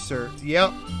hour, sir.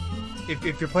 Yep.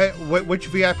 If you're playing, which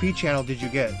VIP channel did you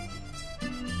get?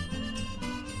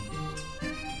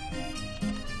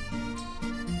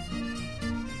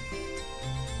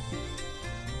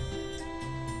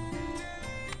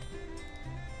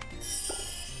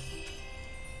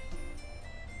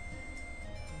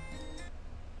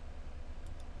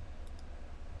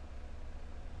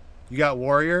 You got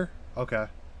warrior? Okay.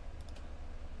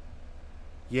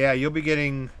 Yeah, you'll be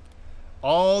getting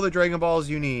all the Dragon Balls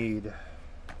you need.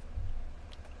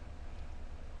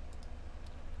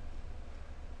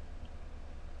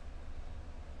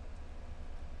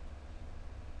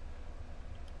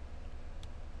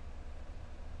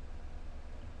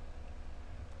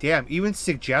 Damn, even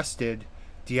suggested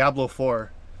Diablo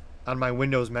 4 on my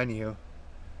Windows menu.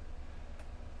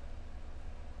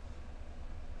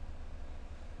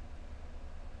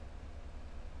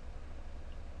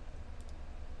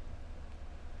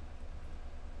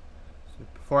 So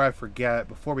before I forget,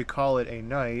 before we call it a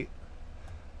night,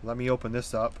 let me open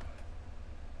this up.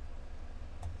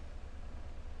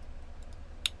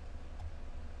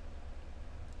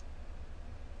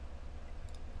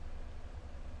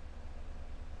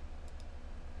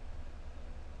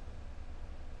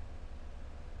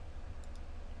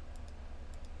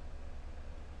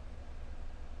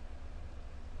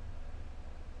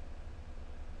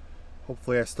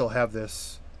 Hopefully I still have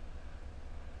this.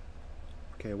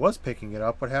 Okay, it was picking it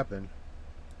up. What happened?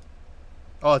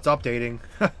 Oh, it's updating.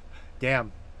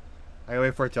 Damn. I gotta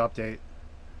wait for it to update.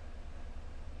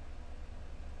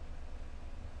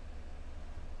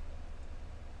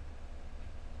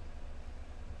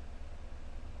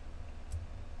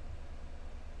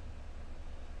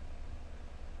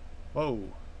 Whoa.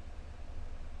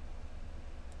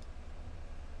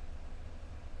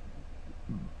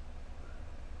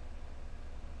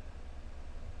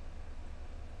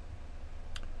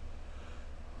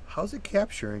 How's it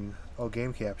capturing? Oh,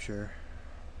 game capture.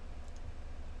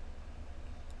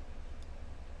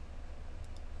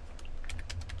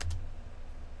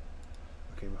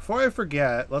 Okay, before I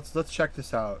forget, let's check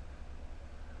this out.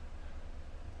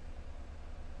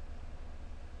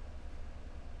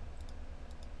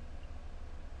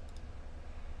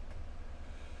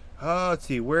 Let's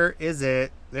see, where is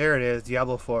it? There it is,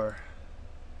 Diablo 4.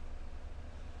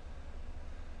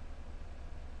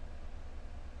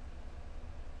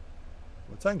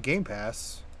 It's on Game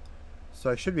Pass,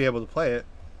 so I should be able to play it.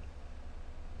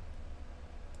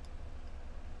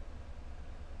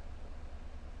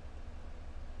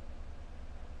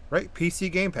 Right,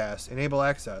 PC Game Pass, enable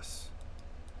access.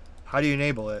 How do you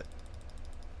enable it?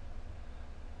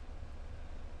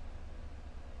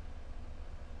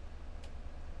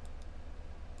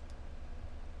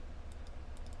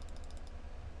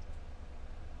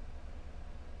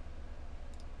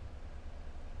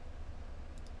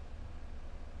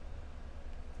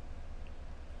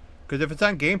 Because if it's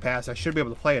on Game Pass, I should be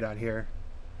able to play it on here.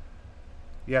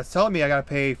 Yeah, it's telling me I gotta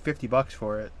pay $50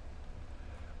 for it.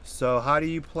 So how do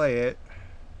you play it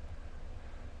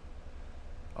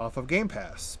off of Game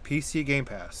Pass? PC Game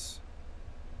Pass.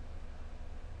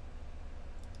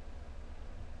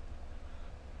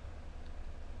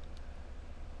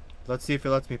 Let's see if it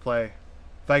lets me play.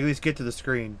 If I can at least get to the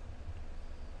screen.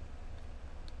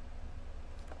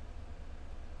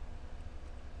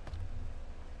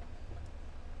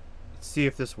 See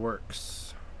if this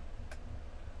works.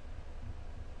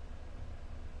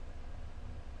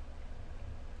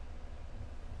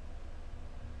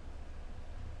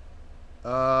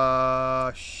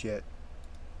 Shit.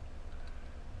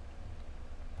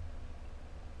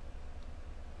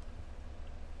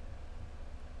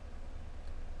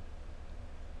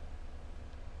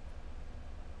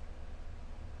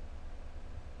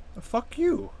 Fuck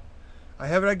you. I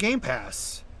have it on Game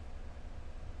Pass.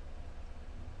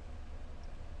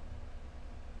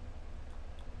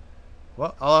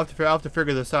 Well, I'll have to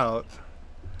figure this out,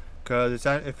 cause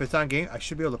if it's on game, I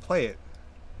should be able to play it.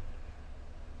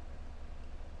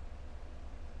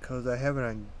 Cause I have it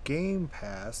on Game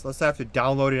Pass. Let's have to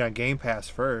download it on Game Pass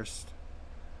first.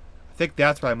 I think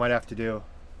that's what I might have to do.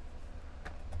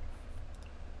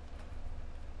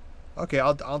 Okay,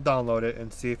 I'll download it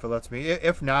and see if it lets me.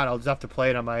 If not, I'll just have to play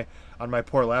it on my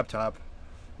poor laptop,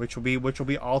 which will be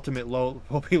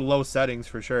low settings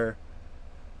for sure.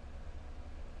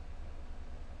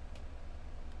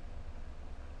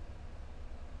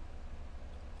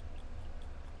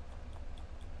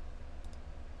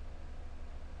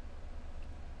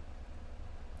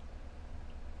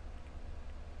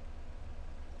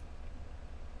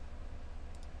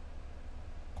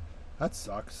 That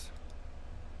sucks.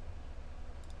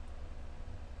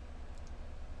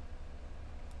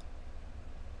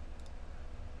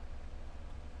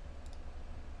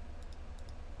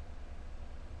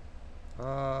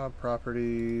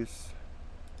 Properties.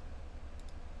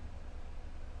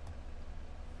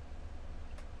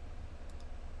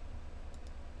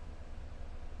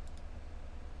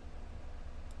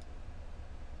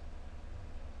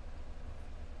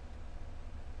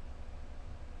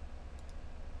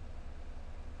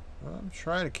 I'm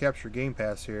trying to capture Game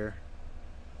Pass here.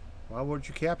 Why would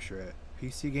you capture it?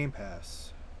 PC Game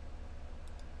Pass.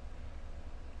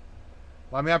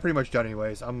 Well, I mean, I'm pretty much done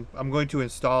anyways. I'm going to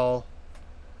install.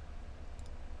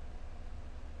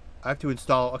 I have to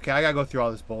install. Okay, I gotta go through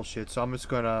all this bullshit, so I'm just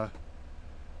gonna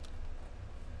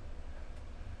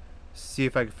see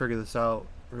if I can figure this out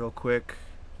real quick.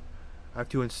 I have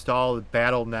to install the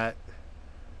BattleNet.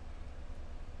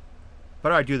 Why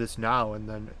do I do this now and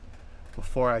then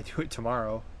before I do it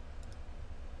tomorrow?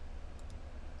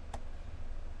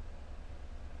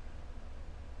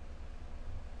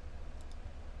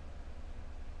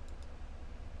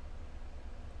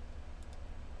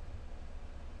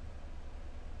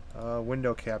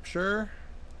 Window capture,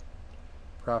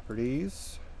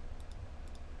 properties,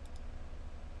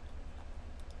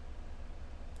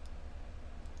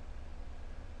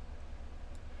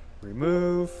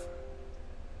 remove,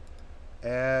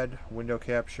 add, window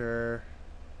capture.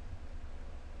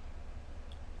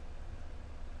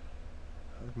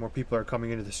 More people are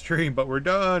coming into the stream, but we're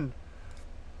done.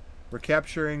 We're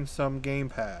capturing some Game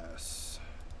Pass.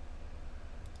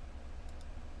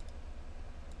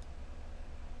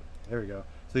 There we go.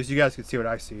 So at least you guys can see what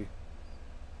I see.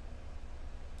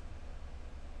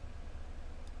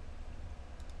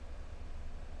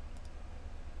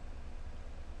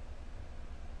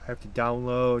 I have to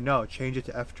download. No, change it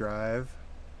to F drive.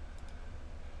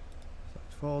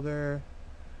 Select folder.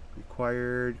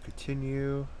 Required.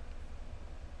 Continue.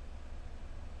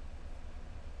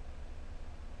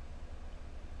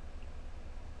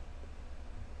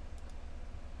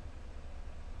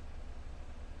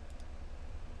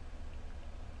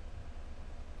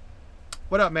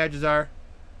 What up, Magizar?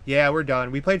 Yeah, we're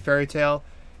done. We played Fairy Tail.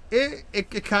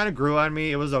 It kind of grew on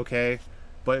me. It was okay,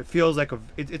 but it feels like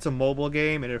it's a mobile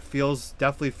game, and it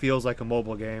definitely feels like a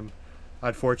mobile game,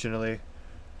 unfortunately.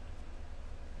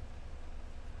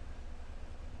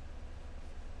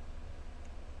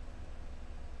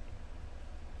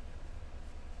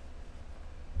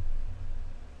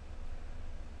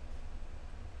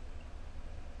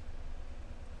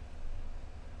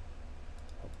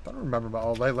 I don't remember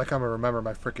like I'm gonna remember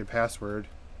my freaking password.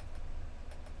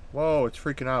 Whoa, it's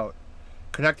freaking out.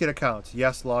 Connected accounts.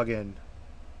 Yes, log in.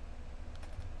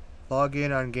 Log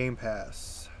in on Game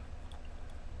Pass.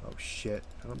 Oh shit.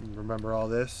 I don't remember all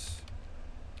this.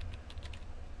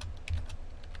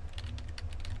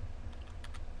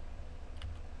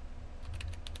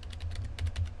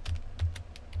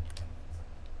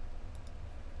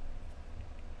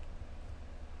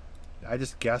 Did I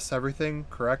just guess everything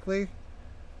correctly?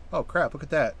 Oh crap, look at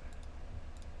that.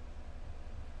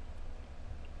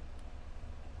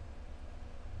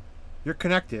 You're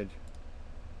connected.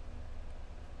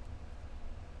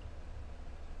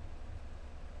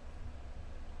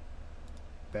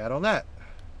 BattleNet.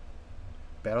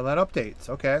 BattleNet updates,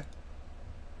 okay.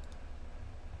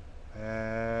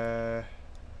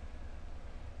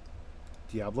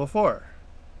 Diablo 4.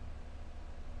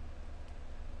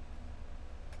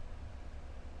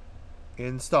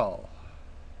 Install.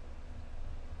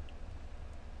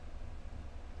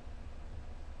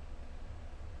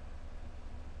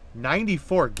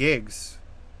 $94 gigs.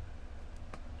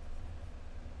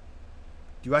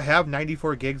 Do I have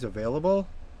 94 gigs available?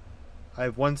 I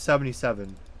have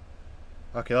 177.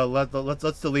 Okay,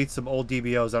 let's delete some old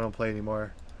DBOs I don't play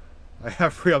anymore. I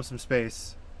have free up some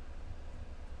space.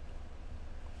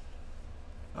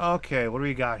 Okay, what do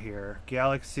we got here?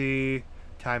 Galaxy,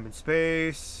 time and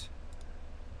space.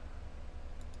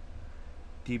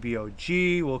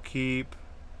 DBOG we'll keep.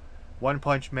 One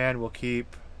Punch Man we'll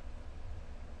keep.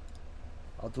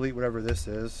 I'll delete whatever this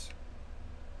is.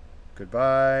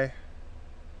 Goodbye.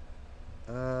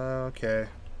 Okay.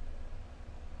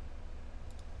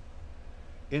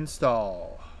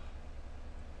 Install.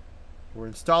 We're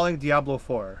installing Diablo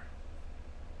 4.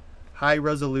 High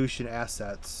resolution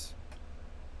assets.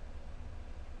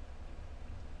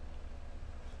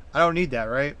 I don't need that,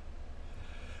 right?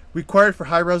 Required for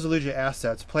high resolution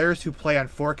assets. Players who play on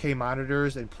 4K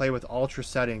monitors and play with ultra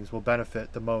settings will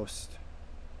benefit the most.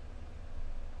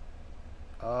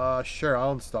 Sure,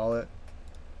 I'll install it.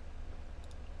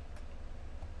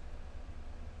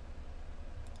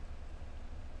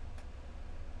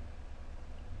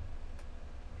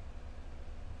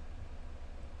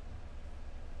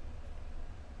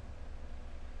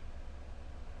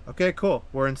 Okay, cool.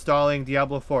 We're installing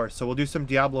Diablo 4, so we'll do some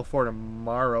Diablo 4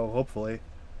 tomorrow, hopefully.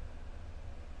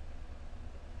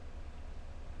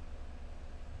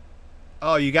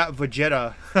 Oh, you got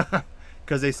Vegeta.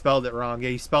 Because they spelled it wrong. Yeah,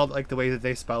 you spelled it like the way that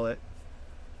they spell it.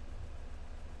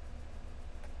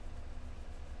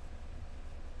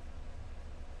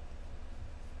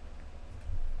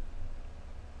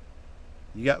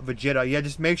 You got Vegeta. Yeah,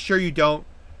 just make sure you don't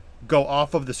go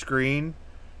off of the screen,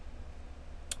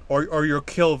 or you'll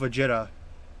kill Vegeta.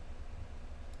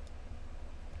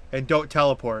 And don't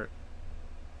teleport.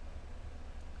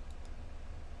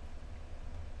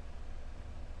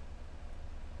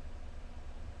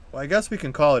 Well, I guess we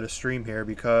can call it a stream here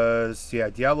because, yeah,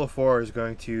 Diablo 4 is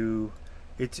going to...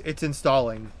 It's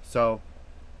installing, so...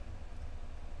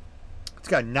 It's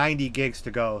got 90 gigs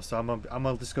to go, so I'm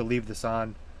just going to leave this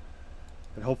on.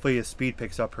 And hopefully his speed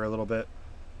picks up here a little bit.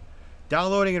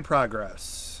 Downloading in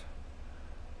progress.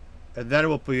 And then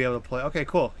we'll be able to play. Okay,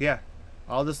 cool. Yeah.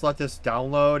 I'll just let this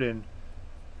download and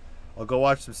I'll go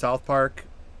watch some South Park,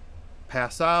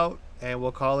 pass out, and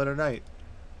we'll call it a night.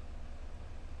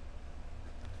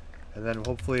 And then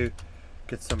hopefully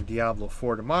get some Diablo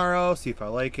 4 tomorrow, see if I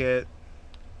like it.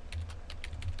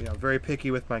 You know, I'm very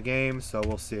picky with my games, so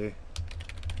we'll see.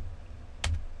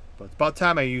 But it's about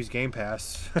time I use Game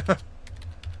Pass.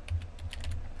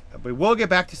 We will get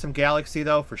back to some Galaxy,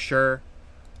 though, for sure.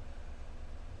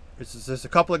 There's a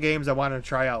couple of games I want to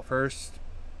try out first.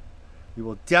 We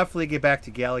will definitely get back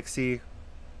to Galaxy.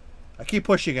 I keep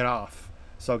pushing it off.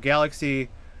 So Galaxy,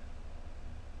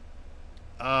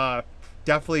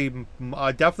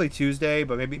 definitely Tuesday,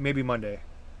 but maybe Monday.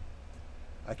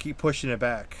 I keep pushing it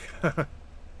back.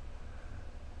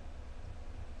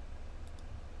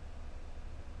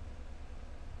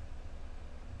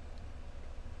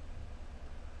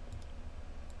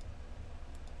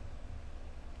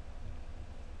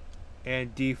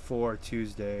 And D4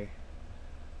 Tuesday.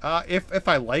 If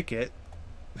I like it.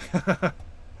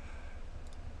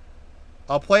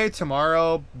 I'll play it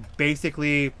tomorrow.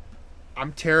 Basically,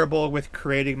 I'm terrible with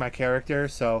creating my character,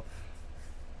 so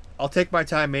I'll take my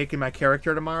time making my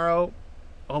character tomorrow.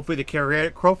 Hopefully the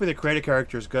created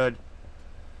character is good.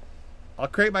 I'll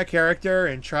create my character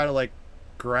and try to like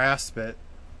grasp it.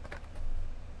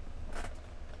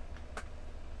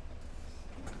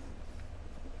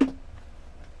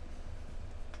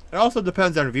 It also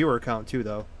depends on viewer count too,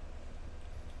 though.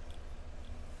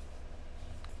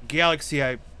 Galaxy,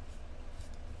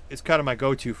 it's kind of my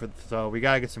go-to for, so we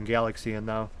gotta get some Galaxy in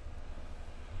now.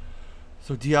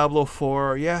 So Diablo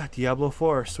 4, yeah, Diablo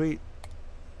 4, sweet.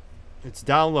 It's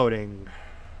downloading.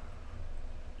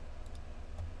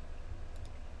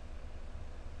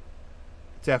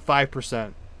 It's at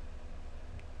 5%.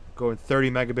 Going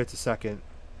 30 megabits a second.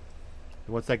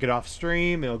 And once I get off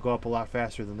stream, it'll go up a lot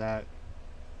faster than that.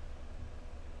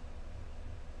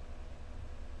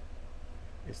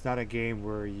 It's not a game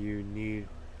where you need...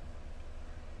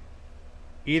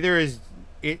 Either is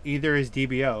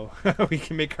DBO.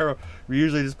 We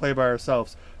usually just play by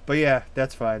ourselves. But yeah,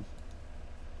 that's fine.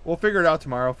 We'll figure it out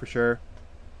tomorrow for sure.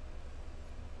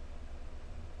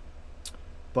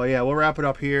 But yeah, we'll wrap it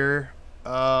up here.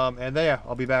 And then, yeah,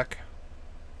 I'll be back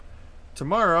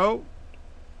tomorrow.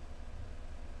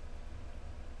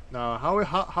 Now,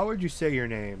 how would you say your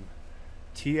name?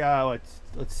 Let's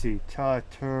see.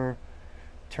 Turin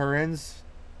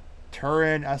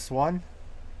S1.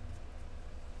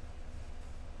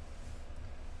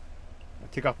 I'll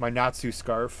take off my Natsu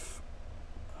scarf.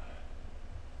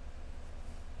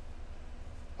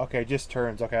 Okay, just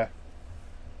turns. Okay.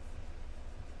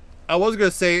 I was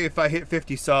gonna say if I hit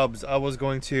 50 subs, I was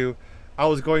going to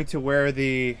wear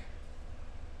the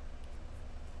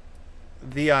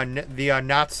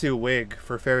Natsu wig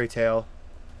for Fairy Tail,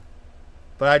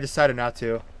 but I decided not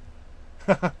to.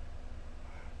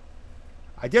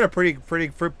 I did a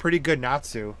pretty good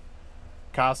Natsu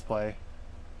cosplay.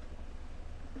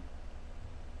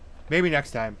 Maybe next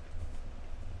time.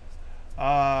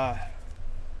 And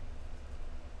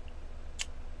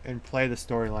play the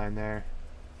storyline there.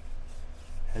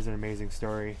 Has an amazing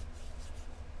story.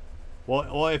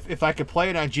 Well, if I could play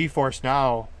it on GeForce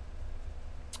Now,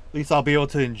 at least I'll be able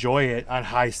to enjoy it on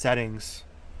high settings.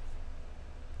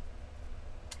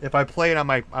 If I play it on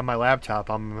my laptop,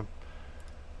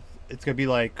 it's gonna be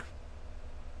like,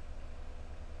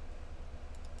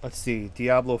 let's see,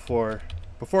 Diablo 4.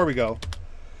 Before we go,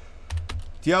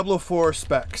 Diablo 4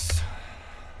 specs.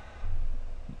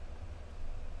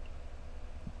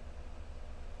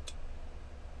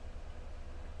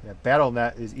 Yeah,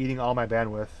 BattleNet is eating all my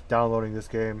bandwidth downloading this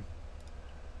game.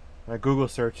 My Google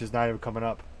search is not even coming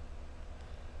up.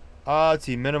 Let's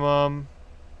see, minimum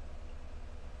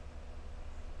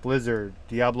Blizzard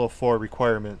Diablo 4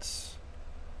 requirements.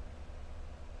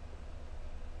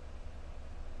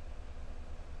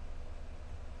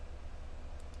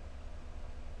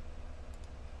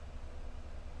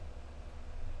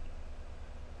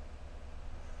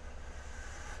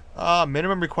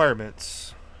 Minimum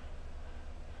requirements.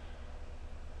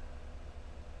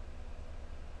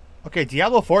 Okay,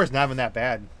 Diablo 4 is not even that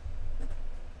bad.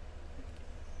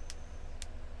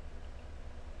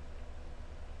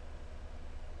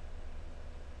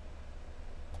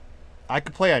 I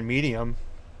could play on medium.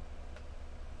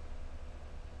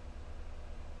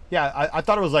 Yeah, I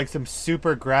thought it was like some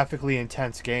super graphically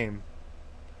intense game.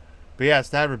 But yeah,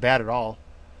 it's not even bad at all.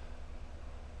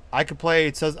 I could play,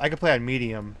 it says I could play on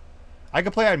medium. I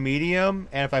could play on medium,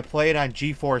 and if I play it on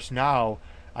GeForce Now,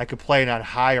 I could play it on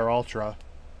high or ultra.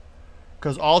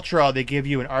 Because ultra, they give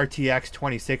you an RTX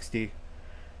 2060.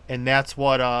 And that's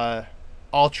what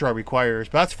ultra requires.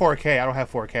 But that's 4K. I don't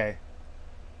have 4K.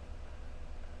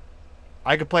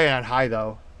 I could play it on high,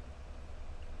 though.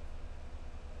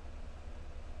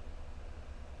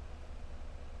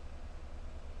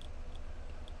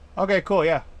 Okay, cool,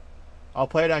 yeah. I'll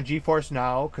play it on GeForce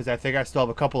Now, because I think I still have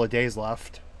a couple of days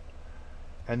left.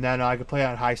 And then I could play it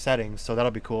on high settings, so that'll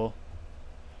be cool.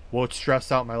 Won't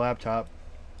stress out my laptop.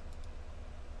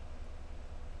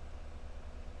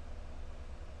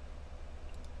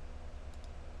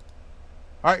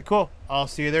 Alright, cool. I'll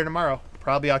see you there tomorrow.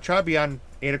 I'll try to be on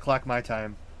 8 o'clock my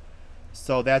time.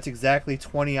 So that's exactly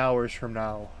 20 hours from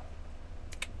now.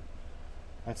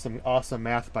 That's some awesome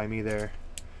math by me there.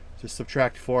 Just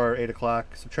subtract 4, 8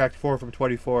 o'clock. Subtract 4 from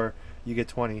 24, you get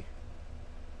 20.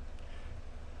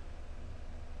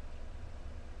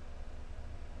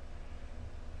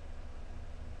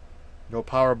 No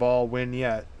Powerball win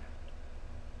yet.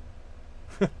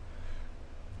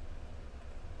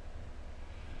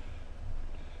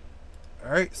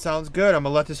 Alright, sounds good. I'm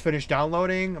going to let this finish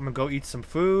downloading. I'm going to go eat some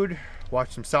food,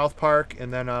 watch some South Park,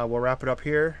 and then we'll wrap it up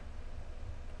here.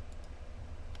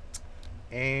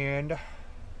 And let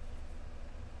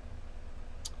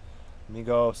me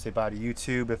go say bye to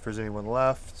YouTube if there's anyone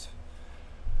left.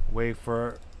 Wait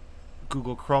for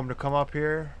Google Chrome to come up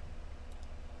here.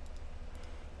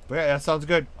 But yeah, that sounds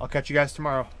good. I'll catch you guys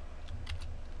tomorrow.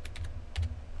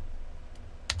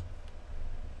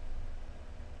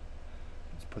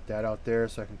 Let's put that out there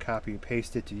so I can copy and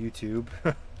paste it to YouTube.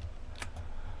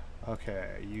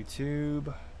 Okay,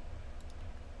 YouTube.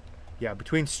 Yeah,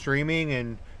 between streaming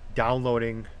and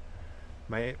downloading,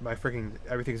 my freaking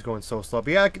everything's going so slow.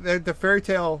 But yeah, the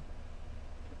FAIRYTAIL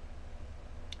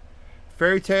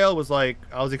was like,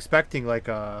 I was expecting like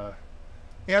a,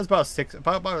 yeah, it was about a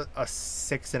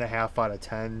 6.5 out of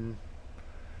 10.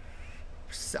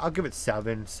 I'll give it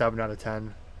 7 out of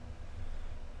 10.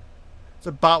 It's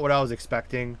about what I was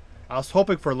expecting. I was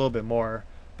hoping for a little bit more,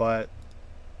 but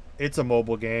it's a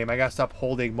mobile game. I gotta stop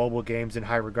holding mobile games in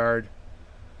high regard.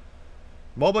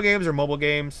 Mobile games are mobile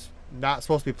games. Not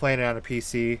supposed to be playing it on a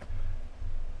PC.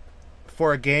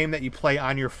 For a game that you play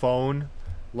on your phone,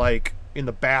 like in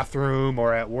the bathroom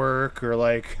or at work, or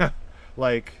like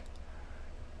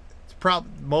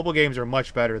mobile games are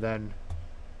much better than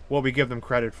what we give them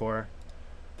credit for.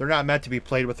 They're not meant to be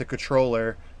played with a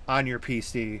controller on your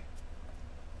PC.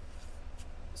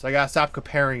 So I gotta stop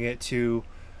comparing it to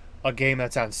a game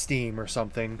that's on Steam or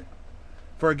something.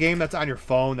 For a game that's on your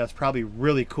phone, that's probably a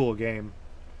really cool game.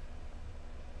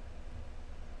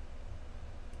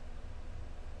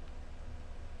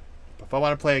 But if I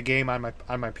want to play a game on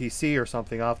my PC or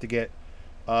something, I'll have to get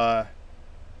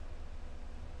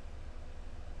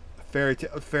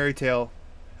FAIRYTAIL.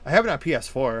 I have it on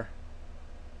PS4.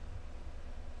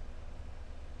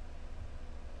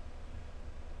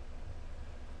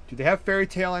 Do they have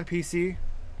FAIRYTAIL on PC?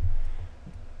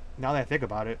 Now that I think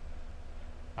about it,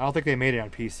 I don't think they made it on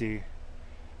PC.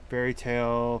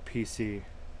 FAIRYTAIL PC.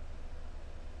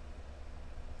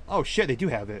 Oh shit, they do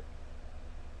have it.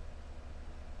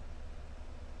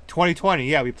 2020,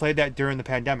 yeah, we played that during the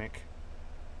pandemic.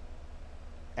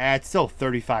 It's still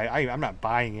 35. I'm not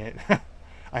buying it.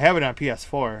 I have it on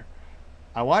PS4.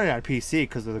 I want it on PC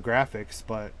because of the graphics,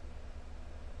 but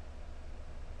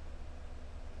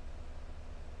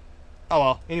oh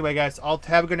well. Anyway, guys, I'll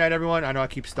have a good night, everyone. I know I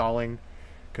keep stalling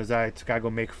because I gotta go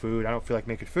make food. I don't feel like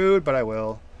making food, but I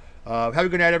will. Have a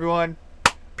good night, everyone.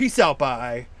 Peace out.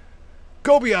 Bye.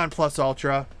 Go beyond plus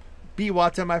ultra. Be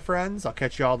Watson, my friends. I'll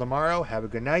catch you all tomorrow. Have a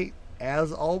good night.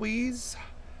 As always,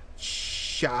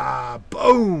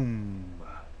 shaboom.